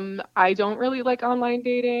 I don't really like online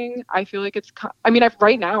dating. I feel like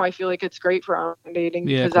right now I feel like it's great for online dating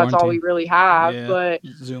because that's all we really have. Yeah, but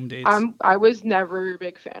Zoom dates. I was never a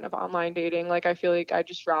big fan of online dating. Like I feel like I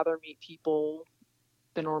just rather meet people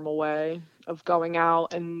the normal way of going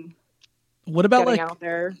out and what about getting like out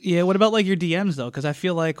there. Yeah, what about like your DMs though? Because I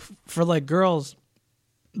feel like for like girls,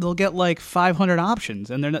 they'll get like 500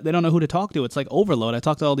 options and they don't know who to talk to. It's like overload. I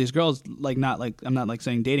talk to all these girls, I'm not like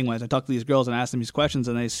saying dating wise. I talk to these girls and ask them these questions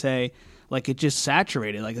and they say like it's just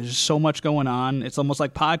saturated. Like there's just so much going on. It's almost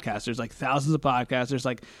like podcasts. There's like thousands of podcasts. There's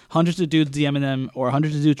like hundreds of dudes DMing them or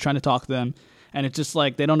hundreds of dudes trying to talk to them. And it's just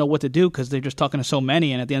like they don't know what to do because they're just talking to so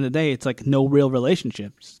many. And at the end of the day, it's like no real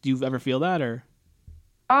relationships. Do you ever feel that or?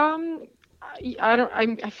 I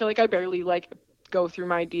feel like I barely like go through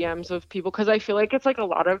my DMs of people because I feel like it's like a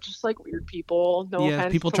lot of just like weird people. No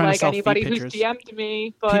offense people to trying like to sell anybody feet who's pictures. DM'd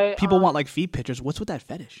me, but People want like feet pictures. What's with that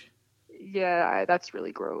fetish? Yeah, that's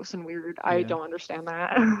really gross and weird. Yeah. I don't understand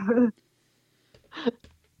that.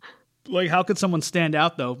 Like, how could someone stand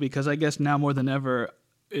out though? Because I guess now more than ever,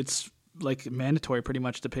 it's like mandatory pretty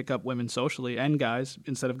much to pick up women socially and guys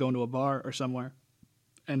instead of going to a bar or somewhere.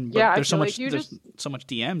 And yeah, there's so much there's so much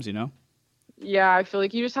DMs, you know. Yeah, I feel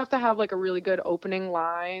like you just have to have like a really good opening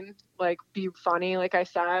line, like be funny, like I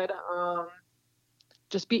said,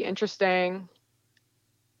 just be interesting.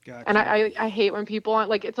 Gotcha. And I hate when people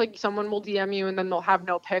like it's like someone will DM you and then they'll have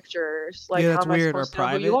no pictures. Like Yeah, that's how am weird. I Or supposed to know who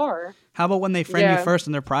private. you are? How about when they friend Yeah. you first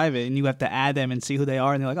and they're private and you have to add them and see who they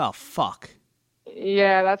are and they're like, oh fuck.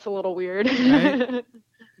 Yeah, that's a little weird. Right?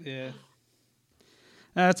 Yeah.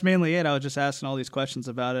 That's mainly it. I was just asking all these questions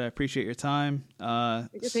about it. I appreciate your time.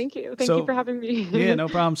 Thank you. Thank you for having me. Yeah, no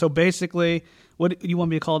problem. So basically, what you want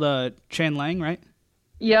me to call Chen Lang, right?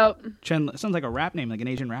 Yep. Chen sounds like a rap name, like an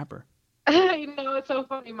Asian rapper. You know, it's so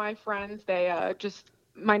funny. My friends, they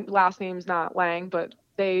my last name's not Lang, but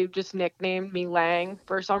they just nicknamed me Lang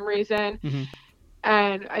for some reason. Mm-hmm.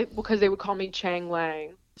 And because they would call me Chang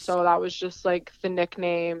Lang. So that was just like the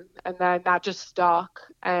nickname, and then that just stuck.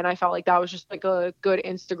 And I felt like that was just like a good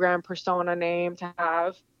Instagram persona name to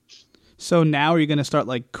have. So now are you going to start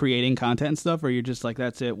like creating content and stuff, or you're just like,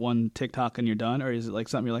 that's it, one TikTok and you're done? Or is it like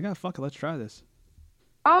something you're like, oh, fuck it, let's try this?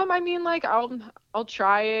 I mean, like I'll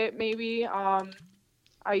try it maybe.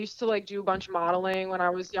 I used to like do a bunch of modeling when I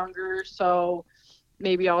was younger, so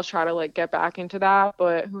maybe I'll try to like get back into that,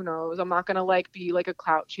 but who knows? I'm not gonna like be like a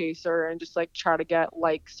clout chaser and just like try to get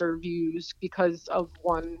likes or views because of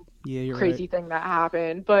one crazy thing that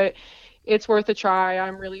happened. But it's worth a try.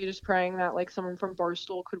 I'm really just praying that like someone from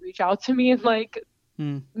Barstool could reach out to me and like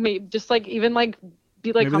maybe just like even like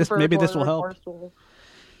be like maybe this will help. Barstool.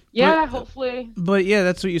 Yeah, hopefully. But yeah,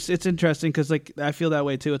 that's what it's interesting because like I feel that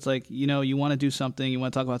way too. It's like, you know, you want to do something, you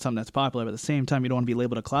want to talk about something that's popular, but at the same time, you don't want to be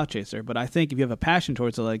labeled a clout chaser. But I think if you have a passion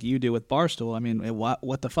towards it, like you do with Barstool, I mean,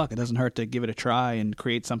 what the fuck? It doesn't hurt to give it a try and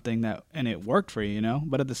create something and it worked for you, you know.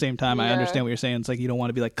 But at the same time, I understand what you're saying. It's like you don't want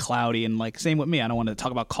to be like cloudy and like same with me. I don't want to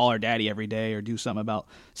talk about Call Her Daddy every day or do something about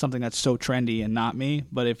something that's so trendy and not me.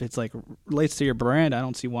 But if it's like relates to your brand, I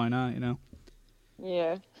don't see why not, you know.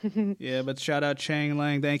 Yeah. Yeah, but shout out Chang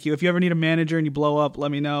Lang. Thank you. If you ever need a manager and you blow up,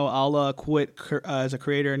 let me know. I'll quit as a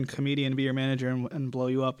creator and comedian, be your manager, and blow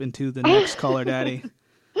you up into the next Call Her Daddy.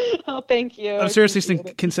 Oh, thank you. I'm seriously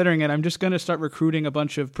considering it. I'm just going to start recruiting a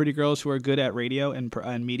bunch of pretty girls who are good at radio and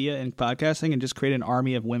media and podcasting and just create an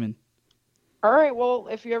army of women. All right. Well,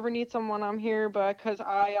 if you ever need someone, I'm here. But because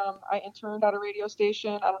I interned at a radio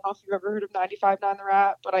station. I don't know if you've ever heard of 95.9 The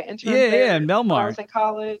Rap, but I interned there in Belmar. when I was in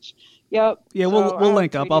college. Yep. Yeah, so we'll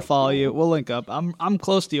link up. I'll follow you. We'll link up. I'm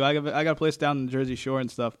close to you. I got a place down in the Jersey Shore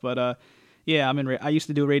and stuff. But Yeah, I used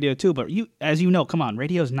to do radio too, but as you know, come on,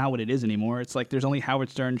 radio is not what it is anymore. It's like there's only Howard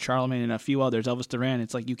Stern, Charlemagne, and a few others, Elvis Duran.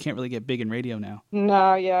 It's like you can't really get big in radio now.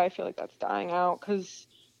 No, yeah, I feel like that's dying out because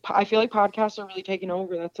I feel like podcasts are really taking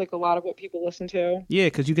over. That's like a lot of what people listen to. Yeah,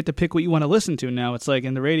 because you get to pick what you want to listen to now. It's like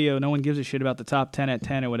in the radio, no one gives a shit about the top 10 at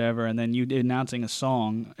 10 or whatever, and then you announcing a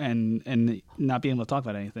song and not being able to talk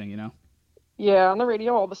about anything, you know? Yeah, on the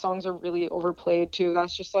radio, all the songs are really overplayed too.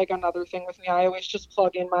 That's just like another thing with me. I always just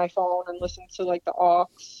plug in my phone and listen to like the aux.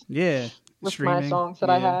 Yeah. With streaming, my songs that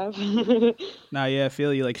I have. Nah, yeah, I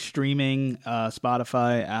feel you. Like streaming,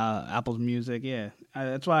 Spotify, Apple's Music, yeah.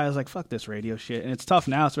 That's why I was like, fuck this radio shit. And it's tough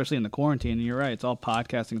now, especially in the quarantine. And you're right, it's all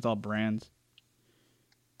podcasting, it's all brands.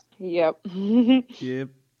 Yep. Yep.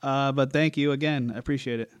 But thank you again. I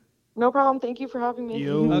appreciate it. No problem. Thank you for having me.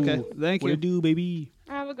 Yo. Okay, thank you. What do, baby?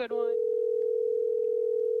 Have a good one.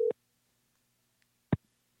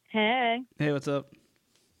 Hey. Hey, what's up?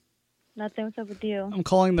 Nothing. What's up with you? I'm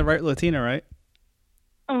calling the right Latina, right?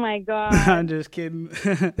 Oh my god. I'm just kidding.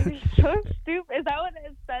 You're so stupid. Is that what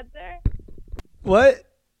it said there? What?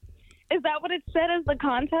 Is that what it said as the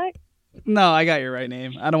contact? No, I got your right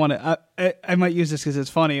name. I don't want to. I might use this because it's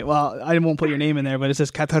funny. Well, I won't put your name in there, but it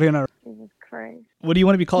says Katarina. Jesus Christ. What do you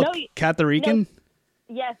want to be called? No, Katharican? No.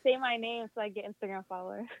 Yeah, say my name so I get Instagram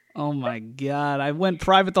followers. Oh my god. I went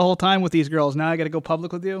private the whole time with these girls. Now I got to go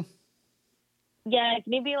public with you? Yeah,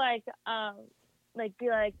 can you be like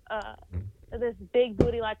this big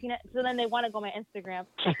booty Latina? So then they want to go on my Instagram.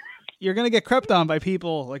 You're going to get crept on by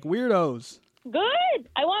people like weirdos. Good.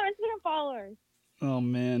 I want Instagram followers. Oh,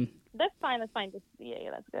 man. That's fine. Just yeah,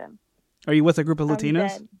 that's good. Are you with a group of I'm Latinas?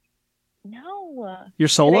 dead. No. You're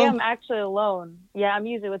solo? Today I'm actually alone. Yeah, I'm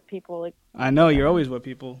usually with people. Like I know, you're always with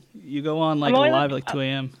people. You go on like live at like 2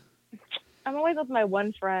 a.m. I'm always with my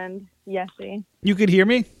one friend, Yessie. You could hear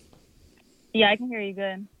me? Yeah, I can hear you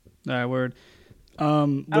good. All right, word. I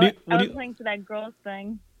was playing to that girls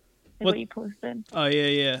thing. What you posted. Oh,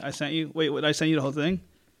 yeah. I sent you. Wait, what? I sent you the whole thing?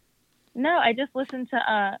 No, I just listened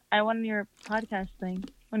to I won your podcast thing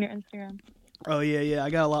on your Instagram. Oh, yeah.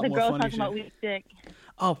 I got a lot more funny shit. The girls talking about weak dick.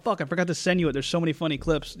 Oh, fuck, I forgot to send you it. There's so many funny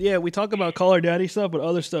clips. Yeah, we talk about Call Her Daddy stuff, but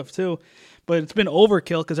other stuff too. But it's been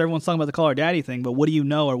overkill because everyone's talking about the Call Her Daddy thing. But what do you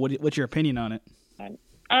know, or what's your opinion on it?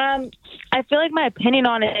 I feel like my opinion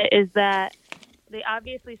on it is that they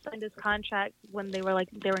obviously signed this contract when they were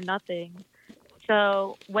nothing.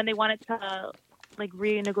 So when they wanted to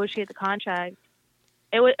renegotiate the contract,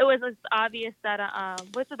 it was obvious that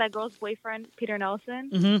what's with that girl's boyfriend, Peter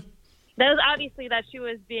Nelson? Mm-hmm. That was obviously that she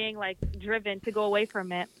was being driven to go away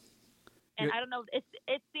from it. And I don't know.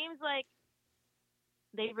 It seems like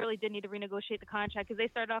they really did need to renegotiate the contract because they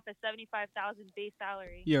started off at $75,000 base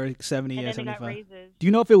salary. Yeah, 70, and yeah, then 75. They got raises. Do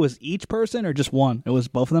you know if it was each person or just one? It was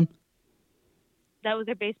both of them? That was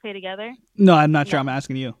their base pay together? No, I'm not sure. I'm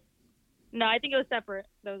asking you. No, I think it was separate.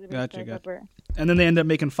 That was their base pay separate. And then they end up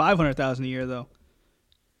making $500,000 a year, though.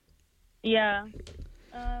 Yeah.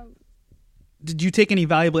 Did you take any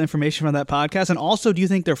valuable information from that podcast? And also, do you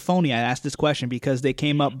think they're phony? I asked this question because they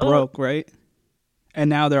came up broke, right?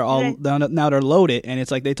 And now they're now they're loaded, and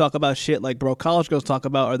it's like they talk about shit like broke college girls talk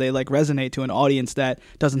about, or they resonate to an audience that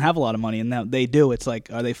doesn't have a lot of money, and now they do. It's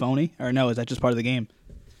like, are they phony or no? Is that just part of the game?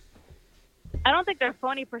 I don't think they're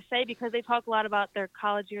phony per se because they talk a lot about their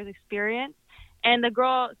college years experience. And the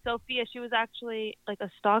girl Sophia, she was actually a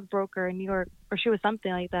stockbroker in New York, or she was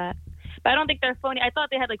something like that. But I don't think they're phony. I thought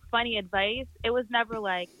they had funny advice. It was never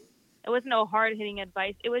it was no hard hitting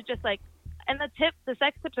advice. It was just and the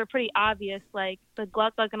sex tips are pretty obvious, the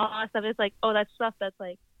Gluck and all that stuff. It's that's stuff that's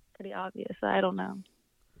pretty obvious. So I don't know.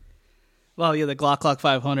 Well, yeah, the Glock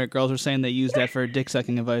 500 girls are saying they use that for dick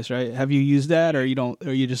sucking advice, right? Have you used that, or you don't,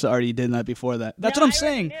 or you just already did that before that? That's what I'm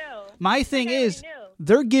saying. My thing is,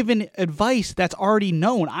 they're giving advice that's already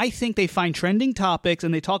known. I think they find trending topics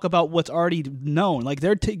and they talk about what's already known.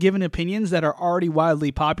 They're giving opinions that are already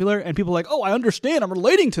widely popular, and people are like, oh, I understand. I'm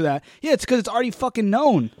relating to that. Yeah, it's because it's already fucking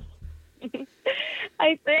known.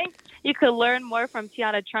 I think you could learn more from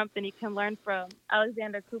Tiana Trump than you can learn from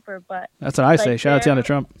Alexander Cooper, but that's what I say. Shout out Tiana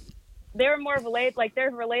Trump. They were more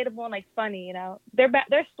they're relatable and funny, you know.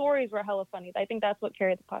 Their stories were hella funny. I think that's what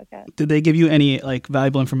carried the podcast. Did they give you any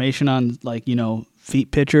valuable information on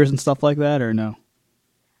feet pictures and stuff like that, or no?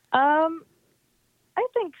 I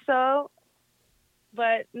think so,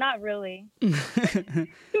 but not really.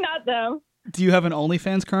 Not them. Do you have an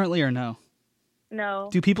OnlyFans currently, or no? No.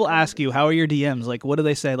 Do people ask you, how are your DMs? What do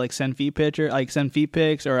they say? Send feet pics,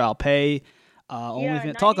 or I'll pay.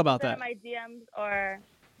 OnlyFans. Talk about that. My DMs are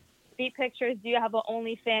feet pictures. Do you have an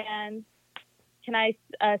OnlyFans? Can I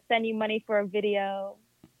send you money for a video?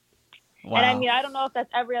 Wow. And I mean, I don't know if that's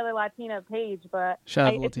every other Latina page, but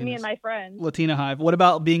Shout out it's me Latinas. and my friends. Latina Hive. What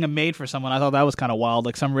about being a maid for someone? I thought that was kind of wild.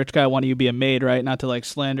 Like some rich guy wanted you to be a maid, right? Not to like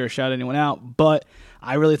slander or shout anyone out, but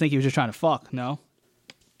I really think he was just trying to fuck. No.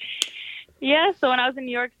 Yeah, so when I was in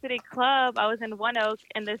New York City Club, I was in One Oak,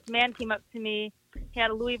 and this man came up to me. He had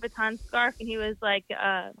a Louis Vuitton scarf, and he was like,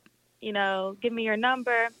 give me your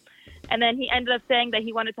number. And then he ended up saying that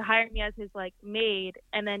he wanted to hire me as his like maid,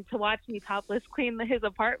 and then to watch me topless clean his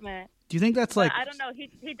apartment. Do you think that's like? I don't know. He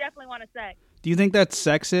definitely wanted sex. Do you think that's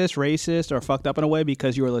sexist, racist, or fucked up in a way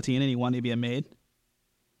because you were Latina and he wanted to be a maid?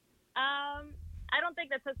 I don't think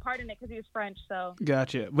that took part in it because he was French. So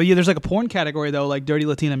Gotcha. But yeah, there's like a porn category though, like dirty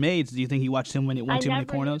Latina maids. Do you think he watched too many I pornos?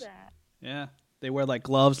 never knew that. Yeah. They wear like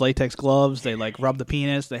gloves, latex gloves. They like rub the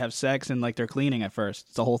penis. They have sex and like they're cleaning at first.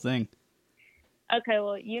 It's the whole thing. Okay,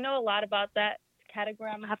 well, you know a lot about that category.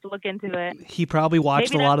 I'm gonna have to look into it. He probably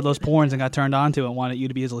watched Maybe a lot of that's- those porns and got turned on to it and wanted you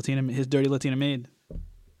to be his dirty Latina maid.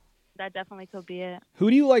 That definitely could be it. Who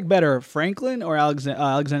do you like better, Franklin or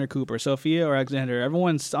Alexander Cooper? Sophia or Alexander?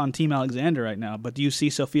 Everyone's on Team Alexander right now, but do you see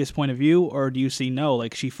Sophia's point of view or do you see no,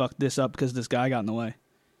 like she fucked this up because this guy got in the way?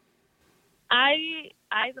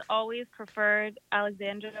 I've always preferred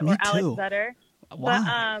Alexandra Me or Alex too. better. Why?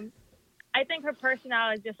 But I think her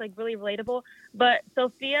personality is just like really relatable. But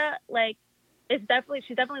Sophia, like, she's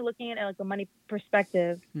definitely looking at it like a money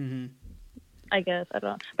perspective. Mm-hmm. I guess I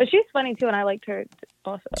don't know, but she's funny too, and I liked her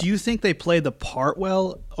also. Do you think they play the part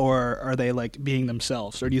well, or are they like being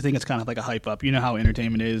themselves, or do you think it's kind of like a hype up? You know how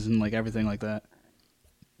entertainment is and like everything like that.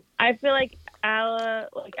 I feel like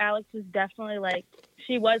Alex was definitely like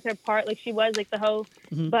she was her part, like she was like the hoe,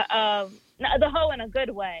 Mhm. but not the hoe in a good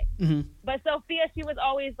way. Mm-hmm. But Sophia, she was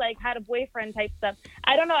always like had a boyfriend type stuff.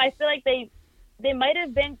 I don't know. I feel like they might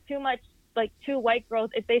have been too much like two white girls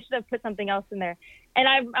if they should have put something else in there. And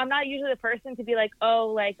I'm not usually the person to be like,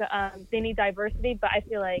 oh, like they need diversity, but I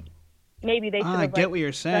feel like maybe they should have I get like, what you're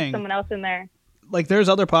left saying. someone else in there. Like there's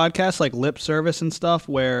other podcasts like Lip Service and stuff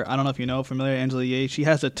where I don't know if you know, familiar Angela Yee. She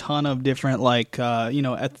has a ton of different like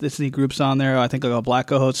ethnicity groups on there. I think like a black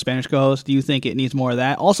co-host, Spanish co-host. Do you think it needs more of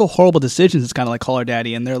that? Also, Horrible Decisions is kind of like Call Her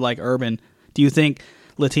Daddy, and they're like urban. Do you think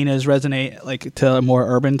Latinas resonate like to more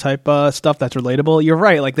urban type stuff that's relatable? You're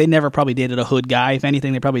right. Like they never probably dated a hood guy. If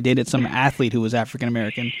anything, they probably dated some athlete who was African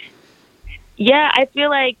American. Yeah, I feel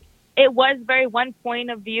like it was very one point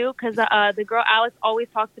of view because the girl Alex always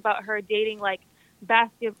talked about her dating like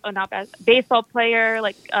baseball player,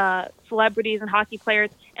 like celebrities and hockey players,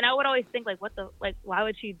 and I would always think like, why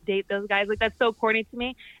would she date those guys? Like that's so corny to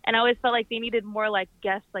me, and I always felt like they needed more like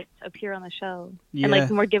guests like to appear on the show and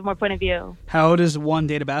like give more point of view. How does one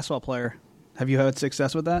date a basketball player? Have you had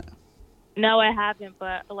success with that? No, I haven't,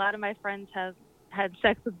 but a lot of my friends have had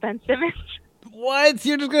sex with Ben Simmons. What?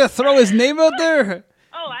 You're just gonna throw his name out there?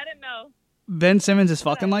 Oh, I didn't know. Ben Simmons is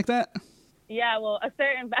fucking like that? Yeah, well, a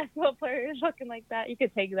certain basketball player is fucking like that. You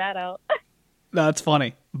could take that out. No, it's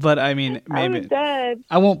funny. But I mean, maybe I'm dead.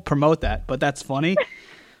 I won't promote that, but that's funny.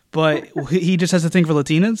 But he just has a thing for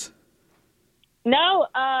Latinas? No,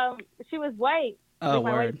 she was white. Oh, like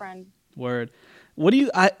my word. white friend. Word. What do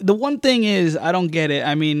you the one thing is I don't get it.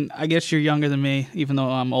 I mean, I guess you're younger than me, even though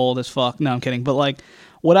I'm old as fuck. No, I'm kidding. But like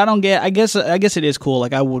what I don't get, I guess it is cool.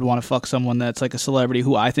 Like I would want to fuck someone that's like a celebrity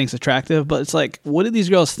who I think's attractive, but it's like, what do these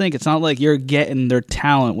girls think? It's not like you're getting their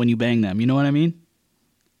talent when you bang them. You know what I mean?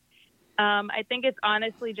 I think it's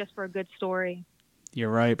honestly just for a good story. You're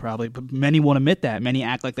right, probably. But many won't admit that. Many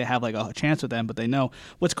act like they have like a chance with them, but they know.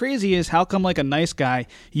 What's crazy is how come like a nice guy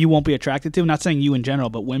you won't be attracted to? Not saying you in general,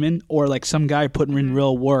 but women or like some guy putting in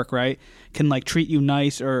real work, right? Can like treat you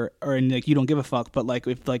nice or like you don't give a fuck. But like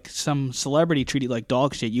if like some celebrity treated you like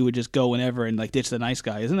dog shit, you would just go whenever and like ditch the nice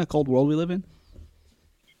guy. Isn't it a cold world we live in?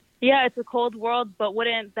 Yeah, it's a cold world, but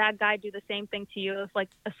wouldn't that guy do the same thing to you if like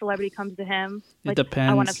a celebrity comes to him? Like, It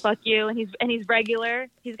depends. I want to fuck you, and he's regular.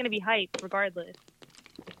 He's gonna be hyped regardless.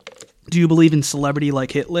 Do you believe in celebrity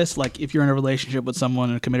like hit lists? Like if you're in a relationship with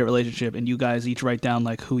someone in a committed relationship and you guys each write down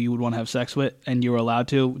like who you would want to have sex with and you were allowed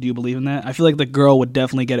to, do you believe in that? I feel like the girl would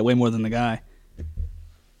definitely get it way more than the guy.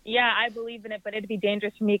 Yeah, I believe in it, but it'd be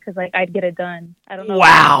dangerous for me because like I'd get it done. I don't know.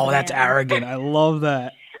 Wow, that's arrogant. I love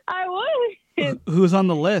that. I would. Who's on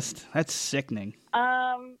the list? That's sickening.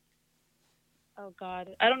 Oh God,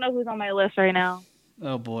 I don't know who's on my list right now.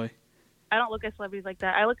 Oh boy. I don't look at celebrities like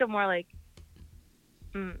that. I look at more like,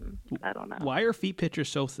 I don't know. Why are feet pictures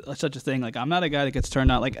such a thing? Like, I'm not a guy that gets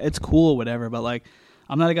turned on. Like, it's cool, whatever, but like,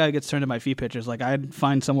 I'm not a guy that gets turned on by feet pictures. Like, I'd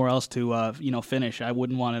find somewhere else to, finish. I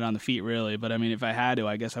wouldn't want it on the feet, really. But I mean, if I had to,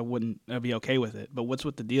 I guess I'd be okay with it. But what's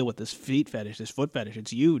with the deal with this feet fetish, this foot fetish?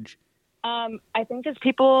 It's huge. I think just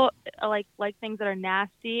people like things that are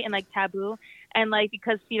nasty and like taboo, and like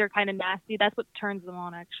because feet are kind of nasty, that's what turns them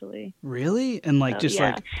on actually. Really? And like So, just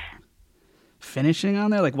yeah. like finishing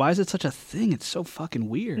on there? Like why is it such a thing? It's so fucking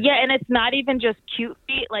weird. Yeah, and it's not even just cute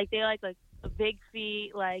feet. Like they like big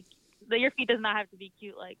feet. Like your feet does not have to be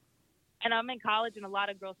cute. Like, and I'm in college, and a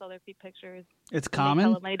lot of girls sell their feet pictures. It's and they common?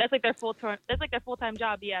 tell them money. That's like their full-time. That's like their full-time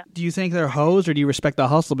job. Yeah. Do you think they're hoes or do you respect the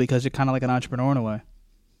hustle because you're kind of like an entrepreneur in a way?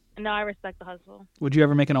 No, I respect the hustle. Would you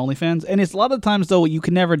ever make an OnlyFans? And it's a lot of times, though, you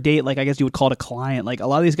can never date, like, I guess you would call it a client. Like, a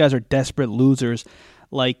lot of these guys are desperate losers,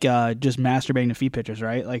 like, just masturbating to feet pictures,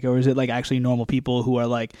 right? Like, or is it, like, actually normal people who are,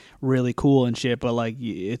 like, really cool and shit, but, like,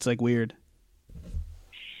 it's, like, weird?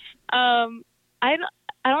 I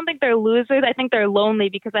don't think they're losers. I think they're lonely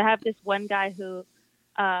because I have this one guy who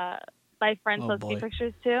my friend sells feet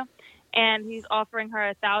pictures to, and he's offering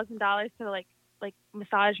her $1,000 to, like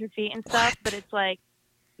massage her feet and stuff, but it's, like,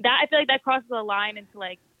 that I feel like that crosses a line into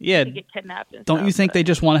like to get kidnapped. And don't stuff, you think they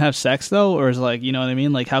just want to have sex though, or is like you know what I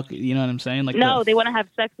mean? Like how you know what I'm saying? Like no, they want to have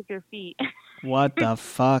sex with your feet. What the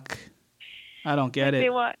fuck? I don't get it. They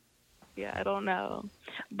want, yeah, I don't know,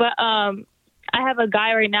 but I have a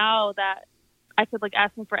guy right now that I could like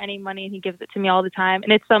ask him for any money and he gives it to me all the time,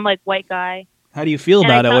 and it's some like white guy. How do you feel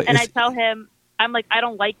about it? And I tell him, I'm like, I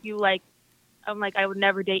don't like you. Like, I'm like, I would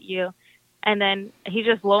never date you. And then he's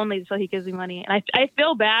just lonely, so he gives me money. And I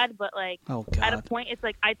feel bad, but, like, at a point, it's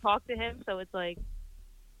like I talk to him, so it's like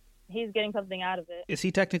he's getting something out of it. Is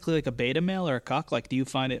he technically like a beta male or a cuck? Like, do you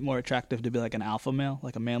find it more attractive to be like an alpha male,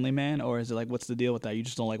 like a manly man? Or is it like, what's the deal with that? You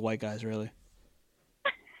just don't like white guys, really?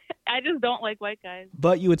 I just don't like white guys.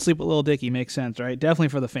 But you would sleep with Lil Dicky. Makes sense, right? Definitely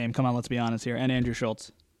for the fame. Come on, let's be honest here. And Andrew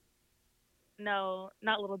Schultz. No,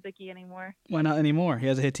 not Little Dicky anymore. Why not anymore? He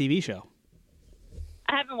has a hit TV show.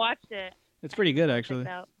 I haven't watched it. It's pretty good, actually.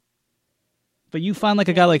 But you find like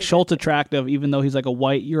a guy like Schultz attractive, even though he's like a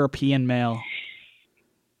white European male.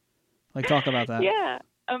 Like, talk about that. Yeah.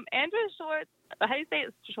 Andrew Schultz. How do you say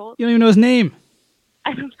it? Schultz? You don't even know his name.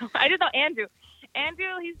 I don't know. I just know Andrew. Andrew,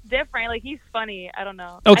 he's different. Like, he's funny. I don't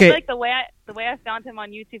know. Okay. I feel like the way I found him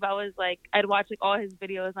on YouTube, I was like, I'd watch like all his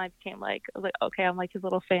videos, and I became like, I was like, okay, I'm like his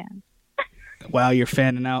little fan. Wow, you're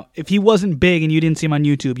fanning out. If he wasn't big and you didn't see him on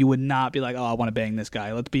YouTube, you would not be like, oh, I want to bang this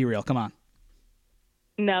guy. Let's be real. Come on.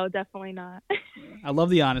 No, definitely not. I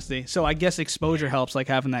love the honesty. So I guess exposure helps, like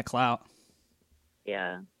having that clout.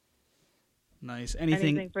 Yeah. Nice.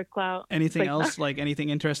 Anything for clout. Anything else? Like anything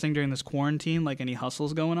interesting during this quarantine? Like any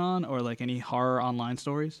hustles going on, or like any horror online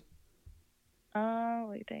stories?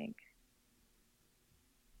 What do you think?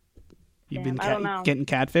 You've been getting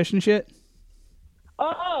catfish and shit.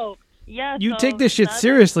 Oh. Yeah, you take this shit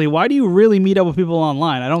seriously. Why do you really meet up with people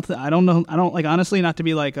online? I don't know. I don't like, honestly, not to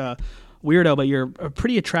be like a weirdo, but you're a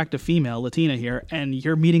pretty attractive female, Latina here, and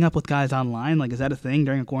you're meeting up with guys online. Like, is that a thing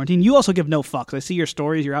during a quarantine? You also give no fucks. I see your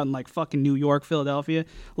stories. You're out in like fucking New York, Philadelphia.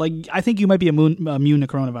 Like, I think you might be immune to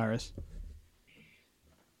coronavirus.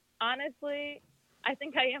 Honestly, I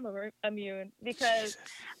think I am immune because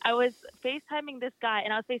I was FaceTiming this guy,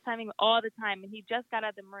 and I was FaceTiming him all the time, and he just got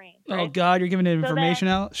out of the Marines. Right? Oh God, you're giving information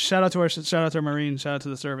out. Shout out to our Marines. Shout out to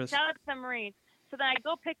the service. Shout out to the Marines. So then I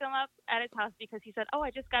go pick him up at his house because he said, "Oh,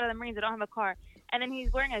 I just got out of the Marines. I don't have a car." And then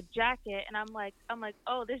he's wearing a jacket, and I'm like,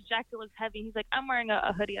 "Oh, this jacket looks heavy." He's like, "I'm wearing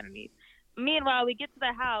a hoodie underneath." Meanwhile, we get to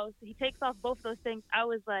the house. He takes off both those things. I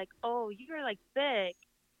was like, "Oh, you're like thick."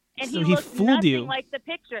 And so he looked fooled nothing you. like the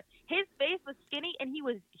picture. His face was skinny and he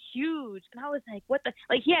was huge. And I was like, what the?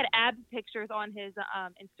 Like, he had ab pictures on his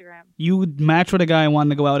Instagram. You would match with a guy and wanted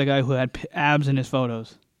to go out with a guy who had abs in his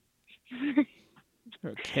photos.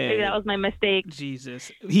 Okay. Maybe that was my mistake.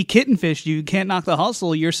 Jesus. He kitten fished you. You can't knock the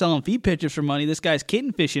hustle. You're selling feet pictures for money. This guy's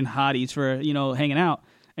kitten fishing hotties for, hanging out.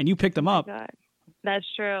 And you picked them up. God. That's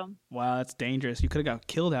true. Wow, that's dangerous. You could have got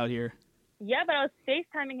killed out here. Yeah, but I was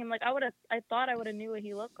FaceTiming him. Like, I thought I would have knew what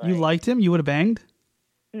he looked like. You liked him? You would have banged?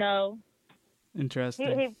 No.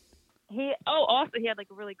 Interesting. Also, he had, like,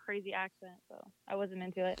 a really crazy accent, so I wasn't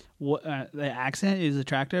into it. What the accent is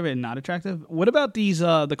attractive and not attractive? What about these,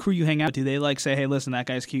 the crew you hang out with? Do they, like, say, hey, listen, that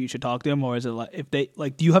guy's cute, you should talk to him? Or is it, like, if they,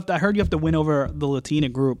 like, I heard you have to win over the Latina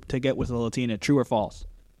group to get with the Latina. True or false?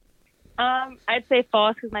 I'd say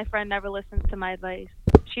false because my friend never listens to my advice.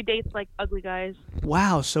 She dates, like, ugly guys.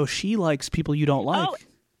 Wow, so she likes people you don't like. Oh,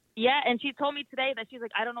 yeah, and she told me today that she's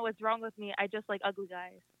like, I don't know what's wrong with me. I just like ugly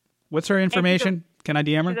guys. What's her information? Can I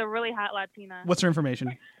DM her? She's a really hot Latina. What's her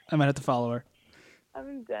information? I might have to follow her.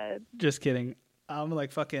 I'm dead. Just kidding. I'm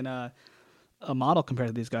like fucking a model compared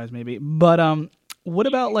to these guys, maybe. But What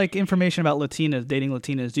about like information about Latinas, dating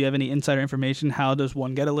Latinas? Do you have any insider information? How does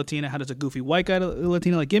one get a Latina? How does a goofy white guy get a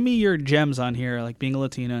Latina? Like, give me your gems on here, like being a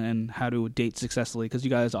Latina and how to date successfully, because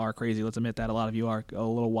you guys are crazy. Let's admit that. A lot of you are a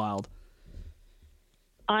little wild.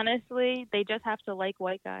 Honestly, they just have to like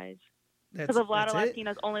white guys. Because a lot of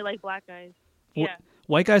Latinos only like black guys. Yeah.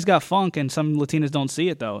 White guys got funk, and some Latinas don't see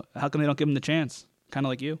it, though. How come they don't give them the chance? Kind of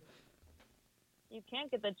like you. You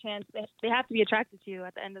can't get the chance. They have to be attracted to you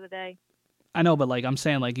at the end of the day. I know, but like I'm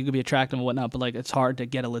saying, like you could be attractive and whatnot, but like it's hard to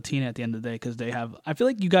get a Latina at the end of the day because they have. I feel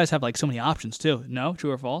like you guys have like so many options too. No,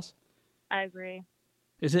 true or false? I agree.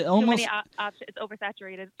 Is it Too almost? many options. It's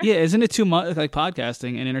oversaturated. Yeah, isn't it too much? Like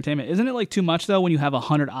podcasting and entertainment, isn't it like too much though when you have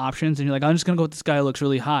 100 options and you're like, I'm just gonna go with this guy who looks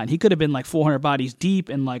really hot, and he could have been like 400 bodies deep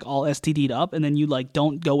and like all STD'd up, and then you like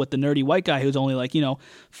don't go with the nerdy white guy who's only like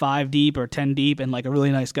 5 deep or 10 deep and like a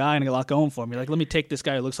really nice guy and a lot going for him. You're like, let me take this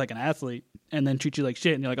guy who looks like an athlete and then treat you like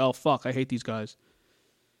shit, and you're like, oh fuck, I hate these guys.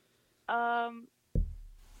 That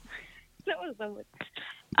was so weird.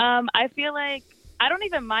 I feel like I don't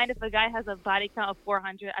even mind if a guy has a body count of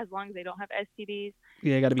 400 as long as they don't have STDs.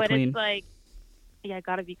 Yeah, you got to be clean. But it's like, yeah,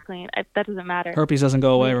 gotta be clean. That doesn't matter. Herpes doesn't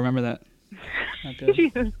go away. Remember that. Not good.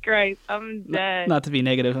 Jesus Christ, I'm dead. Not to be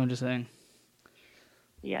negative, I'm just saying.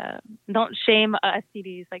 Yeah, don't shame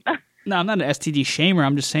STDs like that. No, I'm not an STD shamer.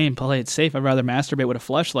 I'm just saying play it safe. I'd rather masturbate with a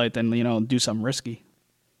fleshlight than do something risky.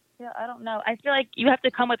 Yeah, I don't know. I feel like you have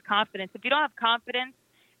to come with confidence. If you don't have confidence,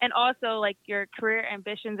 and also like your career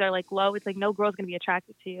ambitions are like low, it's like no girl's gonna be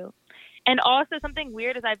attracted to you. And also something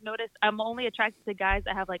weird is I've noticed I'm only attracted to guys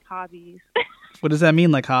that have like hobbies. What does that mean,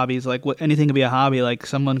 like hobbies? Like anything could be a hobby. Like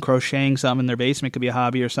someone crocheting something in their basement could be a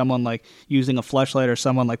hobby, or someone like using a fleshlight, or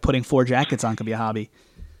someone like putting 4 jackets on could be a hobby.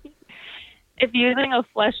 If using a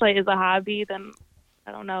fleshlight is a hobby, then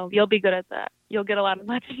I don't know. You'll be good at that. You'll get a lot of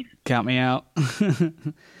money. Count me out.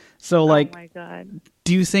 So, like, oh my God.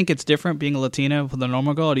 Do you think it's different being a Latina with a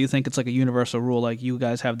normal girl, or do you think it's like a universal rule? Like, you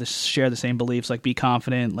guys have share the same beliefs, like be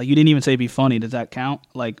confident. Like, you didn't even say be funny. Does that count?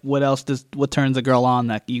 Like, what turns a girl on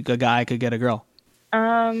that a guy could get a girl?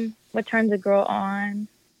 What turns a girl on?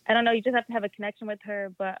 I don't know. You just have to have a connection with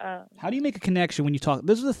her. But how do you make a connection when you talk?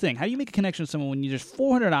 This is the thing. How do you make a connection with someone when there's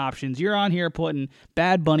 400 options? You're on here putting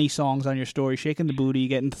Bad Bunny songs on your story, shaking the booty,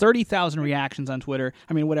 getting 30,000 reactions on Twitter.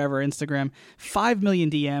 I mean, whatever, Instagram, 5 million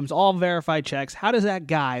DMs, all verified checks. How does that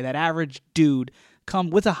guy, that average dude, come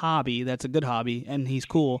with a hobby that's a good hobby and he's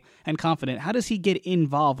cool and confident? How does he get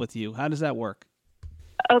involved with you? How does that work?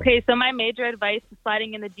 Okay, so my major advice to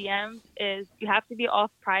sliding in the DMs is you have to be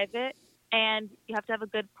off private. And you have to have a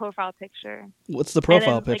good profile picture. What's the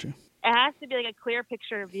profile picture? Like, it has to be like a clear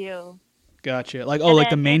picture of you. Gotcha. Like, like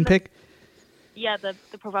the main pic? Yeah, the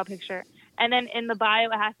profile picture. And then in the bio,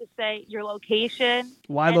 it has to say your location.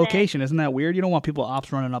 Why location? Isn't that weird? You don't want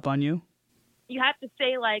ops running up on you? You have to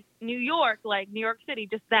say, like, New York City,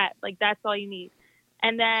 just that. Like, that's all you need.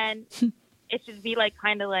 And then it should be, like,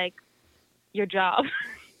 kind of like your job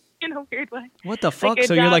in a weird way. What the fuck? Like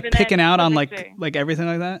so you're, like, picking out on, like everything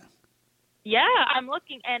like that? Yeah, I'm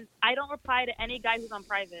looking, and I don't reply to any guy who's on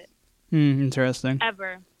private. Interesting.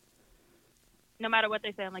 Ever. No matter what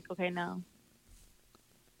they say, I'm like, okay, no.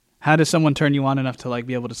 How does someone turn you on enough to like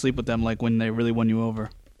be able to sleep with them, like when they really won you over?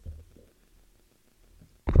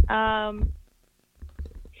 I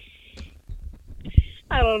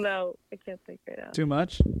don't know. I can't think right now. Too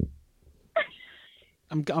much?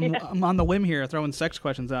 I'm on the whim here, throwing sex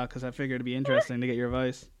questions out because I figured it'd be interesting to get your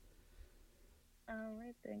advice.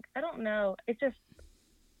 I don't know. I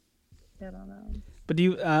don't know. But do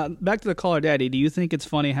you back to the Caller Daddy? Do you think it's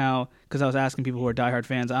funny how? Because I was asking people who are diehard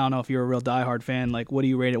fans. I don't know if you're a real diehard fan. Like, what do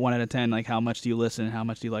you rate it 1 out of 10? Like, how much do you listen? How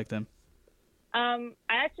much do you like them? I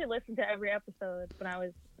actually listened to every episode when I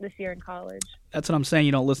was this year in college. That's what I'm saying.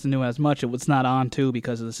 You don't listen to it as much. It's not on too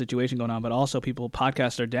because of the situation going on. But also,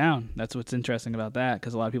 podcasts are down. That's what's interesting about that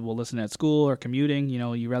because a lot of people will listen at school or commuting.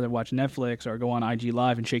 You rather watch Netflix or go on IG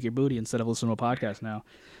Live and shake your booty instead of listening to a podcast now.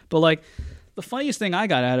 But like, the funniest thing I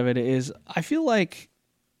got out of it is I feel like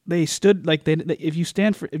they stood like they if you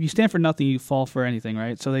stand for nothing, you fall for anything,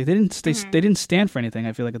 right? So they didn't stand for anything.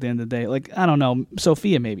 I feel like at the end of the day, like I don't know,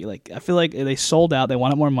 Sophia maybe. Like I feel like they sold out. They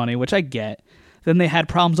wanted more money, which I get. Then they had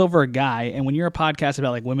problems over a guy, and when you're a podcast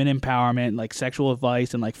about like women empowerment, like sexual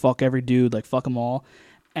advice, and like fuck every dude, like fuck them all,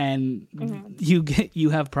 and you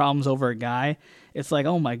have problems over a guy, it's like,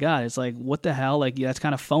 oh my god, it's like what the hell, like that's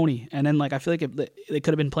kind of phony. And then like I feel like they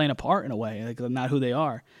could have been playing a part in a way, like not who they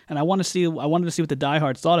are. And I wanted to see what the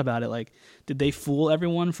diehards thought about it. Like, did they fool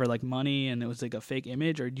everyone for like money and it was like a fake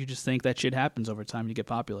image, or do you just think that shit happens over time and you get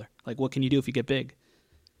popular? Like, what can you do if you get big?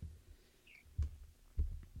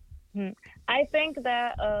 I think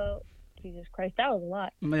that Jesus Christ, that was a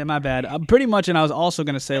lot. My bad. Pretty much, and I was also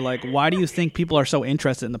going to say, like, why do you think people are so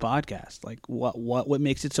interested in the podcast? Like, what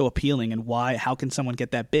makes it so appealing, and why? How can someone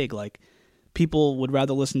get that big? Like, people would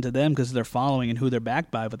rather listen to them because they're following and who they're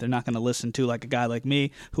backed by, but they're not going to listen to like a guy like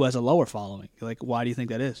me who has a lower following. Like, why do you think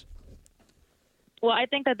that is? Well, I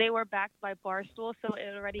think that they were backed by Barstool, so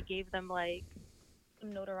it already gave them like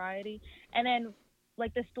some notoriety. And then,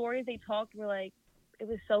 like, the stories they talked were like, it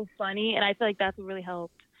was so funny, and I feel like that's what really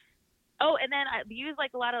helped. Oh, and then I used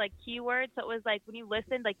like a lot of like keywords. So it was like when you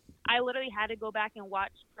listened, like I literally had to go back and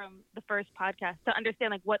watch from the first podcast to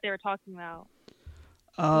understand like what they were talking about.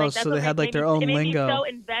 Oh, like, so they had like their own it made lingo. me so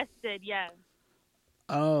invested, yeah.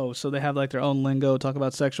 Oh, so they have like their own lingo, talk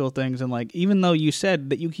about sexual things, and like even though you said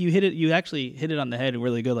that you hit it, you actually hit it on the head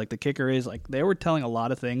really good. Like the kicker is like they were telling a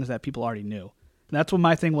lot of things that people already knew. And that's what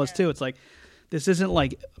my thing was too. It's like this isn't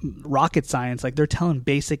like rocket science. Like they're telling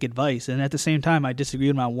basic advice, and at the same time, I disagreed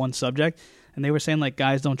with them on one subject, and they were saying like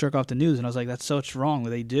guys don't jerk off the news, and I was like that's so wrong.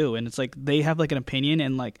 They do, and it's like they have like an opinion,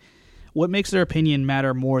 and like what makes their opinion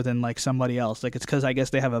matter more than like somebody else? Like it's because I guess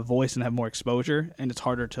they have a voice and have more exposure, and it's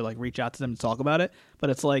harder to like reach out to them to talk about it. But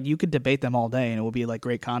it's like you could debate them all day, and it will be like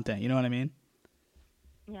great content. You know what I mean?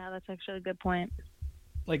 Yeah, that's actually a good point.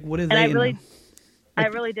 Like what is and they? I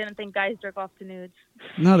really didn't think guys jerk off to nudes.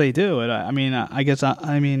 No, they do. I mean, I guess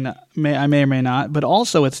I may or may not, but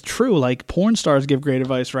also it's true. Like porn stars give great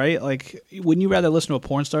advice, right? Like, wouldn't you rather listen to a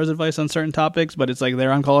porn star's advice on certain topics? But it's like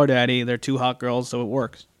they're on Call Her Daddy, they're two hot girls, so it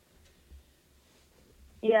works.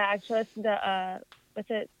 Yeah, actually, I listened to what's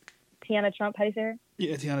it, Tiana Trump? How do you say her?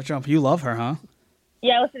 Yeah, Tiana Trump. You love her, huh?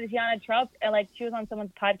 Yeah, I listened to Tiana Trump, and like she was on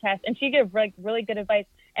someone's podcast, and she gave like really good advice.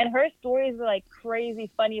 And her stories were like crazy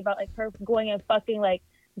funny about like her going and fucking like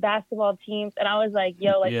basketball teams, and I was like,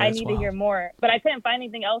 yo, like I need to hear more, but I couldn't find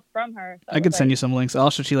anything else from her. So I could send you some links.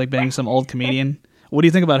 Also, she like banging some old comedian. What do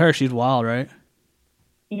you think about her? She's wild, right?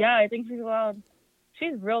 Yeah, I think she's wild.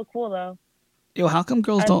 She's real cool though. Yo, how come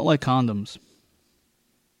girls don't like condoms?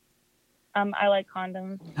 I like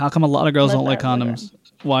condoms. How come a lot of girls don't like condoms?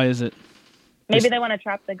 Why is it? Maybe they want to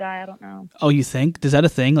trap the guy. I don't know. Oh, you think? Is that a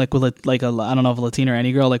thing? Like, will it, like, I don't know if a Latina or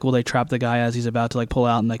any girl, like, will they trap the guy as he's about to, like, pull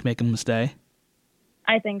out and, like, make him stay?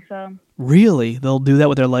 I think so. Really? They'll do that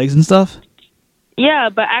with their legs and stuff? Yeah,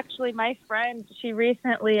 but actually my friend, she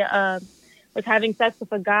recently was having sex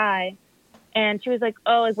with a guy, and she was like,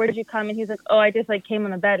 oh, like, where did you come? And he's like, oh, I just, like, came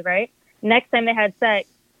on the bed, right? Next time they had sex,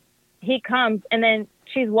 he comes, and then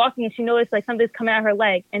she's walking, and she noticed, like, something's coming out of her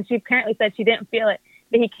leg, and she apparently said she didn't feel it.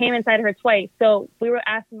 But he came inside her twice. So we were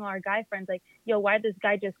asking all our guy friends, like, yo, why did this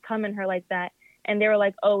guy just come in her like that? And they were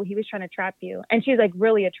like, oh, he was trying to trap you. And she's like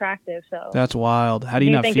really attractive. So that's wild. How do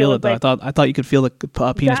you not feel it though? Like, I thought you could feel the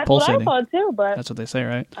penis pulsating. That's what I thought too, but that's what they say,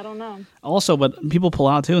 right? I don't know. Also, but people pull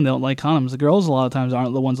out too, and they don't like condoms. The girls a lot of times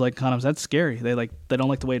aren't the ones like condoms. That's scary. They don't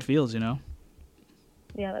like the way it feels, you know?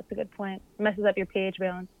 Yeah, that's a good point. It messes up your pH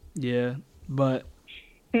balance. Yeah, but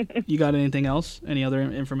you got anything else? Any other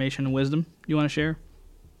information and wisdom you want to share?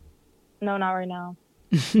 No, not right now.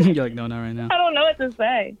 You're like, no, not right now. I don't know what to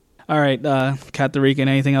say. All right, Kat the Rican,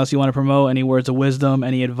 anything else you want to promote? Any words of wisdom?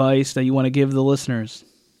 Any advice that you want to give the listeners?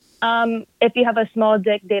 If you have a small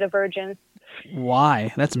dick, date a virgin.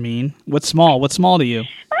 Why? That's mean. What's small? What's small to you?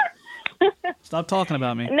 Stop talking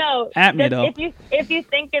about me. No. At me, though. If you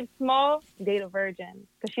think it's small, date a virgin.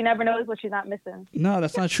 Because she never knows what she's not missing. No,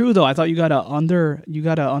 that's not true, though. I thought you gotta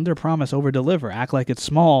under promise, over deliver. Act like it's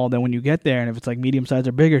small, then when you get there, and if it's like medium size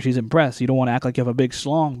or bigger, she's impressed. You don't want to act like you have a big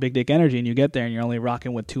schlong, big dick energy, and you get there and you're only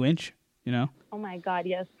rocking with 2-inch, you know? Oh my God,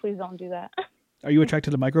 yes. Please don't do that. Are you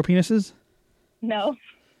attracted to micro penises? No.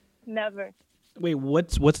 Never. Wait,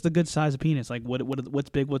 what's the good size of penis? Like what's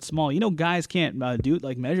big, what's small? You know, guys can't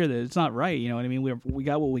measure this. It's not right. You know what I mean? We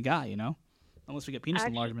got what we got. You know, unless we get penis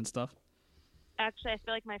enlargement stuff. Actually, I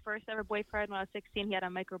feel like my first ever boyfriend when I was 16, he had a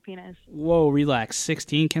micro penis. Whoa, relax.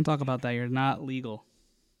 16? Can't talk about that. You're not legal.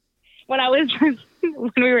 When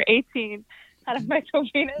we were 18, had a micro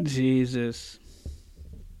penis. Jesus.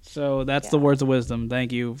 So that's the words of wisdom.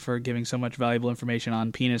 Thank you for giving so much valuable information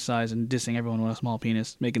on penis size and dissing everyone with a small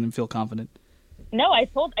penis, making them feel confident. No, I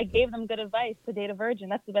gave them good advice to date a virgin.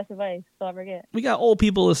 That's the best advice they'll ever get. We got old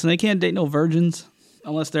people listening. They can't date no virgins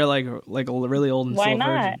unless they're like really old and still a virgin.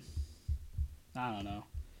 Why not? I don't know.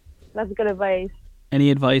 That's good advice.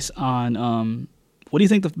 Any advice on what do you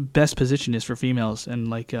think the best position is for females, and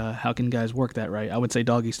like how can guys work that right? I would say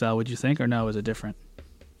doggy style. Would you think, or no? Is it different?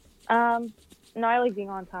 No, I like being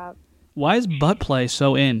on top. Why is butt play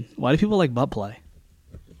so in? Why do people like butt play?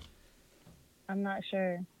 I'm not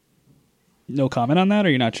sure. No comment on that, or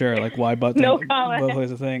you're not sure? Like why butt? No comment. Butt play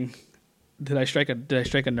is a thing. Did I strike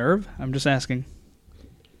a nerve? I'm just asking.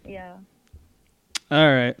 Yeah.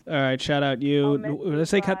 All right. Shout out you. Oh, Do I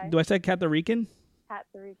say Cat the Rican? Cat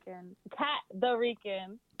the Rican. Cat the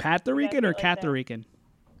Rican. Pat the Rican or like Cat that. the Rican?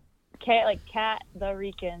 Cat the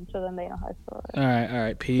Rican. So then they know how to spell it. All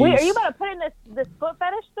right. Peace. Wait, are you about to put in this foot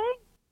fetish thing?